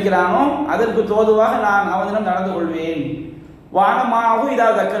நினைக்கிறானோ அதற்கு தோதுவாக நான் அவனிடம் நடந்து கொள்வேன். வானமாகவும் இதா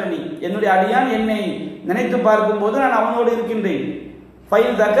தக்கரணி, என்னுடைய அடியான் என்னை நினைத்து பார்க்கும் போது நான் அவனோடு இருக்கின்றேன்.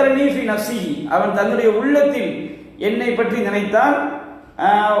 ஃபைல் தக்கரணி ஃபி நஃப்ஸி, அவன் தன்னுடைய உள்ளத்தில் என்னை பற்றி நினைத்தால்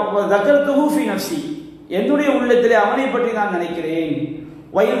தக்கர்துஹு ஃபி நஃப்ஸி, என்னுடைய உள்ளத்திலே அவனை பற்றி நான் நினைக்கிறேன்.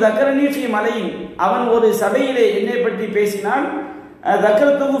 வயல் தக்கரணி ஃபி மலையின், அவன் ஒரு சபையிலே என்னை பற்றி பேசினால்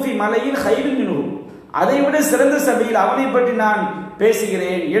தக்கர்துஹு ஃபி மலையின் ஹைருன் மின்ஹு, அதைவிட சிறந்த சபையில் அவனை பற்றி நான்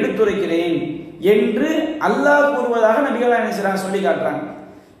பேசுகிறேன், எடுத்துரைக்கிறேன் என்று அல்லாஹ் கூறுவதாக நபிகள் நாயகம் சொல்லி காட்டுறாங்க.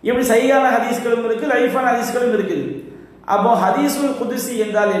 இப்படி சஹீஹான ஹதீஸ்களும் இருக்கு, லைஃபான ஹதீஸ்களும் இருக்குது. அப்போ ஹதீசுல் குதுசி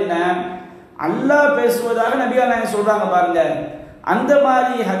என்றால் என்ன, அல்லாஹ் பேசுவதாக நபிகள் நாயகம் சொல்றாங்க பாருங்க, அந்த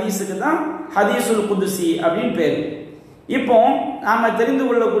மாதிரி ஹதீஸுக்கு தான் ஹதீசுல் குதுசி அப்படின்னு பேர். இப்போ நாம தெரிந்து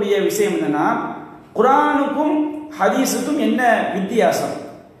கொள்ளக்கூடிய விஷயம் என்னன்னா, குர்ஆனுக்கும் ஹதீஸுக்கும் என்ன வித்தியாசம்,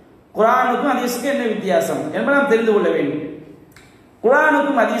 குர்ஆனுக்கும் ஹதீஸுக்கும் என்ன வித்தியாசம் என்பதை நாம் தெரிந்து கொள்ள வேண்டும்.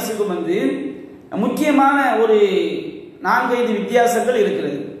 குர்ஆனுக்கும் ஹதீஸுக்கும் வந்து முக்கியமான ஒரு 4-5 வித்தியாசங்கள்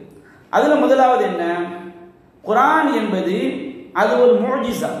இருக்கிறது. அதுல முதலாவது என்ன, குர்ஆன் என்பது அது ஒரு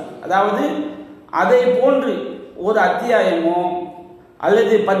முஅ்ஜிஸா, அதாவது அதை போன்று ஒரு அத்தியாயமோ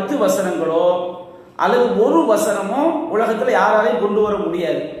அல்லது 10 வசனங்களோ அல்லது ஒரு வசனமோ உலகத்தில் யாராலையும் கொண்டு வர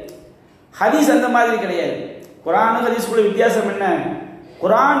முடியாது. ஹதீஸ் அந்த மாதிரி கிடையாது. குர்ஆனுக்கு ஹதீஸ்க்குள்ள வித்தியாசம் என்ன,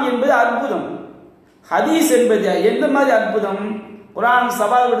 குர்ஆன் என்பது அற்புதம், ஹதீஸ் என்பது எந்த மாதிரி அற்புதம், குர்ஆன்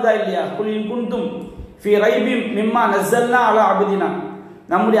சவால் விடுதா இல்லையா, குல் குன்தும் ஃபீ ரைபின் மிம்மா நஸல்னா அலா அப்தினா,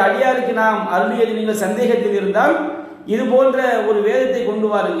 நம்முடைய அடியாருக்கு நாம் அருளியது நீங்கள் சந்தேகத்தில் இருந்தால் இது போன்ற ஒரு வேதத்தை கொண்டு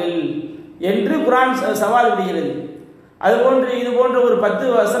வாருங்கள் என்று குர்ஆன் சவால் விடுகிறது. அதுபோன்று இது போன்ற ஒரு 10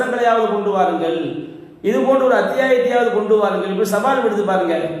 வசனங்களையாவது கொண்டு வாருங்கள், இது போன்ற ஒரு அத்தியாயத்தையாவது கொண்டு வாருங்கள், இப்படி சவால் விடுது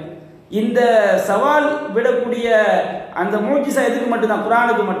பாருங்க. இந்த சவால் விடக்கூடிய அந்த மோஜிசா எதுக்கு மட்டும்தான்?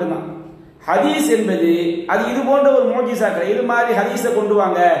 குர்ஆனுக்கு மட்டும்தான். ஹதீஸ் என்பது அது இது போன்ற ஒரு மோஜிசா கிடையாது. இது மாதிரி ஹதீஸை கொண்டு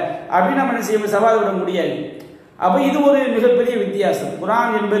வாங்க அப்படின்னு நம்ம என்ன செய்ய சவால் விட முடியாது. அப்போ இது ஒரு மிகப்பெரிய வித்தியாசம்.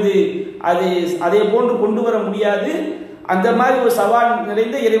 குர்ஆன் என்பது அது அதை போன்று கொண்டு வர முடியாது. அந்த மாதிரி ஒரு சவால்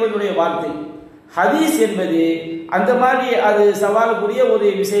நிறைந்த இறைவனுடைய வார்த்தை. ஹதீஸ் என்பது அந்த மாதிரி அது சவாலுக்குரிய ஒரு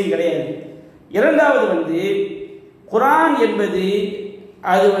விஷயம் கிடையாது. இரண்டாவது குர்ஆன் என்பது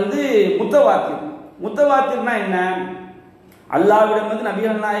அது முத்தவாத்திர். முத்தவாத்திர்னா என்ன? அல்லாஹ்விடம்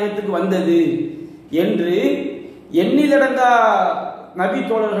நபிகள் நாயகத்துக்கு வந்தது என்று எண்ணிலடங்கா நபி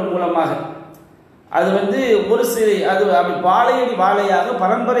தோழர்கள் மூலமாக அது ஒரு சிறு அது அப்படி வாழையடி வாழையாக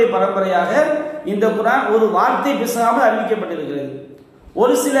பரம்பரையாக இந்த குர்ஆன் ஒரு வார்த்தை பேசாமல் அறிவிக்கப்பட்டிருக்கிறது.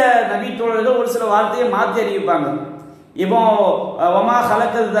 ஒரு சில நபி தோழர்கள் ஒரு சில வார்த்தையை மாற்றி அறிவிப்பாங்க. இப்போ வமா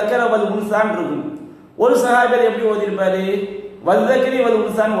ஹலக்கல் தக்கர வல் உன்சான் இருக்கும். ஒரு சஹாபியர் எப்படி ஓதியிருப்பாரு? வல்தக்கரி வல்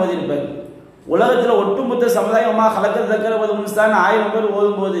உன்சான் ஓதியிருப்பார். உலகத்தில் ஒட்டுமொத்த சமுதாயம் வமா ஹலக்கல் தக்கர வல் உன்சான் 1000 பேர்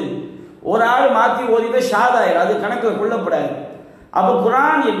ஓதும்போது ஒரு ஆள் மாற்றி ஓதிட்ட ஷாதாயிரம், அது கணக்கில் கொள்ளப்படாது. அப்போ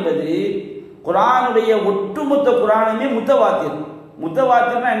குர்ஆன் என்பது குர்ஆனுடைய ஒட்டுமொத்த குர்ஆனுமே முத்தவாத்திர்.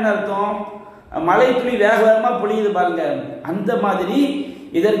 முத்தவாத்திர்னா என்ன அர்த்தம்? மழை துளி வேகமாக பொழியுது பாருங்க, அந்த மாதிரி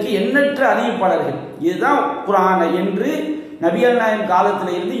இதற்கு எண்ணற்ற அறிவிப்பாளர்கள் இதுதான் குர்ஆன் என்று நபிகள் நாயகம்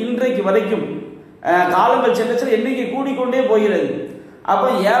காலத்தில் இருந்து இன்றைக்கு வரைக்கும் காலங்கள் செல்ல எண்ணிக்கை கூடிக்கொண்டே போகிறது. அப்போ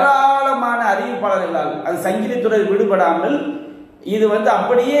ஏராளமான அறிவிப்பாளர்களால் அது சங்கிலித்துறை விடுபடாமல் இது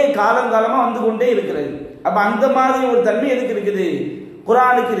அப்படியே காலங்காலமாக வந்து கொண்டே இருக்கிறது. அப்போ அந்த மாதிரி ஒரு தன்மை எதுக்கு இருக்குது?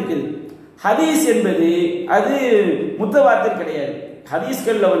 குர்ஆனுக்கு இருக்குது. ஹதீஸ் என்பது அது முத்தவாத்திர் கிடையாது.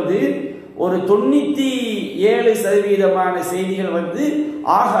 ஹதீஸ்களில் ஒரு 97% செய்திகள்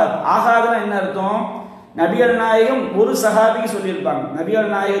ஆகாதுன்னா என்ன அர்த்தம்? நபிகள் நாயகம் ஒரு சஹாபிக்கு சொல்லியிருப்பாங்க.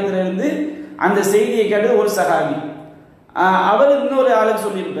 நபிகள் நாயகத்திலிருந்து அந்த செய்தியை கேட்டது ஒரு சஹாபி, அவர் இன்னொரு ஆளுக்கு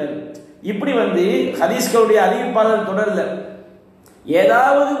சொல்லியிருப்பார். இப்படி ஹதீஸ்களுடைய அறிவிப்பாளர் தொடரல.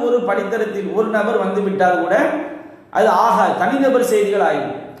 ஏதாவது ஒரு படித்தரத்தில் ஒரு நபர் விட்டால் கூட அது ஆகாது, தனிநபர் செய்திகள்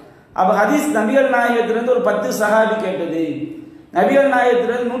ஆகும். அப்போ ஹதீஸ் நபிகள் நாயகத்திலிருந்து ஒரு 10 சஹாபி கேட்டது, நபிகள்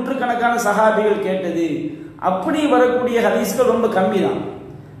நாயகத்திலிருந்து நூற்றுக்கணக்கான சஹாபிகள் கேட்டது, அப்படி வரக்கூடிய ஹதீஸ்கள் ரொம்ப கம்மி தான்.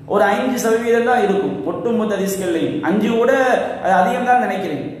 ஒரு 5% தான் இருக்கும் ஒட்டுமொத்த ஹதீஸ்கள்லையும். 5 கூட அது அதிகம் தான்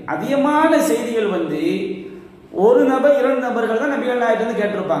நினைக்கிறேன். அதிகமான செய்திகள் ஒரு நபர் 2 நபர்கள் தான் நபிகள் நாயகத்திலிருந்து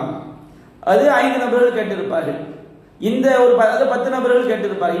கேட்டிருப்பாங்க. அது 5 நபர்கள் கேட்டிருப்பார்கள். இந்த ஒரு 10 நபர்கள்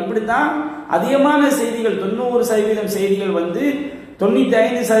கேட்டிருப்பார்கள். இப்படித்தான் அதிகமான செய்திகள் 90% செய்திகள்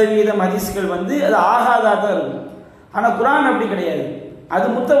 95% ஹதீஸ்கள் அது ஆகாதா தான் இருக்கும். ஆனால் குர்ஆன் அப்படி கிடையாது, அது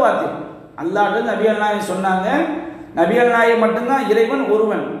முத்தவாத்திர். அல்லாஹ் நபிகள் நாயகம் சொன்னாங்க. நபிகள் நாயகம் மட்டும்தான் இறைவன்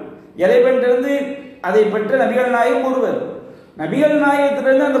ஒருவன். இறைவனிலிருந்து அதை பெற்ற நபிகள் நாயகம் ஒருவர். நபிகள்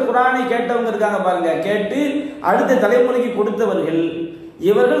நாயகத்திலிருந்து அந்த குர்ஆனை கேட்டவங்க இருக்காங்க பாருங்க, கேட்டு அடுத்த தலைமுறைக்கு கொடுத்தவர்கள்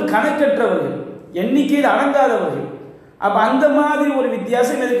இவர்கள் கணக்கற்றவர்கள், எண்ணிக்கையில் அடங்காதவர்கள். அப்ப அந்த மாதிரி ஒரு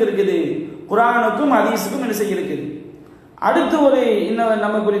வித்தியாசம் எதுக்கு இருக்குது? குர்ஆனுக்கும் ஹதீஸுக்கும் என்ன செய்ய இருக்குது? அடுத்து இன்னும்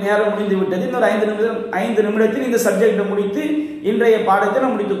நமக்கு நேரம் முடிந்து விட்டது. இன்னொரு 5 நிமிடத்தில் இந்த சப்ஜெக்டை முடித்து இன்றைய பாடத்தை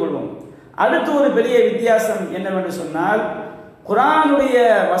நாம் முடித்துக் கொள்வோம். அடுத்து ஒரு பெரிய வித்தியாசம் என்னவென்று சொன்னால், குர்ஆனுடைய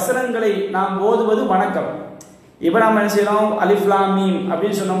வசனங்களை நாம் ஓதுவது வணக்கம். இப்போ நாம் என்ன செய்யணும்? அலிஃப் லாம் மீம்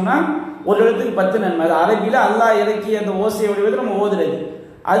அப்படின்னு சொன்னோம்னா ஒரு எழுத்துக்கு 10 நன்மை. அது அரபியில் அல்லாஹ் இறக்கி அந்த ஓசையை வடிவத்தில் நம்ம ஓதுறது,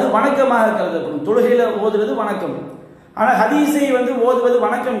 அது வணக்கமாக கருதப்படும். தொழுகையில் ஓதுறது வணக்கம். ஆனால் ஹதீஸை ஓதுவது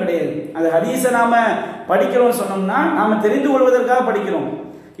வணக்கம் கிடையாது. அந்த ஹதீஸை நாம படிக்கிறோம் சொன்னோம்னா நாம தெரிந்து கொள்வதற்காக படிக்கிறோம்.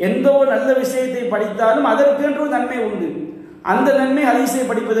 எந்த ஒரு நல்ல விஷயத்தை படித்தாலும் அதற்கென்று ஒரு நன்மை உண்டு, அந்த நன்மை ஹதீஸை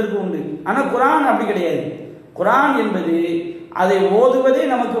படிப்பதற்கு உண்டு. ஆனால் குர்ஆன் அப்படி கிடையாது. குர்ஆன் என்பது அதை ஓதுவதே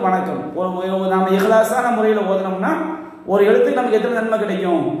நமக்கு வணக்கம். நாம இஹ்லாஸான முறையில் ஓதுனோம்னா ஒரு எழுத்துக்கு நமக்கு எத்தனை நன்மை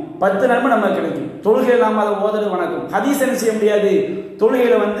கிடைக்கும்? 10 நன்மை நமக்கு கிடைக்கும். தொழுகையில் நாம் அதை ஓதுறது வணக்கம். ஹதீஸ் என்ன செய்ய முடியாது?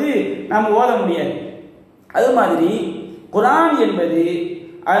 தொழுகையில் நாம் ஓத முடியாது. அது மாதிரி குர்ஆன் என்பது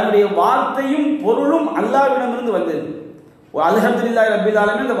அதனுடைய வார்த்தையும் பொருளும் அல்லாஹ்விடமிருந்து வந்தது. அல்ஹம்துலில்லாஹி ரப்பில்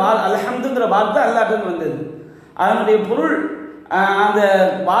ஆலமீன், அந்த அல்ஹம்துங்கிற வார்த்தை அல்லாஹ்விடமிருந்து வந்தது. அதனுடைய பொருள் அந்த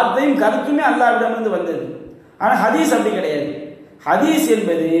வார்த்தையும் கருத்துமே அல்லாஹ்விடமிருந்து வந்தது. ஆனால் ஹதீஸ் அப்படி கிடையாது. ஹதீஸ்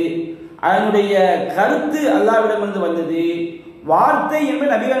என்பது அதனுடைய கருத்து அல்லாஹ்விடமிருந்து வந்தது, வார்த்தை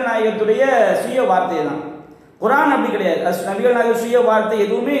என்பது நபிகள் நாயகத்துடைய சுய வார்த்தை தான். குர்ஆன் அப்படி கிடையாது. நபிகள் நாயகம் சுய வார்த்தை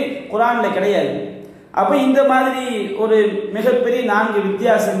எதுவுமே குர்ஆன்ல கிடையாது. அப்போ இந்த மாதிரி ஒரு மிகப்பெரிய 4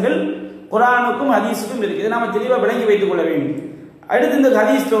 வித்தியாசங்கள் குர்ஆனுக்கும் ஹதீஸுக்கும் இருக்குது. நாம தெளிவாக விளங்கி வைத்துக் கொள்ள வேண்டும். அடுத்து இந்த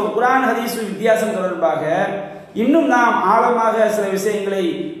குர்ஆன் ஹதீஸ் வித்தியாசம் தொடர்பாக இன்னும் நாம் ஆழமாக சில விஷயங்களை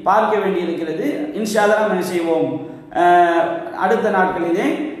பார்க்க வேண்டி இருக்கிறது. இன்ஷா அல்லாஹ் நாம் என்ன செய்வோம்? அடுத்த நாட்களிலே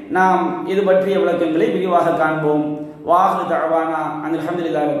நாம் இது பற்றிய விளக்கங்களை விரிவாக காண்போம். வாஹிரு தஅவானா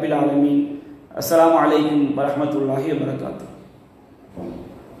அல்ஹம்துலில்லாஹி ரப்பில் ஆலமீன். அஸ்ஸலாமு அலைக்கும் வரஹ்மத்துல்லாஹி வபரகாத்துஹு.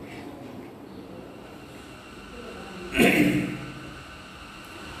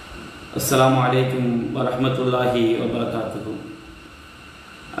 அஸ்ஸலாமு அலைக்கும் வரஹ்மத்துல்லாஹி வபரகாத்துஹு.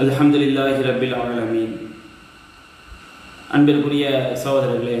 அல்ஹம்துலில்லாஹி ரப்பில் ஆலமீன். அன்பிற்குரிய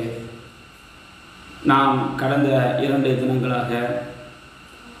சகோதரர்களே, நாம் கடந்த 2 தினங்களாக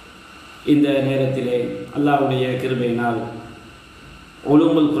இந்த நேரத்திலே அல்லாஹ்வுடைய கிருபையினால்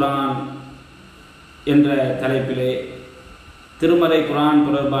உலூமுல் குர்ஆன் என்ற தலைப்பிலே திருமறை குர்ஆன்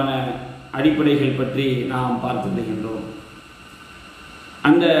தொடர்பான அடிப்படைகள் பற்றி நாம் பார்த்து வருகின்றோம்.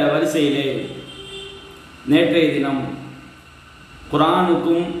 அந்த வரிசையிலே நேற்றைய தினம்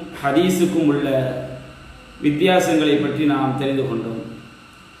குர்ஆனுக்கும் ஹதீஸுக்கும் உள்ள வித்தியாசங்களை பற்றி நாம் தெரிந்து கொண்டோம்.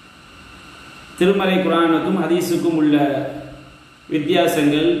 திருமறை குர்ஆனுக்கும் ஹதீஸுக்கும் உள்ள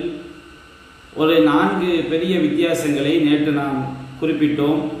வித்தியாசங்கள் ஒரு 4 பெரிய வித்தியாசங்களை நேற்று நாம்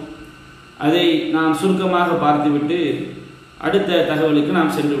குறிப்பிட்டோம். அதை நாம் சுருக்கமாக பார்த்துவிட்டு அடுத்த தகவலுக்கு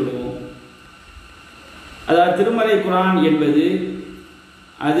நாம் சென்று விடுவோம். அதாவது திருமறை குர்ஆன் என்பது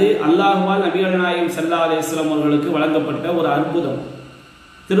அது அல்லாஹுவால் நபிகள் நாயகம் ஸல்லல்லாஹு அலைஹி வஸல்லம் அவர்களுக்கு வழங்கப்பட்ட ஒரு அற்புதம்.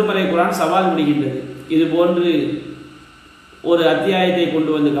 திருமறை குர்ஆன் சவால் விடுகின்றது, இது போன்று ஒரு அத்தியாயத்தை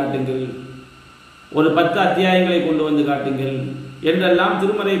கொண்டு வந்து காட்டுங்கள், ஒரு 10 அத்தியாயங்களை கொண்டு வந்து காட்டுங்கள் என்றெல்லாம்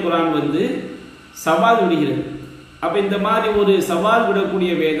திருமறை குர்ஆன் வந்து சவால் விடுகிறது. அப்போ இந்த மாதிரி ஒரு சவால்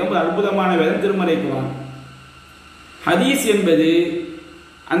விடக்கூடிய வேதம், ஒரு அற்புதமான வேதம் திருமறை குர்ஆன். ஹதீஸ் என்பது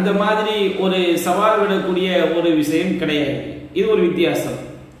அந்த மாதிரி ஒரு சவால் விடக்கூடிய ஒரு விஷயம் கிடையாது. இது ஒரு வித்தியாசம்.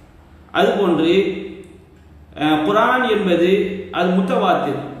 அதுபோன்று குர்ஆன் என்பது அது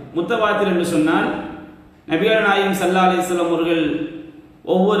முத்தவாத்திர் என்று சொன்னால் நபிகள் நாயகம் ஸல்லல்லாஹு அலைஹி வஸல்லம் அவர்கள்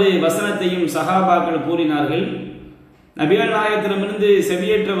ஒவ்வொரு வசனத்தையும் சஹாபாக்கள் கூறினார்கள். நபிகள் நாயகத்திடமிருந்து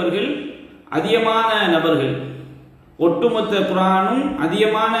செவியேற்றவர்கள் அதிகமான நபர்கள். ஒட்டுமொத்த குர்ஆனும்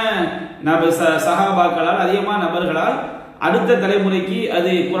அதிகமான சஹாபாக்களால், அதிகமான நபர்களால் அடுத்த தலைமுறைக்கு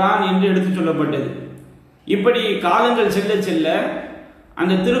அது குர்ஆன் என்று எடுத்துச் சொல்லப்பட்டது. இப்படி காலங்கள் செல்ல செல்ல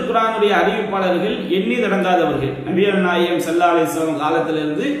அந்த திருக்குர்ஆனுடைய அறிவிப்பாளர்கள் எண்ணி நடங்காதவர்கள், நபிகள் நாயகம் ஸல்லல்லாஹு அலைஹி வஸல்லம்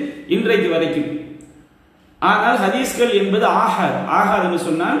காலத்திலிருந்து இன்றைக்கு வரைக்கும். ஆனால் ஹதீஸ்கள் என்பது ஆகாது என்று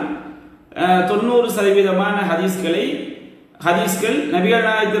சொன்னால் 90% ஹதீஸ்கள் நபிகள்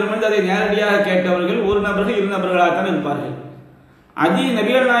நாயகத்திடமிருந்து அதை நேரடியாக கேட்டவர்கள் 1 நபர்கள் 2 நபர்களாகத்தான் இருப்பார்கள்.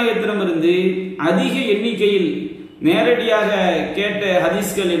 நபிகள் நாயகத்திடமிருந்து அதிக எண்ணிக்கையில் நேரடியாக கேட்ட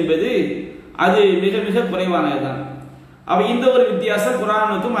ஹதீஸ்கள் என்பது அது மிக மிக குறைவானதுதான். அப்ப இந்த ஒரு வித்தியாசம்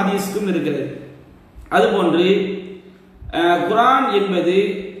குர்ஆனுக்கும் ஹதீஸுக்கும் இருக்கிறது. அதுபோன்று குர்ஆன் என்பது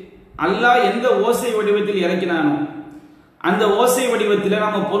அல்லாஹ் எந்த ஓசை வடிவத்தில் இறக்கினானோ அந்த ஓசை வடிவத்தில்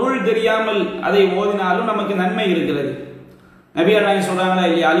நம்ம பொருள் தெரியாமல் அதை ஓதினாலும் நமக்கு நன்மை இருக்கிறது. நபிகள் நாயகம் சொல்றாங்களா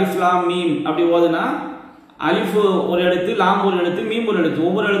இல்லையா, அலிஃப் லாம் மீம் அப்படி ஓதுனா அலிஃப் ஒரு எழுத்து, லாம் ஒரு எழுத்து, மீம் ஒரு எழுத்து,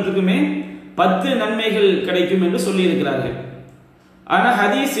 ஒவ்வொரு எழுத்துக்குமே 10 நன்மைகள் கிடைக்கும் என்று சொல்லி இருக்கிறார்கள். ஆனால்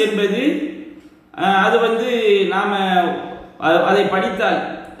ஹதீஸ் என்பது அது வந்து நாம அதை படித்தால்,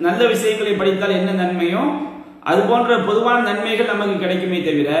 நல்ல விஷயங்களை படித்தால் என்ன நன்மையோ அது போன்ற பொதுவான நன்மைகள் நமக்கு கிடைக்குமே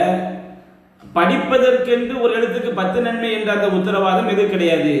தவிர படிப்பதற்கென்று ஒரு எழுத்துக்கு 10 நன்மை என்ற அந்த உத்தரவாதம் எது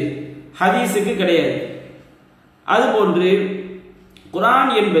கிடையாது, ஹதீஸுக்கு கிடையாது. அதுபோன்று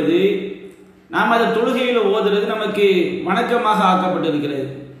குர்ஆன் என்பது நாம் அதை தொழுகையில் ஓதுறது நமக்கு வணக்கமாக ஆக்கப்பட்டிருக்கிறது.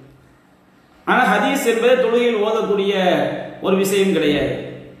 ஆனால் ஹதீஸ் என்பது தொழுகையில் ஓதக்கூடிய ஒரு விஷயம் கிடையாது.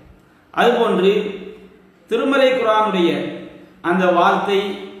 அதுபோன்று திருமறை குர்ஆனுடைய அந்த வார்த்தை,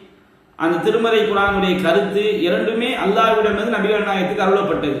 அந்த திருமறை குர்ஆனுடைய கருத்து இரண்டுமே அல்லாஹ்விடமிருந்து நபிகள் நாயகத்துக்கு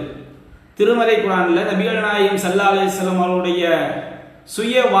அருளப்பட்டது. திருமறை குர்ஆனில் நபிகள் நாயகம் ஸல்லல்லாஹு அலைஹி வஸல்லம் அவருடைய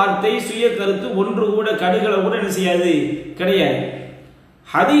சுய வார்த்தை, சுய கருத்து ஒன்று கூட கடுகள கூட என்ன செய்யாது, கிடையாது.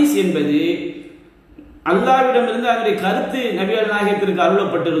 ஹதீஸ் என்பது அல்லாஹ்விடமிருந்து அதனுடைய கருத்து நபிகள் நாயகத்திற்கு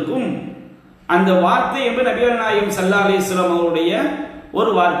அருளப்பட்டிருக்கும். அந்த வார்த்தை என்பது நபிகள் நாயகம் ஸல்லல்லாஹு அலைஹி வஸல்லம் அவருடைய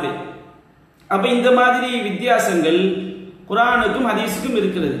ஒரு வார்த்தை. அப்ப இந்த மாதிரி வித்தியாசங்கள் குர்ஆனுக்கும் ஹதீஸுக்கும்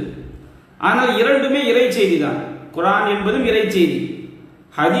இருக்கிறது. ஆனால் இரண்டுமே இறை செய்தி தான். குர்ஆன் என்பதும் இறை செய்தி.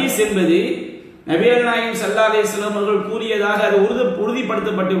 ஹதீஸ் என்பது நபிகள் நாயகம் ஸல்லல்லாஹு அலைஹி வஸல்லம் அவர்கள் கூறியதாக அது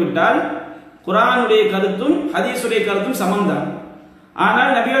உறுதிப்படுத்தப்பட்டு விட்டால் குர்ஆனுடைய கருத்தும் ஹதீஸுடைய கருத்தும் சமம்தான்.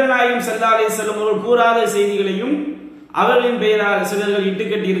 ஆனால் நபிகள் நாயகம் ஸல்லல்லாஹு அலைஹி வஸல்லம் அவர்கள் கூறாத செய்திகளையும் அவர்களின் பெயரால் சிலர்கள்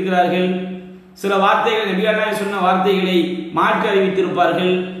இட்டுக்கட்டி இருக்கிறார்கள். சில வார்த்தைகள் நபிகள் நாயகம் சொன்ன வார்த்தைகளை மாற்றி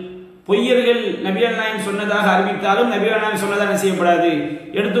அறிவித்திருப்பார்கள். பொய்யர்கள் நபிகள் நாயகம் சொன்னதாக அறிவித்தாலும் நபிகள் நாயகம் சொன்னதாக செய்யப்படாது,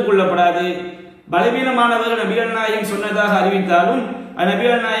 எடுத்துக்கொள்ளப்படாது. பலவீனமானவர்கள் நபிகள் நாயகம் சொன்னதாக அறிவித்தாலும்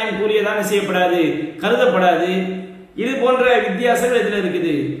நபிகள் நாயகம் கூறியதாக செய்யப்படாது, கருதப்படாது. இது போன்ற வித்தியாசங்கள் இதில்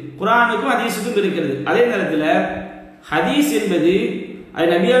இருக்குது, குர்ஆனுக்கும் ஹதீஸுக்கும் இருக்கிறது. அதே நேரத்தில் ஹதீஸ் என்பது அது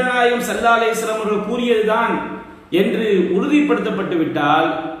நபிகள் நாயகம் ஸல்லல்லாஹு அலைஹி வஸல்லம் அவர்கள் கூறியதுதான் என்று உறுதிப்படுத்தப்பட்டு விட்டால்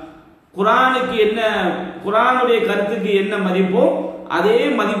குர்ஆனுக்கு என்ன, குர்ஆனுடைய கருத்துக்கு என்ன மதிப்போ அதே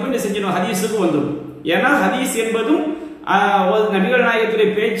மதிப்பு என்ன செஞ்சிடும், ஹதீஸுக்கு வந்துடும். ஏன்னா ஹதீஸ் என்பதும் நபிகள் நாயகத்துடைய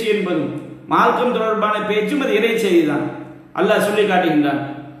பேச்சு என்பதும் மார்க்கம் தொடர்பான பேச்சும் அது இறை செய்தி தான். அல்லாஹ் சொல்லி காட்டுகின்றான்,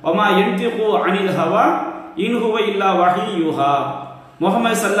 வமா யன்திகு அனில் ஹவா இன் ஹுவ இல்லா வஹீ யூஹா.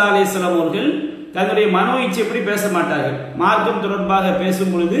 முஹம்மது ஸல்லல்லாஹு அலைஹி வஸல்லம் அவர்கள் தன்னுடைய மனோ இச்சைப்படி பேச மாட்டார்கள். மார்க்கம் தொடர்பாக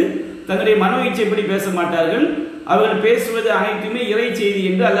பேசும் பொழுது தன்னுடைய மனோ இச்சைப்படி பேச மாட்டார்கள். அவர்கள் பேசுவது அனைத்துமே இறை செய்தி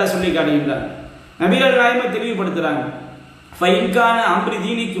என்று அல்லாஹ் சொல்லி காட்டுகின்றார். நபிகள் நாயகம் தெளிவுபடுத்துறாங்க, ஃபைன்கான அம்ரி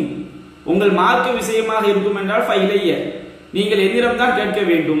தீனிக்கும், உங்கள் மார்க்க விஷயமாக இருக்கும் என்றால் ஃபைலைய, நீங்கள் என்னிடம் தான் கேட்க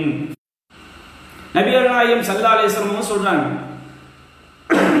வேண்டும். நபிகள் நாயகம் ஸல்லல்லாஹு அலைஹி வஸல்லம் சொல்றாங்க,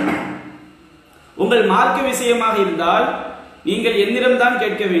 உங்கள் மார்க்க விஷயமாக இருந்தால் நீங்கள் என்னிடம் தான்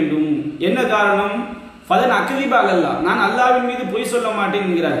கேட்க வேண்டும். என்ன காரணம்? ஃபதன் அக்திப அலல்லாஹ், நான் அல்லாஹ்வின் மீது பொய் சொல்ல மாட்டேன்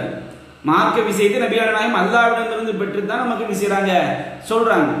என்கிறார்கள். மார்க்க விஷயத்தை நபிகள் நாயகம் அல்லாஹ்விடமிருந்து பெற்று தான் நமக்கு என்ன செய்றாங்க,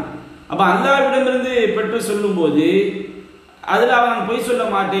 சொல்றாங்க. அப்ப அல்லாஹ்விடமிருந்து பெற்று சொல்லும் போது அதுல அவன் பொய் சொல்ல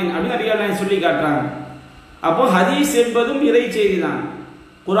மாட்டேன் அப்படின்னு நபிகள் நாயகம் சொல்லி காட்டுறாங்க. அப்போ ஹதீஸ் என்பதும் இறை செய்தி தான்,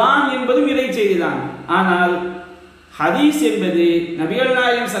 குர்ஆன் என்பதும் இறை செய்தி தான். ஆனால் ஹதீஸ் என்பது நபிகள்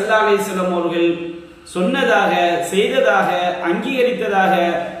நாயகம் ஸல்லல்லாஹு அலைஹி வஸல்லம் அவர்கள் சொன்னதாக, செய்ததாக, அங்கீகரித்ததாக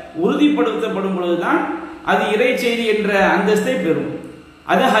உறுதிப்படுத்தப்படும் பொழுதுதான் அது இறை செய்தி என்ற அந்தஸ்தை பெறும்.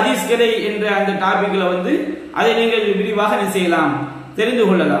 அது ஹதீஸ்களை என்ற அந்த டாபிக்ல அதை நீங்கள் விரிவாக செய்யலாம், தெரிந்து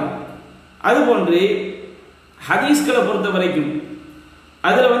கொள்ளலாம். அதுபோன்று ஹதீஸ்களை பொறுத்த வரைக்கும்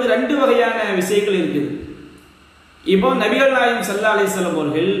அதுல ரெண்டு வகையான விஷயங்கள் இருக்குது. இப்போ நபிகள் நாயகம் ஸல்லல்லாஹு அலைஹி வஸல்லம்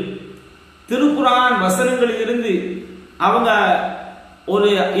அவர்கள் திருக்குர்ஆன் வசனங்களிலிருந்து அவங்க ஒரு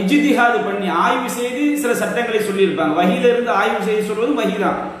இஜ்திஹாத் பண்ணி ஆய்வு செய்து சில சட்டங்களை சொல்லியிருப்பாங்க. வஹீல இருந்து ஆய்வு செய்து சொல்வது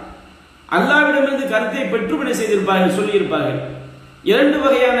வஹீதான். அல்லாஹ்விடமிருந்து கருத்தை பெற்றுப்பணி செய்திருப்பார்கள், சொல்லியிருப்பார்கள். இரண்டு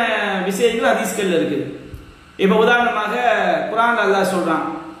வகையான விஷயங்கள் ஹதீஸ்கள் இருக்குது. இப்போ உதாரணமாக குர்ஆன்ல அல்லாஹ் சொல்றான்,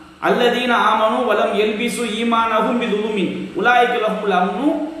 அல்லதீன ஆமனு வலம் யல்பிசு ஈமானஹும் பிதுல்மின் உலாயிக லஹுல் அம்னு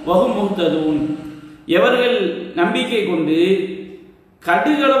வஹும் முஹ்ததூன். எவர்கள் நம்பிக்கை கொண்டு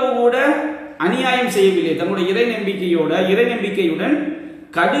கடுகளவு கூட அநியாயம் செய்யவில்லை, தன்னுடைய இறை நம்பிக்கையுடன்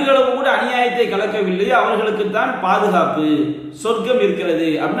கடுகளவு கூட அநியாயத்தை கலக்கவில்லை, அவர்களுக்கு தான் பாதுகாப்பு, சொர்க்கம் இருக்கிறது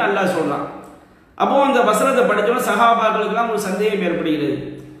அப்படின்னு அல்லாஹ் சொல்றான். அப்போ அந்த வசனத்தை படித்தோம் சஹாபாக்களுக்கெல்லாம் ஒரு சந்தேகம் ஏற்படுகிறது,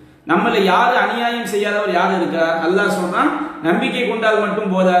 நம்மள யாரு அநியாயம் செய்யாதவர் யார் இருக்கிறார்? அல்லாஹ் சொல்றான், நம்பிக்கை கொண்டால்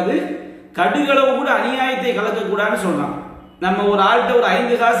மட்டும் போதாது, கடுகளவு கூட அநியாயத்தை கலக்கக்கூடாதுன்னு சொல்றான். நம்ம ஒரு ஆள்கிட்ட ஒரு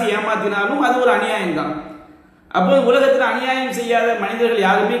 5 காசு ஏமாத்தினாலும் அது ஒரு அநியாயம் தான். அப்போ உலகத்தில் அநியாயம் செய்யாத மனிதர்கள்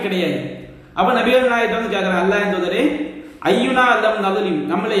யாருமே கிடையாது. அப்ப நபிகள் நாயகம் கேட்கிறாங்க, அல்லாஹ் தூதரே ஐயுனா அல்லம் நதலிம்,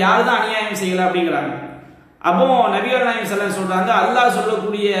 நம்மள யாரு தான் அநியாயம் செய்யல அப்படிங்கிறாங்க. அப்போ நபிகள் நாயகம் ஸல்லல்லாஹு சொல்றாங்க, அல்லாஹ்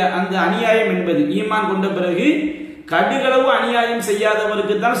சொல்லக்கூடிய அந்த அநியாயம் என்பது ஈமான் கொண்ட பிறகு கடுகளவு அநியாயம்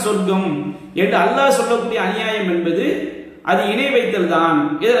செய்யாதவருக்கு தான் சொர்க்கம் என்று அல்லாஹ் சொல்லக்கூடிய அநியாயம் என்பது அது இணை வைத்தல் தான்.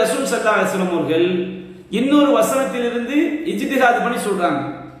 இது ரசூல் ஸல்லல்லாஹு அலைஹி வஸல்லம் அவர்கள் இன்னொரு வசனத்திலிருந்து இஜ்திஹாத் பண்ணி சொல்றாங்க.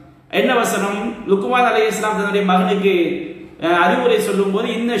 என்ன வசனம்? லுக்மான் அலைஹிஸ்ஸலாம் தன்னுடைய மகனுக்கு அறிவுரை சொல்லும் போது,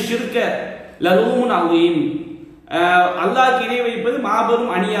 இன்ன ஷிர்க லலூமுன் அதீம், அல்லாஹ்க்கு இணை வைப்பது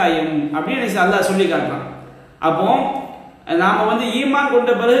மாபெரும் அநியாயம் அப்படின்னு அல்லாஹ் சொல்லி காட்டுறான். அப்போ நாம ஈமான்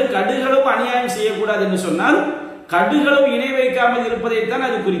கொண்ட பிறகு கடுகளவு அநியாயம் செய்யக்கூடாது என்று சொன்னால் கடுகளவு இணை வைக்காமல் இருப்பதைத்தான்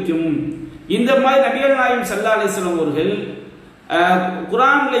அது குறிக்கும். இந்த மாதிரி நபிகள் நாயகம் ஸல்லல்லாஹு அலைஹி வஸல்லம் அவர்கள்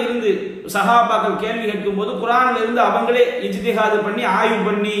குர்ஆன்ல இருந்து சஹாபாக்கள் கேள்வி கேட்கும் போது குர்ஆன்ல இருந்து அவங்களே இஜ்திஹாத் பண்ணி ஆய்வு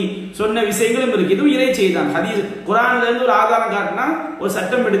பண்ணி சொன்ன விஷயங்களும் இருக்கு. இதுவும் இறை செய்தான். ஹதீஸ் குர்ஆன்ல இருந்து ஒரு ஆதாரம் காட்டினா ஒரு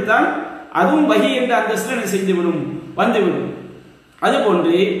சட்டம் எடுத்தால் அதுவும் வஹி என்ற அந்தஸ்தில் செஞ்சுவிடும், வந்துவிடும்.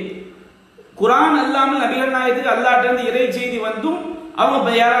 அதுபோன்று குர்ஆன் அல்லாமல் நபிகள் நாயகத்துக்கு அல்லாஹ்ட்ட இருந்து இறை செய்தி வந்தும் அவங்க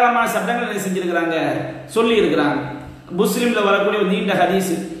ஏராளமான சட்டங்கள் செஞ்சிருக்கிறாங்க, சொல்லி இருக்கிறாங்க. முஸ்லிம்ல வரக்கூடிய ஒரு நீண்ட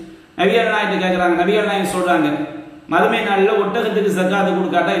ஹதீஸ், நபிகள் நாயகத்தை கேட்கிறாங்க, நபிகள் நாயகம் சொல்றாங்க, மறுமை நாளில் ஒட்டகத்துக்கு சக்காத்து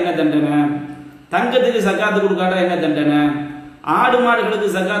கொடுக்காட்டா என்ன தண்டனை, தங்கத்துக்கு சக்காத்து கொடுக்காட்டா என்ன தண்டனை, ஆடு மாடுகளுக்கு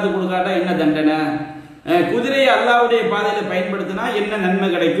சக்காத்து கொடுக்காட்டா என்ன தண்டனை, குதிரையை அல்லாஹ்வுடைய பாதையில பயன்படுத்தினா என்ன நன்மை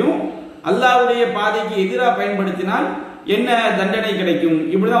கிடைக்கும், அல்லாஹ்வுடைய பாதைக்கு எதிராக பயன்படுத்தினால் என்ன தண்டனை கிடைக்கும்,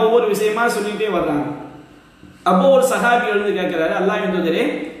 இப்படிதான் ஒவ்வொரு விஷயமா சொல்லிட்டே வர்றாங்க. அப்போ ஒரு சஹாபி எழுந்து கேட்கிறாரு, அல்லாஹ்வின் தூதரே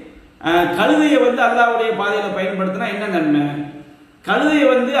கழுதையை அல்லாஹ்வுடைய பாதையில பயன்படுத்தினா என்ன நன்மை, கழுதையை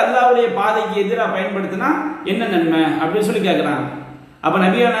அல்லாஹ்வுடைய பாதைக்கு எதிராக பயன்படுத்தினா என்ன நன்மை அப்படின்னு சொல்லி கேட்கிறாங்க. அப்ப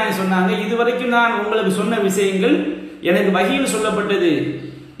நபிகள் நாயகம் சொன்னாங்க, இதுவரைக்கும் நான் உங்களுக்கு சொன்ன விஷயங்கள் எனக்கு வஹீயில் சொல்லப்பட்டது,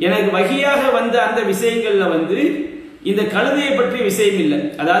 எனக்கு வஹியாக வந்த அந்த விஷயங்கள்ல இந்த கழுதையை பற்றிய விஷயம் இல்லை.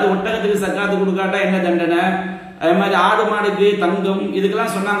 அதாவது ஒட்டகத்துக்கு சக்காத்து கொடுக்காட்டா என்ன தண்டனை, அதே மாதிரி ஆடு மாடுக்கு தங்கம்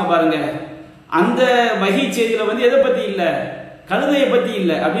இதுக்கெல்லாம் சொன்னாங்க பாருங்க, அந்த வஹி செய்தியில எதை பத்தி இல்லை, கழுதையை பத்தி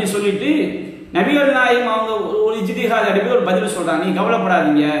இல்லை அப்படின்னு சொல்லிட்டு நபிகள் நாயகம் அவங்க ஒரு இஜ்திஹாத் அடிப்படையில் ஒரு பதில் சொல்றாங்க. நீங்க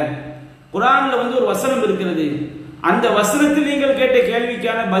கவலைப்படாதீங்க, குர்ஆன்ல ஒரு வசனம் இருக்கிறது, அந்த வசனத்தில் நீங்கள் கேட்ட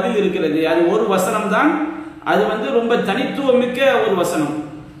கேள்விக்கான பதில் இருக்கிறது. அது ஒரு வசனம் தான், அது ரொம்ப தனித்துவமிக்க ஒரு வசனம்.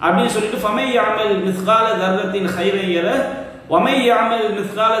 அப்படின்னு சொல்லிட்டு ஃபமை யாமல் மிஸ்கால தர்ரத்தின் ஹைரன் யர வமை யாமல்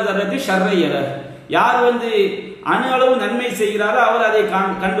மிஸ்கால தர்ரத்தின் ஷர்ரை யர, யார் அணு அளவு நன்மை செய்கிறாரோ அவர் அதை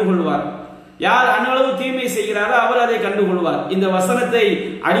கண்டுகொள்வார், யார் அணு அளவு தீமை செய்கிறாரோ அவர் அதை கண்டுகொள்வார். இந்த வசனத்தை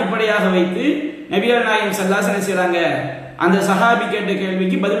அடிப்படையாக வைத்து நபிகள் நாயகம் ஸல்லல்லாஹு அலைஹி வஸல்லம் செய்றாங்க, அந்த சஹாபி கேட்ட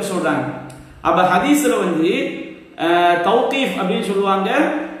கேள்விக்கு பதில் சொல்றாங்க. அப்ப ஹதீஸ்ல தௌகீஃப் அப்படின்னு சொல்லுவாங்க,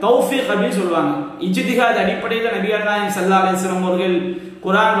 தௌஃபீக் அப்படின்னு சொல்லுவாங்க. இஜ்திஹாத் அடிப்படையில் நபிகள் நாயகம் ஸல்லல்லாஹு அலைஹி வஸல்லம் அவர்கள்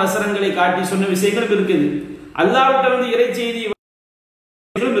குர்ஆன் வசனங்களை காட்டி சொன்ன விஷயங்களும் இருக்குது, அல்லாஹ்விட்ட இறை செய்தி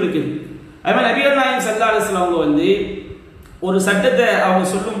இருக்குது. அதே மாதிரி நபிகள் நாயகம் ஸல்லல்லாஹு அலைஹி வஸல்லம் அவங்க ஒரு சட்டத்தை அவங்க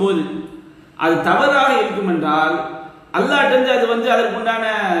சொல்லும் போது அது தவறாக இருக்கும் என்றால் அல்லாஹ்ட்ட அது அதற்குண்டான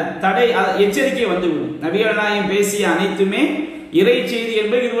தடை எச்சரிக்கை வந்துவிடும். நபிகள் நாயகம் பேசிய அனைத்துமே இறை செய்தி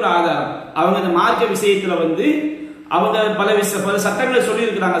என்பது இது ஒரு ஆதாரம். அவங்க இந்த மார்க்க விஷயத்துல அவங்க பல சட்டங்களை சொல்லி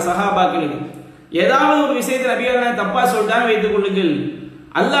இருக்கிறாங்க சஹாபாக்களுக்கு. ஏதாவது ஒரு விஷயத்தை நபிகள் நாயகம் தப்பா சொல்லிட்டாங்க வைத்துக் கொள்ளுங்கள்,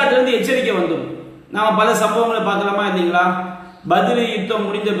 அல்லாஹ்ட்ட எச்சரிக்கை வந்துடும். நாம பல சம்பவங்களை பார்க்கலாமா இல்லைங்களா? பத்ர் யுத்தம்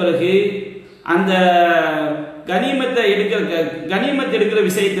முடிந்த பிறகு அந்த கனிமத்தை எடுக்கிற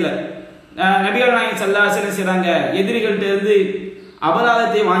விஷயத்துல நபிகள் நாயகம் ஸல்லல்லாஹு அலைஹி வஸல்லம் செய்றாங்க, எதிரிகள்ட்ட இருந்து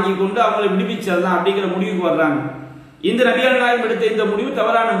அபராதத்தை வாங்கி கொண்டு அவங்களை விடுவிச்சிடலாம் அப்படிங்கிற முடிவுக்கு வர்றாங்க. இந்த நபிகள் நாயகம் எடுத்த இந்த முடிவு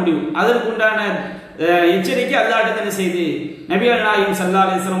தவறான முடிவு. அதற்குண்டான எச்சரிக்கை அல்லாஹ்ட்ட என்ன செய்து நபிகள் நாயகம் ஸல்லல்லாஹு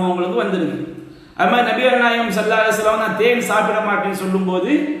அலைஹி வஸல்லம் அவங்களுக்கு வந்திருக்கு. அது மாதிரி நபிகள் நாயகம் ஸல்லல்லாஹு அலைஹி வஸல்லம் நான் தேன் சாப்பிட மாட்டேன்னு சொல்லும்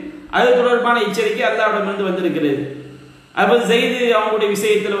போது அது தொடர்பான எச்சரிக்கை அல்லாஹ்விடமிருந்து வந்திருக்கிறது. அப்ப ஸைது அவங்களுடைய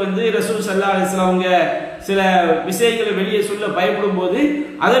விஷயத்துல ரசூல் ஸல்லல்லாஹு அலைஹி வஸல்லம் அவங்க சில விஷயங்களை வெளியே சொல்ல பயப்படும் போது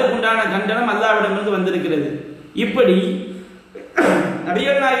அதற்குண்டான கண்டனம் அல்லாஹ்விடமிருந்து வந்திருக்கிறது. இப்படி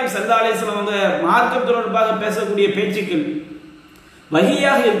நபிகள் நாயகம் ஸல்லல்லாஹு அலைஹி வஸல்லம் அவங்க மார்க்கம் தொடர்பாக பேசக்கூடிய பேச்சுக்கள்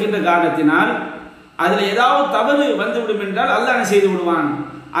வஹியாக இருக்கின்ற காரணத்தினால் அதுல ஏதாவது தவறு வந்துவிடும் என்றால் அல்லாஹ் என்ன செய்து விடுவான்,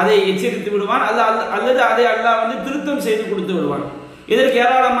 அதை எச்சரித்து விடுவான், அல்லது அதை அல்லாஹ் திருத்தம் செய்து கொடுத்து விடுவான். இதற்கு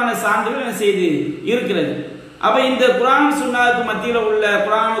ஏராளமான சான்றுகள் என்ன செய்து இருக்கிறது. அப்ப இந்த குர்ஆன் சுன்னாவுக்கு மத்தியில் உள்ள,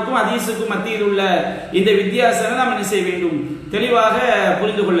 குர்ஆனுக்கும் ஹதீஸுக்கும் மத்தியில் உள்ள இந்த வித்தியாசத்தை நாம் என்ன செய்ய வேண்டும், தெளிவாக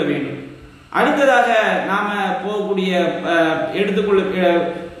புரிந்து கொள்ள வேண்டும். அடுத்ததாக நாம போகக்கூடிய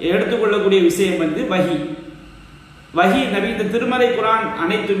எடுத்துக்கொள்ளக்கூடிய விஷயம் வஹி. இந்த திருமறை குர்ஆன்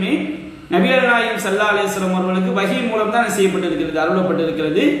அனைத்துமே நபிகள் நாயகம் ஸல்லல்லாஹு அலைஹி வஸல்லம் அவர்களுக்கு வஹி மூலம் தான் செய்யப்பட்டிருக்கிறது,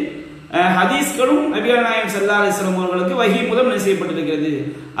 அருளப்பட்டிருக்கிறது. ஹதீஸ்களும் நபிகள் நாயகம் ஸல்லல்லாஹு அலைஹி வஸல்லம் அவர்களுக்கு வஹி மூலம் செய்யப்பட்டிருக்கிறது,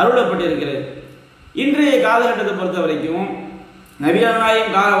 அருளப்பட்டிருக்கிறது. இன்றைய காலகட்டத்தை பொறுத்த வரைக்கும் நபிகள்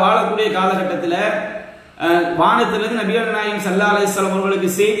நாயகம் வாழக்கூடிய காலகட்டத்தில் வானத்திலிருந்து நபிகள் நாயகம் ஸல்லல்லாஹு அலைஹி வஸல்லம் அவர்களுக்கு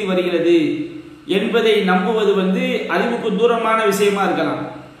செய்தி வருகிறது என்பதை நம்புவது அறிவுக்கு தூரமான விஷயமா இருக்கலாம்.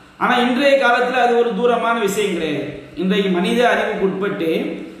 ஆனா இன்றைய காலத்தில் அது ஒரு தூரமான விஷயம் கிடையாது. இன்றைக்கு மனித அறிவுக்கு உட்பட்டு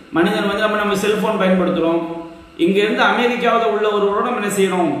மனிதன் நம்ம செல்போன் பயன்படுத்துறோம். இங்க இருந்து அமெரிக்காவில் உள்ள ஒருவரோட நம்ம என்ன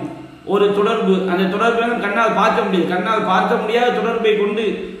செய்யறோம், ஒரு தொடர்பு, அந்த தொடர்பை கண்ணால் பார்க்க முடியாது, கண்ணால் பார்க்க முடியாத தொடர்பை கொண்டு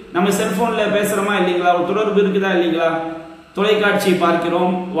நம்ம செல்போன்ல பேசுறோமா இல்லைங்களா, ஒரு தொடர்பு இருக்குதா இல்லைங்களா? தொலைக்காட்சி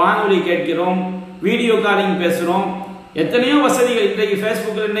பார்க்கிறோம், வானொலி கேட்கிறோம், வீடியோ காலிங் பேசுறோம், எத்தனையோ வசதிகள் இன்றைக்கு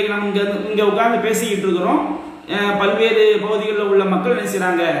ஃபேஸ்புக்கில் இன்றைக்கு நம்ம இங்க உட்கார்ந்து பேசிக்கிட்டு இருக்கிறோம். பல்வேறு பகுதிகளில் உள்ள மக்கள் என்ன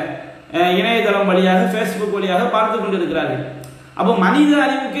செய்றாங்க, இணையதளம் வழியாக ஃபேஸ்புக் வழியாக பார்த்து கொண்டு இருக்கிறார்கள். அப்போ மனித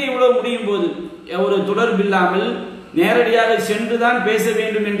அறிவுக்கு இவ்வளவு முடியும் போது ஒரு தொடர்பு இல்லாமல் நேரடியாக சென்றுதான் பேச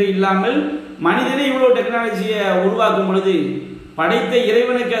வேண்டும் என்று இல்லாமல் மனிதனே இவ்வளவு டெக்னாலஜியை உருவாக்கும் பொழுது படைத்த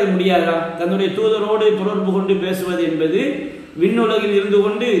இறைவனுக்கு அது முடியாதா? தன்னுடைய தூதரோடு தொடர்பு கொண்டு பேசுவது என்பது விண்ணுலகில் இருந்து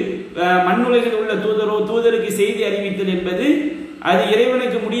கொண்டு மண்ணுலகில் உள்ள தூதருக்கு செய்தி அறிவித்தல் என்பது அது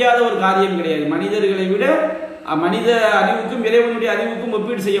இறைவனுக்கு முடியாத ஒரு காரியம் கிடையாது. மனிதர்களை விட மனித அறிவுக்கும் இறைவனுடைய அறிவுக்கும்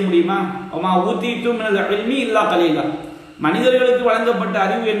ஒப்பீடு செய்ய முடியுமா? ஊத்திட்டும் இல்லா கலீலா. மனிதர்களுக்கு வழங்கப்பட்ட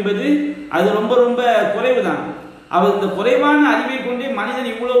அறிவு என்பது அது ரொம்ப ரொம்ப குறைவுதான். அவர் இந்த குறைவான அறிவை கொண்டே மனிதன்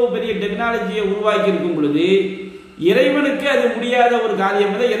இவ்வளவு பெரிய டெக்னாலஜியை உருவாக்கி இருக்கும் பொழுது இறைவனுக்கு அது முடியாத ஒரு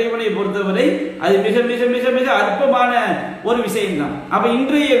காரியம். இறைவனை பொறுத்தவரை அது மிக மிக மிக மிக அற்பமான ஒரு விஷயம்தான். அப்ப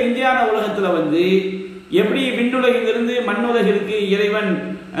இன்றைய விஞ்ஞான உலகத்துல எப்படி விண்ணுலகிலிருந்து மண்ணுலகிற்கு இறைவன்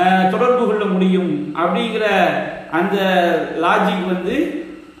தொடர்பு கொள்ள முடியும் அப்படிங்கிற அந்த லாஜிக்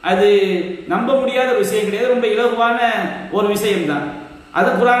அது நம்ப முடியாத ஒரு விஷயம் கிடையாது, ரொம்ப இலகுவான ஒரு விஷயம்தான். அது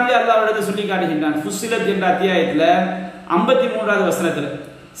குர்ஆனிலே அல்லாஹ் சொல்லி காட்டுகின்றான். ஃபுஸ்ஸிலத் என்ற அத்தியாயத்துல 53வது வசனத்துல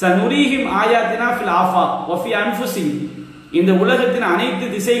சனுரீஹிம் ஆயாத்தினா ஃபில் ஆஃபாக் வ ஃபி அன்ஃபுஸிஹிம், இந்த உலகத்தின் அனைத்து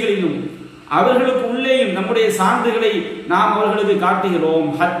திசைகளிலும் அவர்களுக்கு உள்ளேயும் நம்முடைய சான்றுகளை நாம் அவர்களுக்கு காட்டுகிறோம்.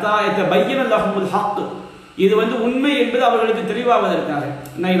 ஹத்தா யதபய்யன லஹுல் ஹக், இது உண்மை என்பது அவர்களுக்கு தெளிவாவதற்காக.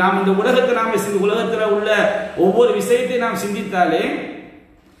 நாம் இந்த உலகத்தில் உள்ள ஒவ்வொரு விஷயத்தை நாம் சிந்தித்தாலே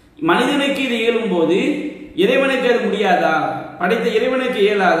மனிதனுக்கு இது இயலும் போது இறைவனுக்கு அது முடியாதா? படைத்த இறைவனுக்கு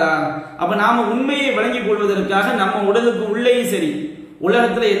இயலாதா? அப்ப நாம உண்மையை வழங்கிக் கொள்வதற்காக நம்ம உடலுக்கு உள்ளேயும் சரி,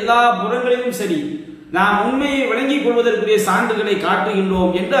 உலகத்துல எல்லா புறங்களிலும் சரி, நாம் உண்மையை விளங்கிக் கொள்வதற்குரிய சான்றுகளை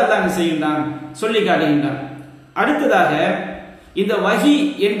காட்டுகின்றோம் என்று அல்லாஹ் செய்கின்றான், சொல்லி காட்டுகின்றான். அடுத்ததாக இந்த வஹி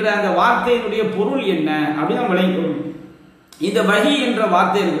என்ற அந்த வார்த்தையினுடைய பொருள் என்ன அப்படின்னு நம்ம விளங்கிக் கொள்ளும். இந்த வஹி என்ற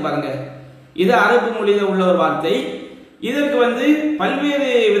வார்த்தை இருக்கு பாருங்க, இது அரபு மொழியில் உள்ள ஒரு வார்த்தை. இதற்கு பல்வேறு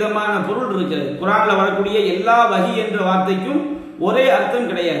விதமான பொருள் இருக்கிறது. குர்ஆன்ல வரக்கூடிய எல்லா வஹி என்ற வார்த்தைக்கும் ஒரே அர்த்தம்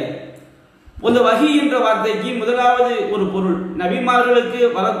கிடையாது. இந்த வஹி என்ற வார்த்தைக்கு முதலாவது ஒரு பொருள், நபிமார்களுக்கு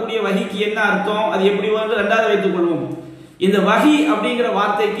வரக்கூடிய வஹிக்கு என்ன அர்த்தம், அது எப்படி வந்து ரெண்டாவது வைத்துக் கொள்வோம். இந்த வஹி அப்படிங்கிற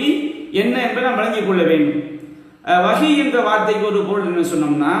வார்த்தைக்கு என்ன என்பதை நாம் விளங்கிக் கொள்ள வேண்டும். வஹி என்ற வார்த்தைக்கு ஒரு பொருள் என்ன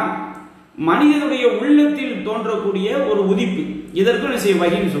சொன்னோம்னா, மனிதனுடைய உள்ளத்தில் தோன்றக்கூடிய ஒரு உதிப்பு, இதற்கு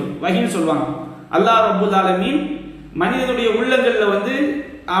வஹின்னு சொல்லுவாங்க. அல்லாஹ் ரப்புல் ஆலமீன் மனிதனுடைய உள்ளங்கள்ல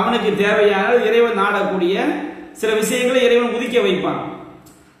அவனுக்கு தேவையான இறைவன் நாடக்கூடிய சில விஷயங்களை இறைவன் உதிக்க வைப்பான்.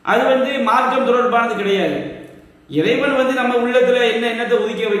 அது மார்க்கம் தொடர்பானது கிடையாது. இறைவன் நம்ம உள்ளத்துல என்னத்தை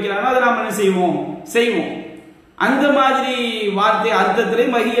உதிக்க வைக்கிறானோ அதை நாம் என்ன செய்வோம். அந்த மாதிரி வார்த்தை அர்த்தத்திலே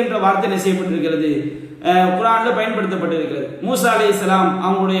வஹி என்ற வார்த்தை என்ன செய்யப்பட்டிருக்கிறது, குர்ஆன்ல பயன்படுத்தப்பட்டிருக்கிறது. மூசா அலைஹிஸ்ஸலாம்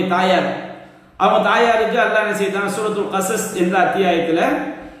அவங்களுடைய தாயார், அவங்க தாயாருக்கு அல்லாஹ் என்ன செய்தான், சூரத்துல் கஸஸ் என்ற அத்தியாயத்துல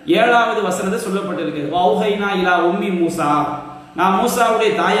 7வது வசனத்தை சொல்லப்பட்டிருக்கிறது. வௌஹைனா இலா உம்மி மூசா, நான்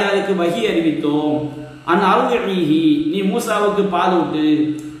மூசாவுடைய தாயாருக்கு வஹி அறிவித்தோம். அன் அர்திஹி, நீ மூசாவுக்கு பால் ஊட்டு.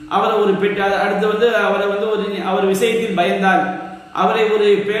 அவரை ஒரு பெற்ற அடுத்து அவரை அவர் விஷயத்தில் பயந்தால் அவரை ஒரு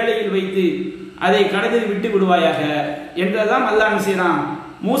பேழையில் வைத்து அதை கடலில் விட்டு விடுவாயாக என்றெல்லாம் அல்லாஹ் செய்யறான்.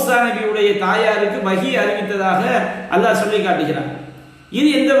 மூசா நபியுடைய தாயாருக்கு வஹி அறிவித்ததாக அல்லாஹ் சொல்லி காட்டுகிறான். இது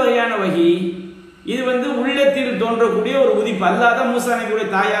எந்த வகையான வஹி? இது உள்ளத்தில் தோன்றக்கூடிய ஒரு உதிப்பு. அல்லாஹ் தான் மூசா நபியுடைய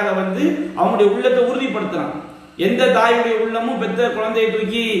தாயார அவனுடைய உள்ளத்தை உறுதிப்படுத்துறான். எந்த தாயுடைய உள்ளமும் பெற்ற குழந்தையை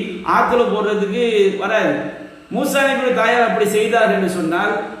தூக்கி ஆத்துல போடுறதுக்கு வராது. மூசா நபியுடைய தாயார் அப்படி செய்தார் என்று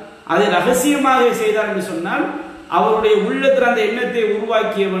சொன்னால், அதை ரகசியமாக செய்தார் என்று சொன்னால், அவருடைய உள்ளத்தில் அந்த எண்ணத்தை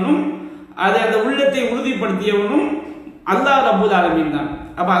உருவாக்கியவனும் அதை அந்த உள்ளத்தை உறுதிப்படுத்தியவனும் அல்லாஹ் ரப்புல் ஆலமீன் தான்.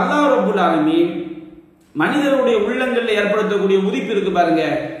 அப்ப அல்லாஹ் ரப்புல் ஆலமீன் மனிதனுடைய உள்ளங்களில் ஏற்படுத்தக்கூடிய உதிப்பு இருக்கு பாருங்க,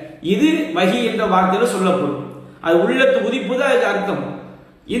 இது வஹி என்ற வார்த்தையில சொல்லப்படும். அது உள்ளத்து உதிப்பு தான் அதுக்கு அர்த்தம்.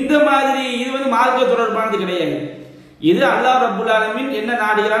 இந்த மாதிரி இது மார்க்க தொடர்பானது கிடையாது. இது அல்லாஹ் ரப்புல் ஆலமீன் என்ன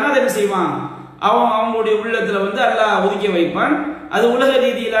நாடுகிறானோ அதை என்ன செய்வான், அவங்களுடைய உள்ளத்துல அல்லாஹ் ஒதுக்கி வைப்பான். அது உலக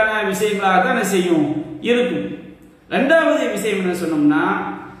ரீதியிலான விஷயங்களாக தான் என்ன செய்யும் இருக்கும். ரெண்டாவது விஷயம் என்ன சொன்னோம்னா,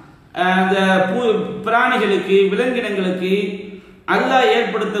 அந்த பிராணிகளுக்கு விலங்கினங்களுக்கு அல்லாஹ்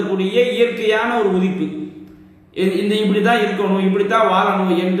ஏற்படுத்தக்கூடிய இயற்கையான ஒரு உதிப்பு, இந்த இப்படித்தான் இருக்கணும், இப்படித்தான்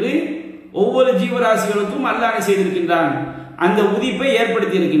வாழணும் என்று ஒவ்வொரு ஜீவராசிகளுக்கும் அல்லாஹ் என்ன செய்திருக்கின்றான், அந்த உதிப்பை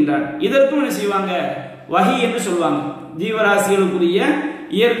ஏற்படுத்தி இருக்கின்றான். இதற்கும் என்ன செய்வாங்க, வஹி என்று சொல்லுவாங்க. ஜீவராசிகளுக்குரிய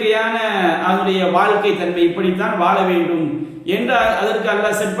இயற்கையான அதனுடைய வாழ்க்கை தன்மை இப்படித்தான் வாழ வேண்டும் என்று அதற்கு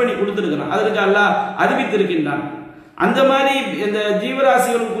அல்லாஹ் செட் பண்ணி கொடுத்திருக்கிறான், அதற்கு அல்லாஹ் அறிவித்திருக்கின்றான். அந்த மாதிரி இந்த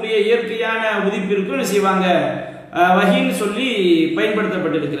ஜீவராசிகளுக்குரிய இயற்கையான உதிப்பிற்கு என்ன செய்வாங்க, வஹின்னு சொல்லி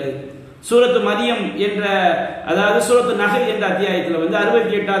பயன்படுத்தப்பட்டிருக்கிறது. சூரத்து மரியம் என்ற, அதாவது சூரத்து நஹல் என்ற அத்தியாயத்தில்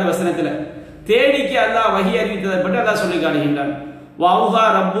 68வது வசனத்துல தேடிக்கு அல்லாஹ் வஹி அறிவித்ததை பற்றி அல்லாஹ் சொல்லி காட்டுகின்றான். வௌஹா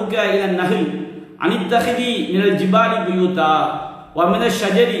ரப்புக இலன் நஹல் அனித்தஹதி மினல் ஜிபாலி புயூதா வ மினஷ்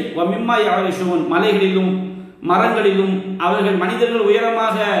ஷஜரி வ மிம்மா யஅரிஷூன், மலைகளிலும் மரங்களிலும் அவர்கள் மனிதர்கள்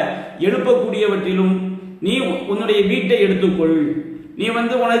உயரமாக எழுப்பக்கூடியவற்றிலும் நீ உன்னுடைய வீட்டை எடுத்துக்கொள், நீ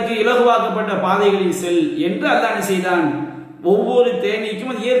உனக்கு இலகுவாக்கப்பட்ட பாதைகளில் செல் என்று அல்லாஹ் என்ன செய்தான். ஒவ்வொரு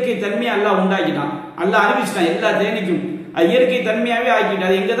தேனீக்கும் அது இயற்கை தன்மையை அல்லாஹ் உண்டாக்கிட்டான், அல்லாஹ் அறிவிச்சிட்டான். எல்லா தேனீக்கும் அது இயற்கை தன்மையாவே ஆக்கிட்டான்.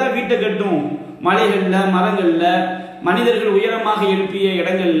 அது எங்கதான் வீட்டை கட்டும், மலைகள்ல மரங்கள்ல மனிதர்கள் உயரமாக எழுப்பிய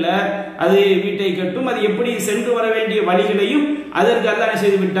இடங்கள்ல அது வீட்டை கட்டும். அது எப்படி சென்று வர வேண்டிய வழிகளையும் அதற்கு அல்லாஹ் என்ன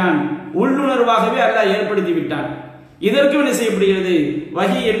செய்து விட்டான், உள்ளுணர்வாகவே அல்லாஹ் ஏற்படுத்தி விட்டான். இதற்கும் என்ன செய்யப்படுகிறது,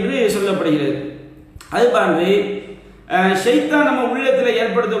 வஹி என்று சொல்லப்படுகிறது. அது பாருங்க, ஷைத்தான் நம்ம உள்ளத்தில்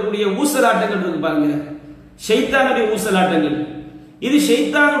ஏற்படுத்தக்கூடிய ஊசலாட்டங்கள் இருக்கு பாருங்க, ஷைத்தானுடைய ஊசலாட்டங்கள், இது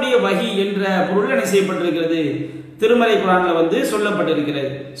ஷைத்தானுடைய வஹி என்ற பொருள் என்ன செய்யப்பட்டிருக்கிறது, திருமறை குர்ஆன்ல சொல்லப்பட்டிருக்கிறது.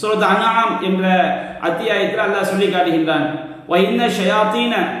 சூரத் அன்ஆம் என்ற அத்தியாயத்தில் அல்லாஹ் சொல்லி காட்டுகின்றான். வ இன்ன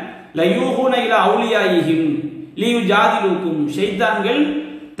ஷயாத்தீன லயூஹூன இலா அவுலியாயிஹிம் லியுஜாதிலுக்கும், ஷைத்தான்கள்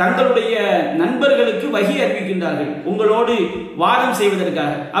தங்களுடைய நண்பர்களுக்கு வஹி அறிவிக்கின்றார்கள் உங்களோடு வாதம்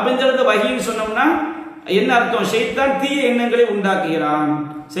செய்வதற்காக. அப்ப இந்த இடத்துல வஹின்னு சொன்னோம்னா என்ன அர்த்தம், ஷைத்தான் தீய எண்ணங்களை உண்டாக்குகிறான்.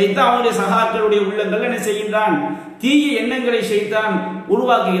 ஷைத்தான் அவனுடைய சகாக்களுடைய உள்ளங்கள் என்ன செய்கின்றான், தீய எண்ணங்களை ஷைத்தான்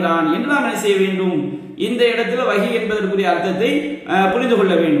உருவாக்குகிறான் என்று நாம் என்ன செய்ய வேண்டும், இந்த இடத்துல வஹி என்பதற்குரிய அர்த்தத்தை புரிந்து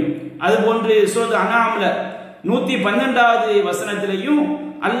கொள்ள வேண்டும். அதுபோன்று சூரத் அன்ஆம்ல 112வது வசனத்திலையும்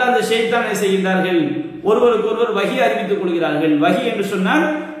அல்லாஹ் அந்த ஷைத்தான் என்ன செய்கின்றார்கள், ஒருவருக்கு ஒருவர் வஹி அறிவித்துக் கொள்கிறார்கள். வஹி என்று சொன்னால்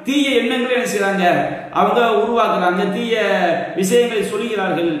தீய எண்ணங்களை என்ன செய்றாங்க, அவங்க உருவாக்குறாங்க, தீய விஷயங்களை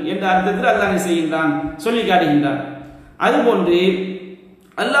சொல்கிறார்கள் என்ற அர்த்தத்தில் அல்லாஹ் என்ன செய்கின்றான், சொல்லி காட்டுகின்றான். அதுபோன்று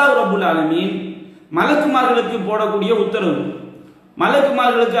அல்லாஹ் ரப்புல் ஆலமீன் மலக்குமார்களுக்கு போடக்கூடிய உத்தரவு,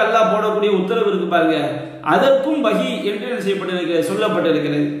 மலக்குமார்களுக்கு அல்லாஹ் போடக்கூடிய உத்தரவு இருக்கு பாருங்க, அதற்கும் வஹி என்று என்ன செய்யப்பட்டிருக்கிறது,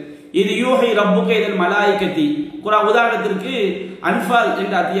 சொல்லப்பட்டிருக்கிறது. இது யூஹி ரப்புக இதல் மலாயிகத்தி. உதாரணத்திற்கு அன்ஃபால்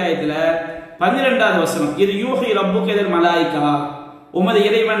என்ற அத்தியாயத்தில் 12வது வசனம், இது யூஹி ரப்புக இதல் மலாயிகா, உமது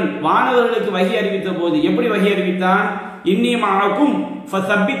இறைவன் வானவர்களுக்கு வஹி அறிவித்த போது எப்படி வஹி அறிவித்தான், இன்னி மஅக்கும்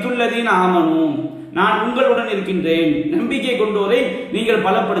ஃபஸப்பித்துல்லதீன ஆமனூ, நான் உங்களுடன் இருக்கின்றேன், நம்பிக்கை கொண்டோரை நீங்கள்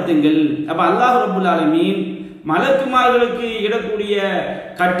பலப்படுத்துங்கள். அப்ப அல்லாஹ் ரப்புல் ஆலமீன் மலக்குமார்களுக்கு இடக்கூடிய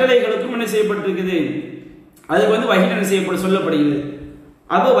கட்டளைகளுக்கும் என்ன செய்யப்பட்டிருக்குது, அது வஹி என்ன செய்யப்பட சொல்லப்படுகிறது.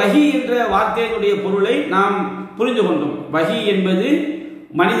 அப்ப வஹி என்ற வார்த்தையினுடைய பொருளை நாம் புரிந்து கொண்டோம். வஹி என்பது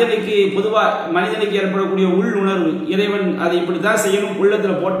மனிதனுக்கு பொதுவாக மனிதனுக்கு ஏற்படக்கூடிய உள்ளுணர்வு, இறைவன் அதை இப்படித்தான் செய்யணும்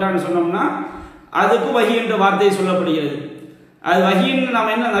உள்ளத்தில் போட்டான்னு சொன்னோம்னா அதுக்கு வஹி என்ற வார்த்தை சொல்லப்படுகிறது. அது வஹின்னு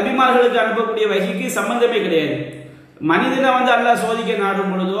நாம் என்ன நபிமார்களுக்கு அனுப்பக்கூடிய வஹிக்கு சம்பந்தமே கிடையாது. மனிதனை அல்லாஹ் சோதிக்க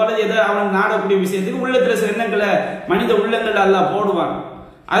நாடும் பொழுதோ அல்லது எதை அவன் நாடக்கூடிய விஷயத்துக்கு உள்ளத்தில் சில எண்ணங்களை மனித உள்ளங்கள் அல்லாஹ் போடுவான்,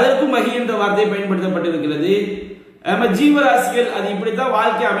 அதற்கும் வஹி என்ற வார்த்தை பயன்படுத்தப்பட்டிருக்கிறது. ஜீவராசிகள் அது இப்படித்தான்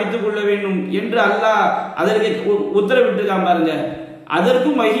வாழ்க்கை அமைத்துக் கொள்ள வேண்டும் என்று அல்லாஹ் அதற்கு உத்தரவிட்டிருக்கான் பாருங்க,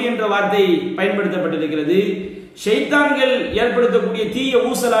 அதற்கும் வஹி என்ற வார்த்தை பயன்படுத்தப்பட்டிருக்கிறது. ஷைத்தான்கள் ஏற்படுத்தக்கூடிய தீய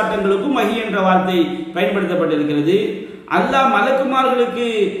ஊசலாட்டங்களுக்கும் வஹி என்ற வார்த்தை பயன்படுத்தப்பட்டிருக்கிறது. அல்லாஹ் மலக்குமார்களுக்கு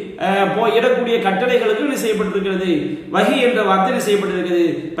இடக்கூடிய கட்டளைகளுக்கும் என்ன செய்யப்பட்டிருக்கிறது, வஹி என்ற வார்த்தை என்ன செய்யப்பட்டிருக்கிறது,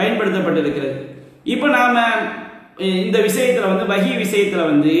 பயன்படுத்தப்பட்டிருக்கிறது. இப்போ நாம இந்த விஷயத்துல வஹி விஷயத்துல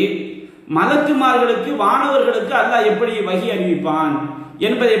மலக்குமார்களுக்கு வானவர்களுக்கு அல்லாஹ் எப்படி வஹி அறிவிப்பான்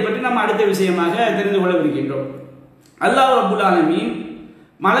என்பதை பற்றி நம்ம அடுத்த விஷயமாக தெரிந்து கொள்ளவிருக்கின்றோம். அல்லாஹ் ரப்புல் ஆலமீன்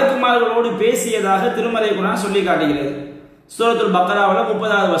மலக்குமார்களோடு பேசியதாக திருமறை குர்ஆன் சொல்லி காட்டுகிறது. சூரத்துல் பக்ராவில்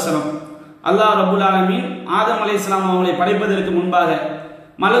 30வது வசனம், அல்லாஹ் ரப்புல் ஆலமீன் ஆதம் அலைஹிஸ்ஸலாம் அவங்களை படைப்பதற்கு முன்பாக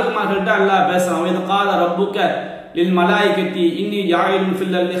மலக்குமார்கள்ட்ட அல்லாஹ் பேசுறான். இது கால ரப்புக லில் மலாயிகத்தி இன்னி ஜாயிலுன்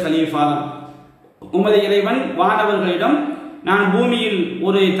ஃபில் அர்தி கலீஃபா, உமது இறைவன் வானவர்களிடம் நான் பூமியில்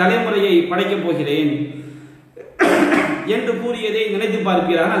ஒரு தலைமுறையை படைக்கப் போகிறேன் என்று கூறியதை நினைத்து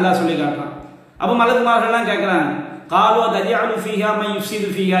பார்க்கிறான் அல்லாஹ் சொல்லி காட்டுறான். அப்போ மலக்குமார்கள்லாம் கேட்கிறான், காலோ தஜஅலு ஃபீஹா மை யுஃப்ஸிது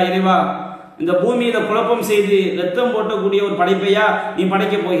ஃபீஹா, இறைவா இந்த பூமியில குழப்பம் செய்து ரத்தம் போட்டக்கூடிய ஒரு படைப்பையா நீ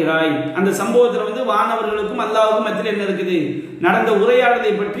படைக்க போகிறாய். அந்த சம்பவத்தில் வானவர்களுக்கும் அல்லாஹ்வுக்கும் மத்தியில் என்ன இருக்குது, நடந்த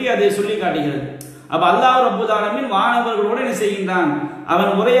உரையாடலை பற்றி அதை சொல்லி காட்டுகிறது. அப்ப அல்லாஹ் ரப்புல் ஆலமீன் வானவர்களோடு என்ன செய்கின்றான், அவன்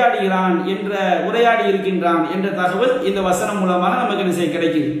உரையாடி இருக்கின்றான் என்ற தகவல் இந்த வசனம் மூலமாக நமக்கு என்ன செய்ய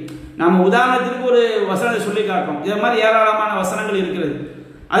கிடைக்குது. நம்ம உதாரணத்திற்கு ஒரு வசனத்தை சொல்லி காட்டுறோம், இதே மாதிரி ஏராளமான வசனங்கள் இருக்கிறது.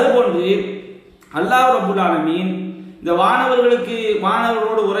 அதுபோன்று அல்லாஹ் ரப்புல் ஆலமீன் இந்த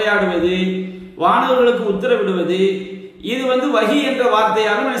வானவர்களோடு உரையாடுவது, வானவர்களுக்கு உத்தரவிடுவது, இது வஹி என்ற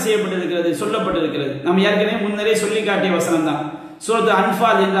வார்த்தையாக என்ன செய்யப்பட்டிருக்கிறது, சொல்லப்பட்டிருக்கிறது. நம்ம ஏற்கனவே முன்னரே சொல்லி காட்டிய வசனம் தான். சூரத்து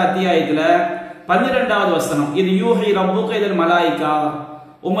அன்ஃபால் என்ற அத்தியாயத்தில் 12வது வசனம், இது யூஹி ரப்புக இதல் மலாயிகா,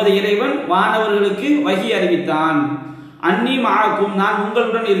 உமது இறைவன் வானவர்களுக்கு வஹி அறிவித்தான், அன்னி மஅக்கும் நான்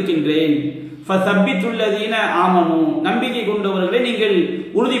உங்களுடன் இருக்கின்றேன், ஃபஸப்பித்துல்லதீன ஆமனு நம்பிக்கை கொண்டவர்களை நீங்கள்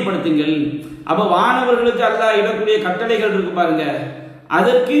உறுதிப்படுத்துங்கள். அப்ப வானவர்களுக்கு அல்லாஹ் இடக்கூடிய கட்டளைகள் இருக்கு பாருங்க,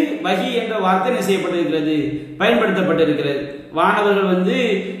 அதற்கு வஹி என்ற வார்த்தை என்ன செய்யப்பட்டிருக்கிறது, பயன்படுத்தப்பட்டிருக்கிறது. வானவர்கள்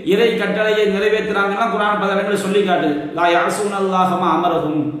இறை கட்டளையை நிறைவேற்றுறாங்கன்னா குர்ஆன் பல இடங்களில் சொல்லி காட்டுது. லா யஅஸூனல்லாஹ மா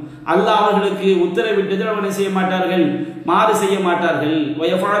அமரஹும், அல்லாஹ் அவர்களுக்கு உத்தரவிட்டது அவர்கள் செய்ய மாட்டார்கள், மாறு செய்ய மாட்டார்கள்.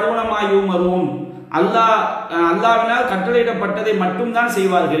 வயஃபஅலூன மா யுமரூன், அல்லாஹ்வினால் கட்டளையிடப்பட்டதை மட்டும்தான்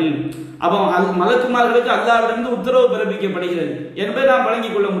செய்வார்கள். அப்போ மலக்குமார்களுக்கு அல்லாஹ்விடமிருந்து உத்தரவு பிறப்பிக்கப்படுகிறது என்பதை நாம்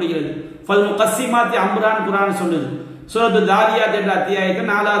வழங்கிக் கொள்ள முடிகிறது. ஃபல் முகஸ்ஸிமாத்தி அம்ரான் குர்ஆன் சொல்லுது. சூரத்து தாரியாத் என்ற அத்தியாயத்தில்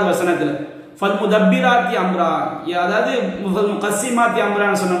 4வது வசனத்தில் ஃபல் முதப்பிராத்தி அம்ரா, அதாவது முகஸ்ஸிமாத்தி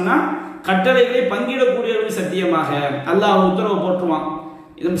அம்ரான்னு சொன்னோம்னா கட்டளைகளை பங்கிடக்கூடியவர்கள் சத்தியமாக அல்லாஹ் உத்தரவு போட்டுருவான்.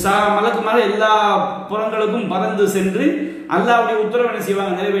 மலக்குமார எல்லா புறங்களுக்கும் பறந்து சென்று அல்லாஹ்வுடைய உத்தரவை என்ன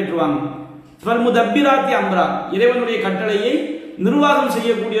செய்வாங்க, நிறைவேற்றுவாங்க. ஃபல் முதப்பிராத்தி அம்ரா, இறைவனுடைய கட்டளையை நிர்வாகம்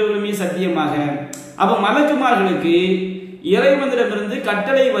செய்யக்கூடியவர்களுமே சத்தியமாக. அப்ப மலக்குமார்களுக்கு இறைவனிடமிருந்து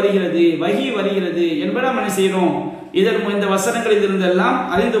கட்டளை வருகிறது, வஹி வருகிறது என்பதை நம்ம என்ன செய்யறோம், இந்த வசனங்கள் இதிலிருந்தெல்லாம்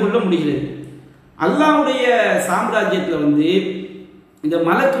அறிந்து கொள்ள முடிகிறது. அல்லாஹ்வுடைய சாம்ராஜ்யத்தில் இந்த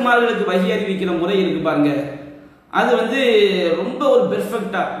மலக்குமார்களுக்கு வஹி அறிவிக்கிற முறை இருக்கு பாருங்க, அது ரொம்ப ஒரு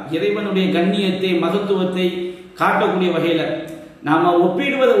பெர்ஃபெக்டா இறைவனுடைய கண்ணியத்தை மகத்துவத்தை காட்டக்கூடிய வகையில நாம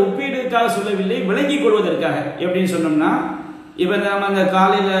ஒப்பீடுக்காக சொல்லவில்லை, விளங்கிக் கொள்வதற்காக. எப்படின்னு சொன்னோம்னா, இப்ப நாம அந்த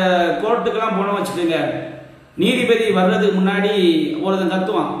காலையில கோர்ட்டுக்கெல்லாம் போனோம் வச்சுக்கோங்க, நீதிபதி வர்றதுக்கு முன்னாடி ஒருத்தன்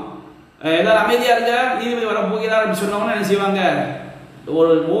கத்துவான், எல்லாரும் அமைதியா இருங்க, நீதிபதி வரப்போகிறார் அப்படின்னு சொன்னோம்னா என்ன செய்வாங்க,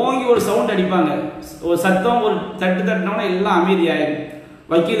 ஓங்கி ஒரு சவுண்ட் அடிப்பாங்க, ஒரு சத்தம், ஒரு தட்டினோன்னா எல்லாம் அமைதியாயிரும்.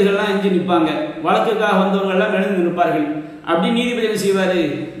 வக்கீல்கள்லாம் எஞ்சி நிற்பாங்க, வழக்குக்காக வந்தவங்கள்லாம் எழுந்து நிற்பார்கள். அப்படி நீதிபதி என்ன செய்வாரு,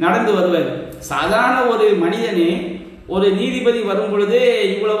 நடந்து வருவார். சாதாரண ஒரு மனிதனே ஒரு நீதிபதி வரும் பொழுதே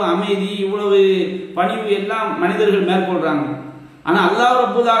இவ்வளவு அமைதி, இவ்வளவு பணிவு எல்லாம் மனிதர்கள் மேற்கொள்றாங்க. ஆனா அல்லாஹ்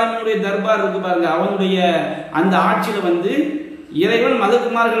ரப்பல் ஆலமீனுடைய தர்பார் இருக்கு பாருங்க, அவனுடைய அந்த ஆட்சியில வந்து இறைவன்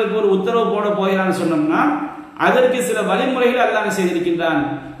மலக்குமார்களுக்கு ஒரு உத்தரவு போட போகிறான்னு சொன்னோம்னா அதற்கு சில வழிமுறைகள் அல்லாஹ் செய்திருக்கின்றான்,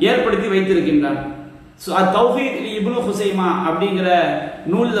 ஏற்படுத்தி வைத்திருக்கின்றான். தௌஹீத் இப்னு ஹுசைமா அப்படிங்கிற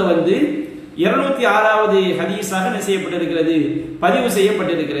நூல்ல வந்து 206வது ஹதீஸாக செய்யப்பட்டிருக்கிறது, பதிவு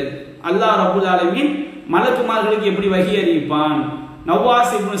செய்யப்பட்டிருக்கிறது. அல்லாஹ் ரப்பல் ஆலமீன் மலக்குமார்களுக்கு எப்படி வஹி அறிவிப்பான்.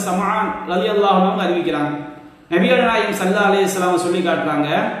 நவாஸ் இப்னு சமான் ரலியல்லாஹு அன்ஹு அறிவிக்கிறாங்க. நபிகள் நாயகம் ஸல்லல்லாஹு அலைஹி வஸல்லம் சொல்லி காட்டுறாங்க,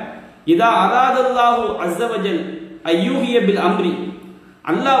 இதா அராதல்லாஹு அஸ்ஸ வஜல் அய்யூஹிய பில் அம்ரி,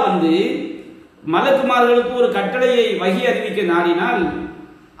 அல்லாஹ் வந்து மலக்குமார்களுக்கு ஒரு கட்டளையை வஹி அறிவிக்க நாடினால்,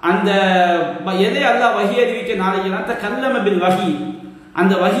 அந்த எதை அல்லாஹ் வஹி அறிவிக்க நாடினா கல்லம பில் வஹி,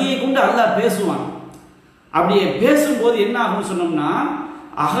 அந்த வஹியை கொண்டு அல்லாஹ் பேசுவான். அப்படியே பேசும்போது என்ன ஆகும் சொன்னோம்னா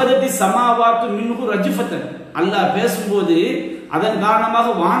அகரதி சமாவாத்து மின்ஹு ரஜ்ஃபத்தன், அல்லாஹ் பேசும்போது அதன் காரணமாக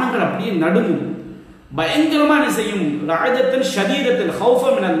வானங்கள் அப்படியே நடுங்கும், பயங்கரமா என்ன செய்யும், ராஜத்தன் ஷதீதத்தன் ஹௌஃப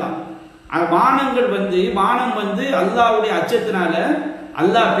மினல்லாஹ், வானங்கள் வந்து வானம் வந்து அல்லாஹ்வுடைய அச்சத்தினால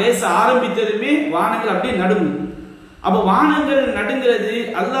அல்லாஹ் பேச ஆரம்பித்ததுமே வானங்கள் அப்படியே நடுங்கும். அப்ப வானங்கள் நடுங்கிறது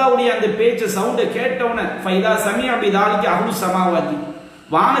அல்லாஹ்வுடைய அந்த பேச்ச சவுண்டை கேட்டவுடனே ஃபைதா சமிஅ பிதாலிக அஹ்லு சமாவாதி,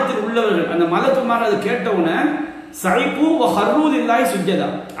 வானத்தில் உள்ளவர்கள் அந்த மலக்குமார் அதை கேட்டவுடனே சைபு வ ஹர்ரு லில்லாஹி சுஜ்ஜதா,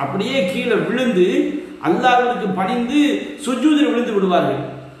 அப்படியே கீழே விழுந்து அல்லாஹ்வுக்கு பணிந்து சுஜூதில் விழுந்து விடுவார்கள்.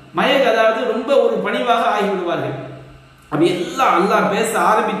 அதாவது ரொம்ப ஒரு பணிவாக ஆகி விடுவார்கள். அப்படி எல்லாம் அல்லாஹ் பேச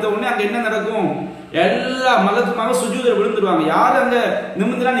ஆரம்பித்த உடனே அங்க என்ன நடக்கும், எல்லா மலக்குமாக சுஜூதில் விழுந்துடுவாங்க. யாரும் அங்க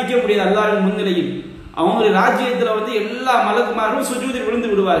நிமிர்ந்துலாம் நிக்க முடியாது. அல்லாஹ்வின் முன்னிலையில் அவங்களுடைய ராஜ்யத்துல வந்து எல்லா மலக்குமார்களும் சுஜூதில்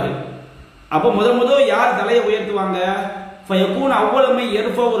விழுந்து விடுவார்கள். அப்ப முத யார் தலையை உயர்த்துவாங்க, ஃபயகூன் அவ்வளமை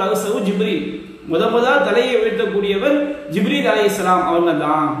யர்ஃபவு ரஸஹு ஜிப்ரீல், முதல் தலையை உயர்த்தக்கூடியவர் ஜிப்ரீல் அலைஹிஸ்ஸலாம் அவங்க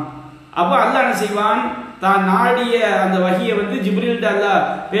தான். அப்ப அல்லாஹ் என்ன செய்வான், தான் நாடிய அந்த வஹியை வந்து ஜிப்ரீல்ட்ட அல்லாஹ்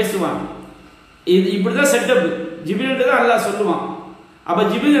பேசுவான். இது இப்படிதான் செட்டப், ஜிப்ரீல்ட்ட தான் அல்லாஹ் சொல்லுவான். அப்ப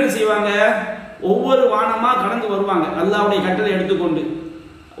ஜிப்ரீல் என்ன செய்வாங்க, ஒவ்வொரு வானமா கடந்து வருவாங்க அல்லாஹ்வுடைய கட்டளை எடுத்துக்கொண்டு.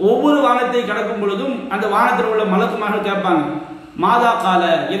 ஒவ்வொரு வானத்தை கடக்கும் பொழுதும் அந்த வானத்தில் உள்ள மலக்குமார்கள் கேட்பாங்க, மாதா கால,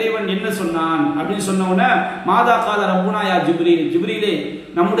 இறைவன் என்ன சொன்னான் அப்படின்னு சொன்ன உடனே மாதா கால ரப்புனா யா ஜிப்ரீல், ஜிப்ரீலே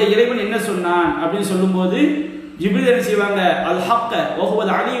நம்முடைய இறைவன் என்ன சொன்னான் அப்படின்னு சொல்லும்போது ஜிப்ரீல் என்ன செய்வாங்க, அல் ஹக்க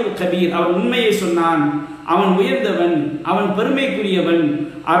வஹுவல் அலியுல் கபீர், அவன் உண்மையை சொன்னான், அவன் உயர்ந்தவன், அவன் பெருமைக்குரியவன்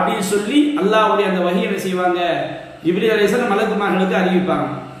அப்படின்னு சொல்லி அல்லாஹ்வுடைய அந்த வஹியை என்ன செய்வாங்க, ஜிப்ரீல் அலைஹிஸ்ஸலாம் மலக்குமார்களுக்கு அறிவிப்பாங்க.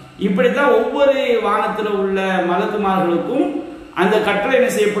 இப்படித்தான் ஒவ்வொரு வானத்தில் உள்ள மலக்குமார்களுக்கும் அந்த கட்டளை என்ன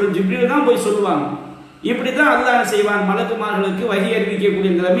செய்யப்படும், ஜிப்ரீல் தான் போய் சொல்லுவாங்க. இப்படித்தான் அல்லாஹ் என்ன செய்வான், மலக்குமார்களுக்கு வஹி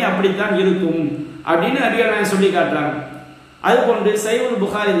அறிவிக்கக்கூடிய நிலைமை அப்படித்தான் இருக்கும் அப்படின்னு நபிகள் சொல்லி காட்டுறாங்க. அது போன்று சஹீஹுல்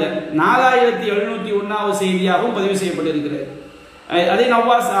புகாரில 4701வது செய்தியாகவும் பதிவு செய்யப்பட்டிருக்கிறது. அதே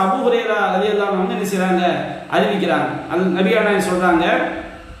நவாஸ் அபூ ஹுரைரா ரலியல்லாஹு அன்ஹு என்ன செய்றாங்க, அறிவிக்கிறாங்க. அது நபிகள் சொல்றாங்க,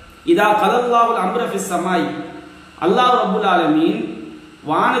 இதா கலல்லாஹுல் அம்ர ஃபிஸ் ஸமாய், அல்லாஹ் ரப்பல் ஆலமீன்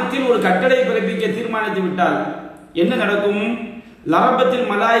வானத்தில் ஒரு கட்டளை பிறப்பிக்க தீர்மானித்து விட்டால் என்ன நடக்கும், லரபத்தில்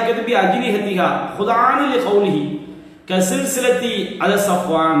மலாயிகத்து பி அஜ்னிஹத்திஹா குதானு லிகௌலிஹி கசில்சிலத்தி அல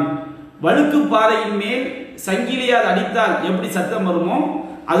சஃப்வான், வழுக்கு பாறையின் மேல் சங்கிலியால் அடித்தால் எப்படி சத்தம் வருமோ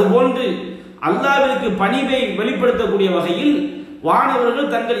அதுபோன்று அல்லாஹ்விற்கு பணிவை வெளிப்படுத்தக்கூடிய வகையில்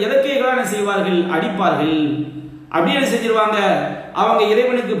வானவர்கள் தங்கள் இலக்கைகளான செய்வார்கள், அடிப்பார்கள். அப்படி என்ன செஞ்சிருவாங்க, அவங்க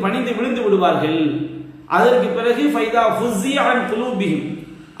இறைவனுக்கு பணிந்து விழுந்து விடுவார்கள். அதற்கு பிறகு ஃபைதா ஃபுஸிய அன் குலூபிஹிம்,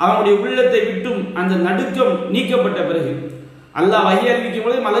 அவங்களுடைய உள்ளத்தை விட்டும் அந்த நடுக்கம் நீக்கப்பட்ட பிறகு அல்லாஹ் வஹி அறிவிக்கும்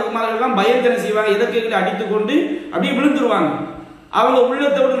போது மலக்குமார்கள் பயந்தனை செய்வாங்க, இலக்கைகளை அடித்துக் கொண்டு அப்படியே விழுந்துருவாங்க. அவங்க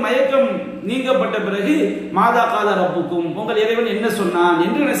உள்ளத்தோடு மயக்கம் நீங்கப்பட்ட பிறகு மாதா கால ரப்புக்கும், உங்கள் இறைவன் என்ன சொன்னான்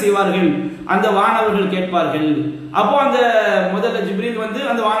என்று என்ன செய்வார்கள், அந்த வானவர்கள் கேட்பார்கள். அப்போ அந்த முதல்ல ஜிப்ரீல் வந்து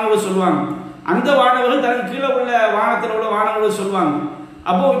அந்த வானவர்கள் சொல்லுவாங்க, அந்த வானவர்கள் தனக்கு கீழே உள்ள வானத்தில் உள்ள வானவர்கள் சொல்லுவாங்க.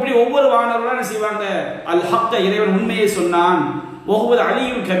 அப்போ இப்படி ஒவ்வொரு வானவர்களும் என்ன செய்வாங்க, அல் ஹக்க, இறைவன் உண்மையை சொன்னான், வஹுவல்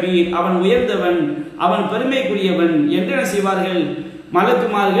அலியுல் கபீர், அவன் உயர்ந்தவன், அவன் பெருமைக்குரியவன் என்று என்ன செய்வார்கள்,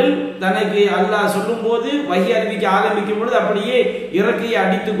 மலக்குமார்கள் தனக்கு அல்லாஹ் சொல்லும் போது வஹி அறிவிக்க ஆரம்பிக்கும் பொழுது அப்படியே இறக்கையை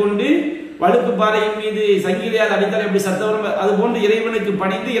அடித்து கொண்டு வழுக்கு பாறையின் மீது சங்கிலியால் அடித்தால் எப்படி சத்தம், அது போன்று இறைவனுக்கு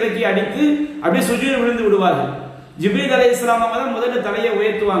பணிந்து இறக்கையை அடித்து அப்படியே சுஜூதில் விழுந்து விடுவார்கள். ஜிப்ரீல் அலைஹிஸ்ஸலாம் தான் முதல்ல தலையை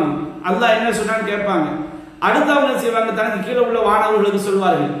உயர்த்துவாங்க, அல்லாஹ் என்ன சொன்னான்னு கேட்பாங்க. அடுத்தவங்க செய்வாங்க, தனக்கு கீழே உள்ள வானவர்களுக்கு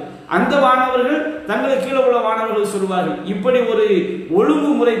சொல்வார்கள், அந்த வானவர்கள் தங்களுக்கு கீழே உள்ள வானவர்கள் சொல்வார்கள். இப்படி ஒரு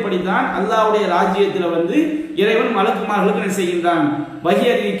ஒழுங்குமுறைப்படித்தான் அல்லாஹ்வுடைய ராஜ்யத்தில் வந்து இறைவன் மலக்குமார்களுக்கு என்ன செய்கின்றான், வஹி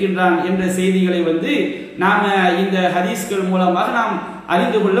அறிவிக்கின்றான் என்ற செய்திகளை வந்து நாம இந்த ஹதீஸ்கள் மூலமாக நாம்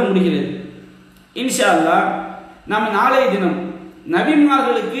அறிந்து கொள்ள முடிகிறது. இன்ஷா அல்லாஹ் நாம் நாளைய தினம்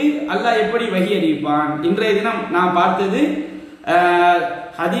நபிமார்களுக்கு அல்லாஹ் எப்படி வஹி அறிவிப்பான். இன்றைய தினம் நாம் பார்த்தது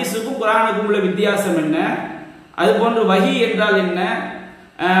ஹதீஸுக்கும் குர்ஆனுக்கும் உள்ள வித்தியாசம் என்ன, அதுபோன்று வஹி என்றால் என்ன,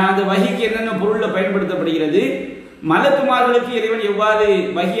 அந்த வஹிக்கு என்னென்ன பொருளில் பயன்படுத்தப்படுகிறது, மலக்குமார்களுக்கு இறைவன் எவ்வாறு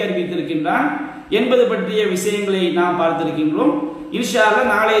வஹி அறிவித்திருக்கின்றான் என்பது பற்றிய விஷயங்களை நாம் பார்த்திருக்கின்றோம். இன்ஷா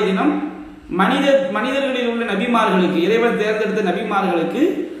அல்லாஹ் நாளைய தினம் மனிதர்களில் உள்ள நபிமார்களுக்கு, இறைவன் தேர்ந்தெடுத்த நபிமார்களுக்கு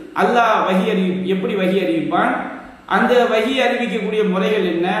அல்லாஹ் எப்படி வஹி அறிவிப்பான், அந்த வஹி அறிவிக்கக்கூடிய முறைகள்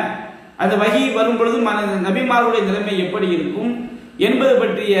என்ன, அந்த வஹி வரும் பொழுது நபிமார்களுடைய நிலைமை எப்படி இருக்கும் என்பது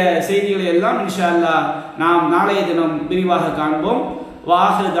பற்றிய செய்திகளை எல்லாம் இன்ஷா அல்லாஹ் நாம் நாளைய தினம் விரிவாக காண்போம்.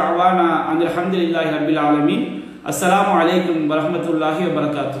 வாஹிரு தஅவானா அனில் ஹம்துலில்லாஹி ரப்பில் ஆலமீன். அஸ்ஸலாமு அலைக்கும் வரஹ்மத்துல்லாஹி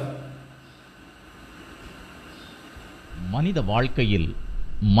வபரகாத்துஹு. மனித வாழ்க்கையில்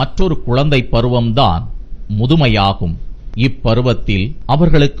மற்றொரு குழந்தை பருவம்தான் முதுமையாகும். இப்பருவத்தில்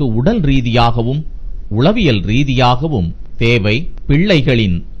அவர்களுக்கு உடல் ரீதியாகவும் உளவியல் ரீதியாகவும் தேவை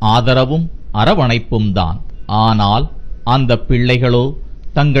பிள்ளைகளின் ஆதரவும் அரவணைப்பும் தான். ஆனால் அந்த பிள்ளைகளோ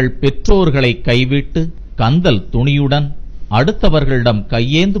தங்கள் பெற்றோர்களை கைவிட்டு கந்தல் துணியுடன் அடுத்தவர்களிடம்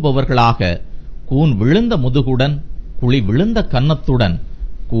கையேந்துபவர்களாக கூன் விழுந்த முதுகுடன் குழி விழுந்த கன்னத்துடன்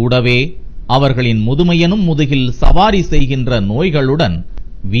கூடவே அவர்களின் முதுமையனும் முதுகில் சவாரி செய்கின்ற நோய்களுடன்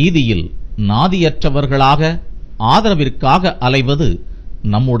வீதியில் நாதியற்றவர்களாக ஆதரவிற்காக அலைவது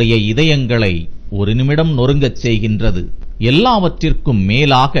நம்முடைய இதயங்களை ஒரு நிமிடம் நொறுங்கச் செய்கின்றது. எல்லாவற்றிற்கும்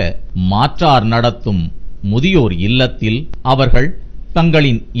மேலாக மாற்றார் நடத்தும் முதியோர் இல்லத்தில் அவர்கள்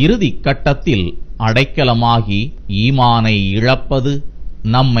தங்களின் இறுதி கட்டத்தில் அடைக்கலமாகி ஈமானை இழப்பது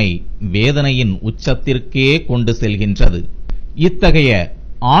நம்மை வேதனையின் உச்சத்திற்கே கொண்டு செல்கின்றது. இத்தகைய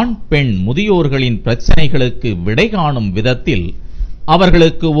ஆண் பெண் முதியோர்களின் பிரச்சனைகளுக்கு விடை காணும் விதத்தில்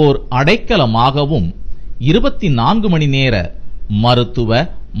அவர்களுக்கு ஓர் அடைக்கலமாகவும் 24 மணி நேர மருத்துவ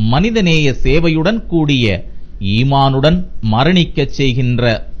மனிதநேய சேவையுடன் கூடிய ஈமானுடன் மரணிக்கச் செய்கின்ற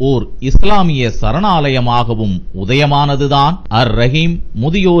ஓர் இஸ்லாமிய சரணாலயமாகவும் உதயமானதுதான் அர் ரஹீம்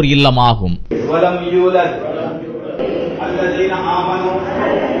முதியோர் இல்லமாகும்.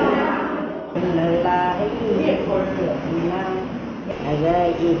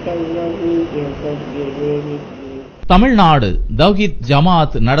 தமிழ்நாடு தௌஹீத்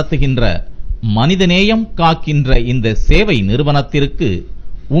ஜமாத் நடத்துகின்ற மனிதநேயம் காக்கின்ற இந்த சேவை நிறுவனத்திற்கு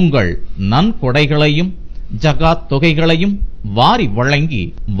உங்கள் நன்கொடைகளையும் ஜகாத் தொகைகளையும் வாரி வழங்கி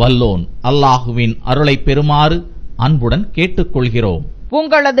வல்லோன் அல்லாஹுவின் அருளை பெறுமாறு அன்புடன் கேட்டுக்கொள்கிறோம்.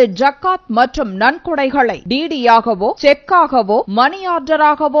 உங்களது ஜக்காத் மற்றும் நன்கொடைகளை டிடியாகவோ செக்காகவோ மணி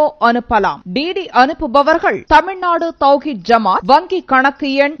ஆர்டராகவோ அனுப்பலாம். டிடி அனுப்புபவர்கள் தமிழ்நாடு தௌஹீத் ஜமாத், வங்கி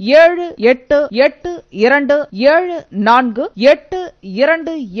கணக்கு எண்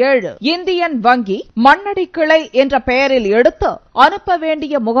 7882748227, இந்தியன் வங்கி, மண்ணடி கிளை என்ற பெயரில் எடுத்து அனுப்ப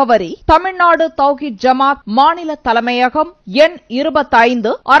வேண்டிய முகவரி தமிழ்நாடு தௌஹீத் ஜமாத் மாநில தலைமையகம், எண்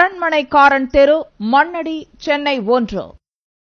 25, அரண்மனைக்காரன் தெரு, மண்ணடி, சென்னை 1.